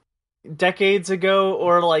from decades ago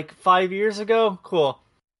or like 5 years ago? Cool.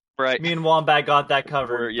 Right. Me and Wombat got that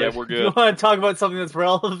covered. Yeah, But we're if good. You want to talk about something that's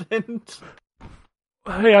relevant?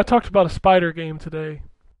 Hey, I talked about a spider game today.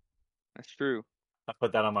 That's true. I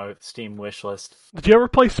put that on my Steam wish list. Did you ever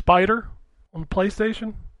play Spider on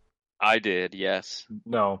PlayStation? I did, yes.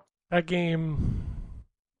 No. That game.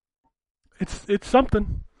 It's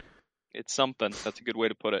something. It's something. That's a good way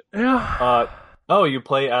to put it. Yeah. Oh, you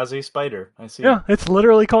play as a spider. I see. Yeah, it's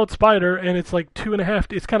literally called Spider, and it's like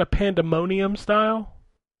 2.5. It's kind of Pandemonium style.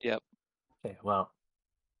 Yep. Okay, well.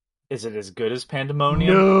 Is it as good as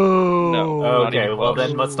Pandemonium? No. No. Not Okay, even well close.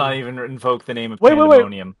 then let's not even invoke the name of Wait.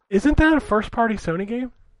 Pandemonium. Isn't that a first-party Sony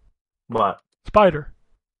game? What? Spider.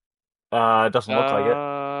 It doesn't look like it.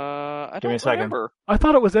 I Give me a don't second. remember. I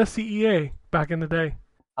thought it was SCEA back in the day.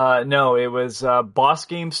 No, it was Boss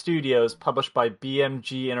Game Studios, published by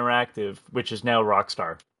BMG Interactive, which is now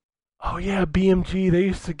Rockstar. Oh yeah, BMG. They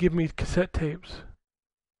used to give me cassette tapes.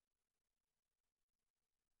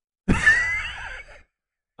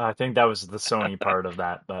 I think that was the Sony part of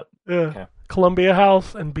that, but Yeah. Okay. Columbia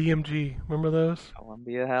House and BMG. Remember those?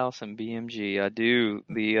 Columbia House and BMG. I do.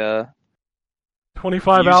 The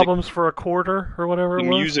 25 Music- albums for a quarter or whatever it was.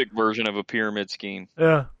 music version of a pyramid scheme.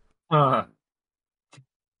 Yeah.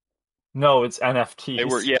 no, it's NFTs. They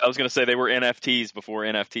were, yeah, I was gonna say they were NFTs before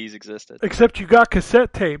NFTs existed. Except you got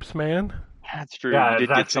cassette tapes, man. That's true. Yeah, you did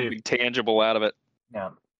that get too. something tangible out of it. Yeah.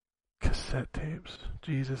 Cassette tapes.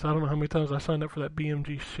 Jesus, I don't know how many times I signed up for that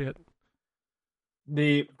BMG shit.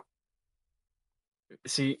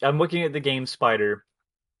 See, I'm looking at the game Spider,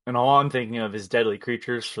 and all I'm thinking of is Deadly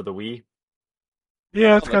Creatures for the Wii.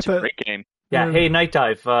 Yeah, it's Oh, got that's a that. great game. Yeah, Yeah. Hey, Night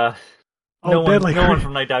Dive. Oh, No Deadly one Creatures.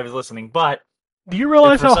 from Night Dive is listening, but Do you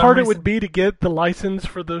realize If for how some hard it reason- would be to get the license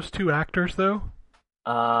for those two actors, though?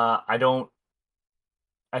 I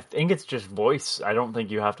think it's just voice. I don't think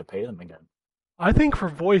you have to pay them again. I think for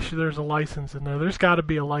voice, there's a license in there. There's got to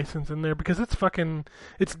be a license in there because it's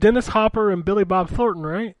Dennis Hopper and Billy Bob Thornton,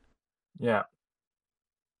 right? Yeah.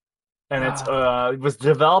 And it was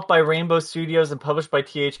developed by Rainbow Studios and published by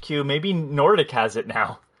THQ. Maybe Nordic has it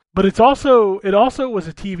now. But it also was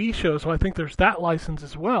a TV show, so I think there's that license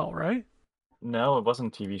as well, right? No, it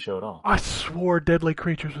wasn't a TV show at all. I swore Deadly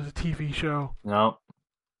Creatures was a TV show. No.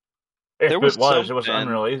 If it was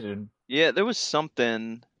unrelated. Yeah, there was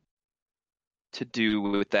something to do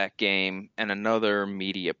with that game and another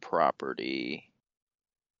media property.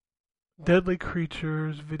 Deadly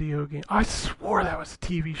Creatures video game. I swore that was a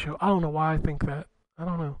TV show. I don't know why I think that. I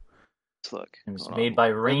don't know. Let's look. It was made by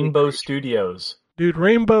Rainbow Studios. Dude,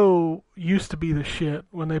 Rainbow used to be the shit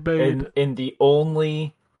when they made... In the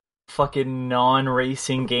only fucking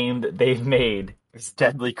non-racing game that they've made is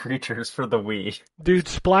Deadly Creatures for the Wii. Dude,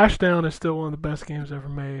 Splashdown is still one of the best games ever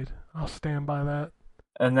made. I'll stand by that.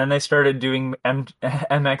 And then they started doing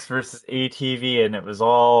MX versus ATV, and it was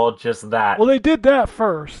all just that. Well, they did that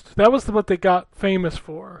first. That was what they got famous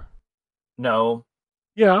for. No.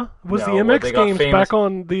 Yeah, it was the MX games back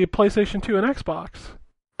on the PlayStation 2 and Xbox.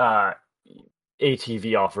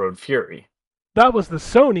 ATV Off-Road Fury. That was the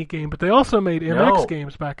Sony game, but they also made MX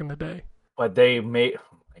games back in the day. But they made...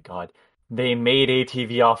 Oh my god. They made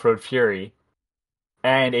ATV Off-Road Fury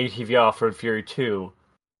and ATV Off-Road Fury 2.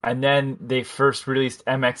 And then they first released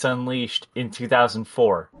MX Unleashed in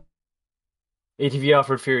 2004. ATV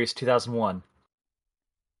Off-Road Fury is 2001.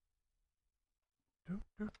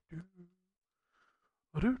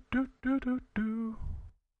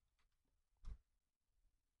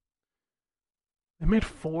 They made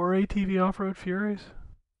 4 ATV Off-Road Furies?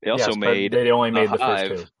 They also made... They only made the Hive.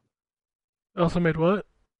 first 2. They also made what?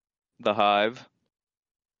 The Hive.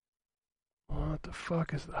 What the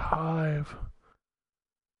fuck is the Hive?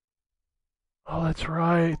 Oh, that's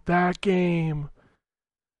right. That game.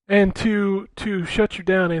 And to shut you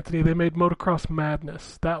down, Anthony, they made Motocross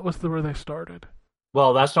Madness. That was where they started.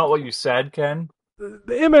 Well, that's not what you said, Ken. The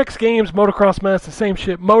MX games, Motocross Madness, the same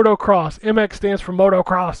shit. Motocross. MX stands for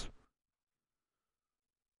Motocross.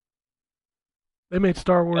 They made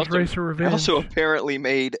Star Wars Racer Revenge. They also apparently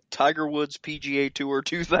made Tiger Woods PGA Tour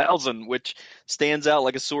 2000, which stands out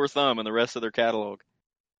like a sore thumb in the rest of their catalog.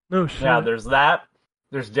 No shit. Yeah, there's that.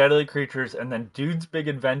 There's Deadly Creatures, and then Dude's Big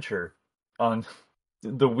Adventure on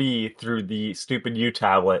the Wii through the stupid U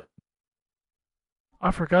tablet.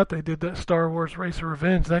 I forgot they did that Star Wars Racer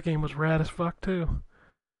Revenge. That game was rad as fuck, too.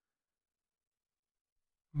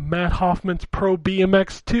 Matt Hoffman's Pro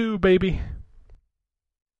BMX 2, baby.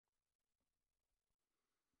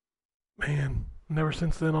 Man, and ever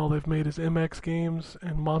since then, all they've made is MX games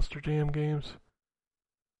and Monster Jam games.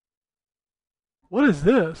 What is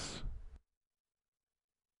this?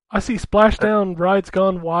 I see Splashdown Rides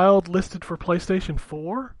Gone Wild listed for PlayStation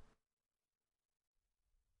 4?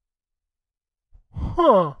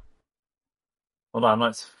 Huh. Hold on,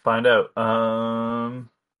 let's find out.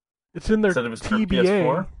 It's in their said it was for TBA.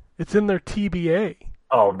 PS4? It's in their TBA.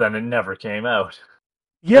 Oh, then it never came out.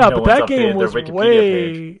 Yeah, No but that one's game updated was their Wikipedia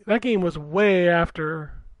page. that game was way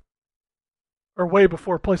after, or way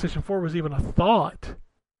before PlayStation 4 was even a thought.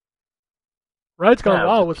 Rides Gone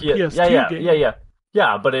Wild was a PS2 game.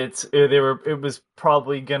 Yeah, but it was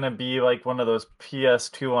probably gonna be like one of those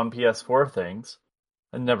PS2 on PS4 things.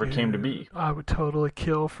 It never came to be. I would totally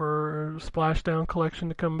kill for Splashdown Collection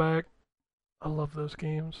to come back. I love those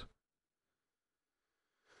games.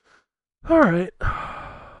 Alright.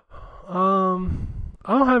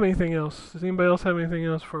 I don't have anything else. Does anybody else have anything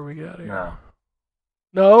else before we get out of here?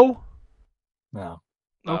 No. No?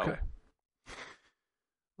 No. Okay.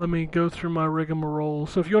 Let me go through my rigmarole.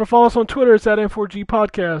 So if you want to follow us on Twitter, it's at N4G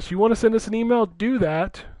Podcast. You want to send us an email, do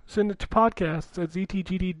that. Send it to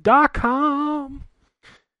podcasts@ztgd.com.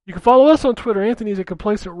 You can follow us on Twitter. Anthony's at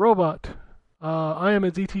Complacent Robot. I am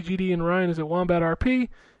at ZTGD and Ryan is at WombatRP.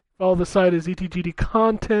 Follow the site at ZTGD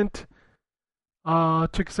Content.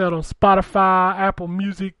 Check us out on Spotify, Apple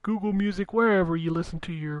Music, Google Music, wherever you listen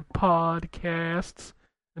to your podcasts.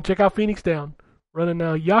 And check out Phoenix Down. Running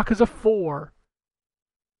now Yakuza 4.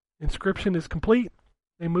 Inscription is complete.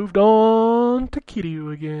 They moved on to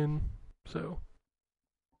Kiryu again. So,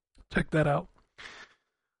 check that out.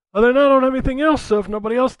 Other than that, I don't have anything else, so if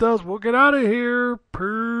nobody else does, we'll get out of here.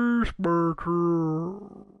 Peace,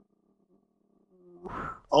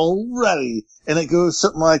 Alrighty. And it goes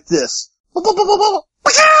something like this.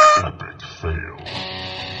 Epic fail.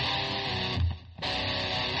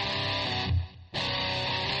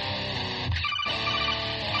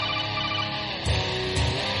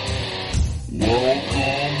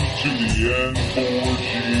 Welcome to the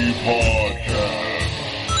N4G Podcast.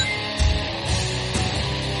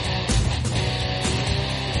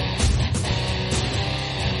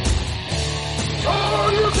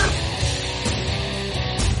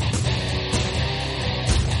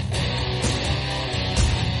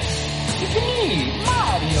 $0.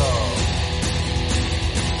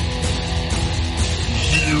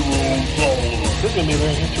 This is going to be a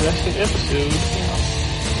very interesting episode.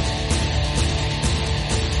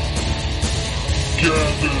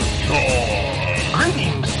 Gather time.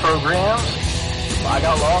 Greetings, programs. I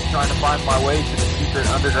got lost trying to find my way to the secret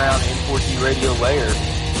underground N4G Radio lair.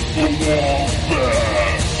 The Wombat.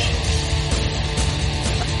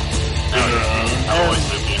 I've always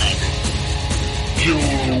lived in angry.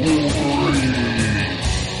 Killer Wolverine.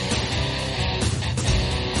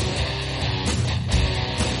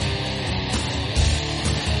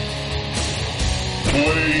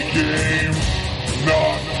 Play games,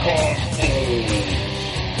 not consoles.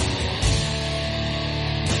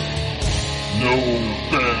 No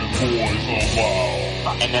fanboys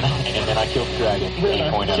allowed. And then I killed the dragon.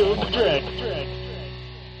 8.0.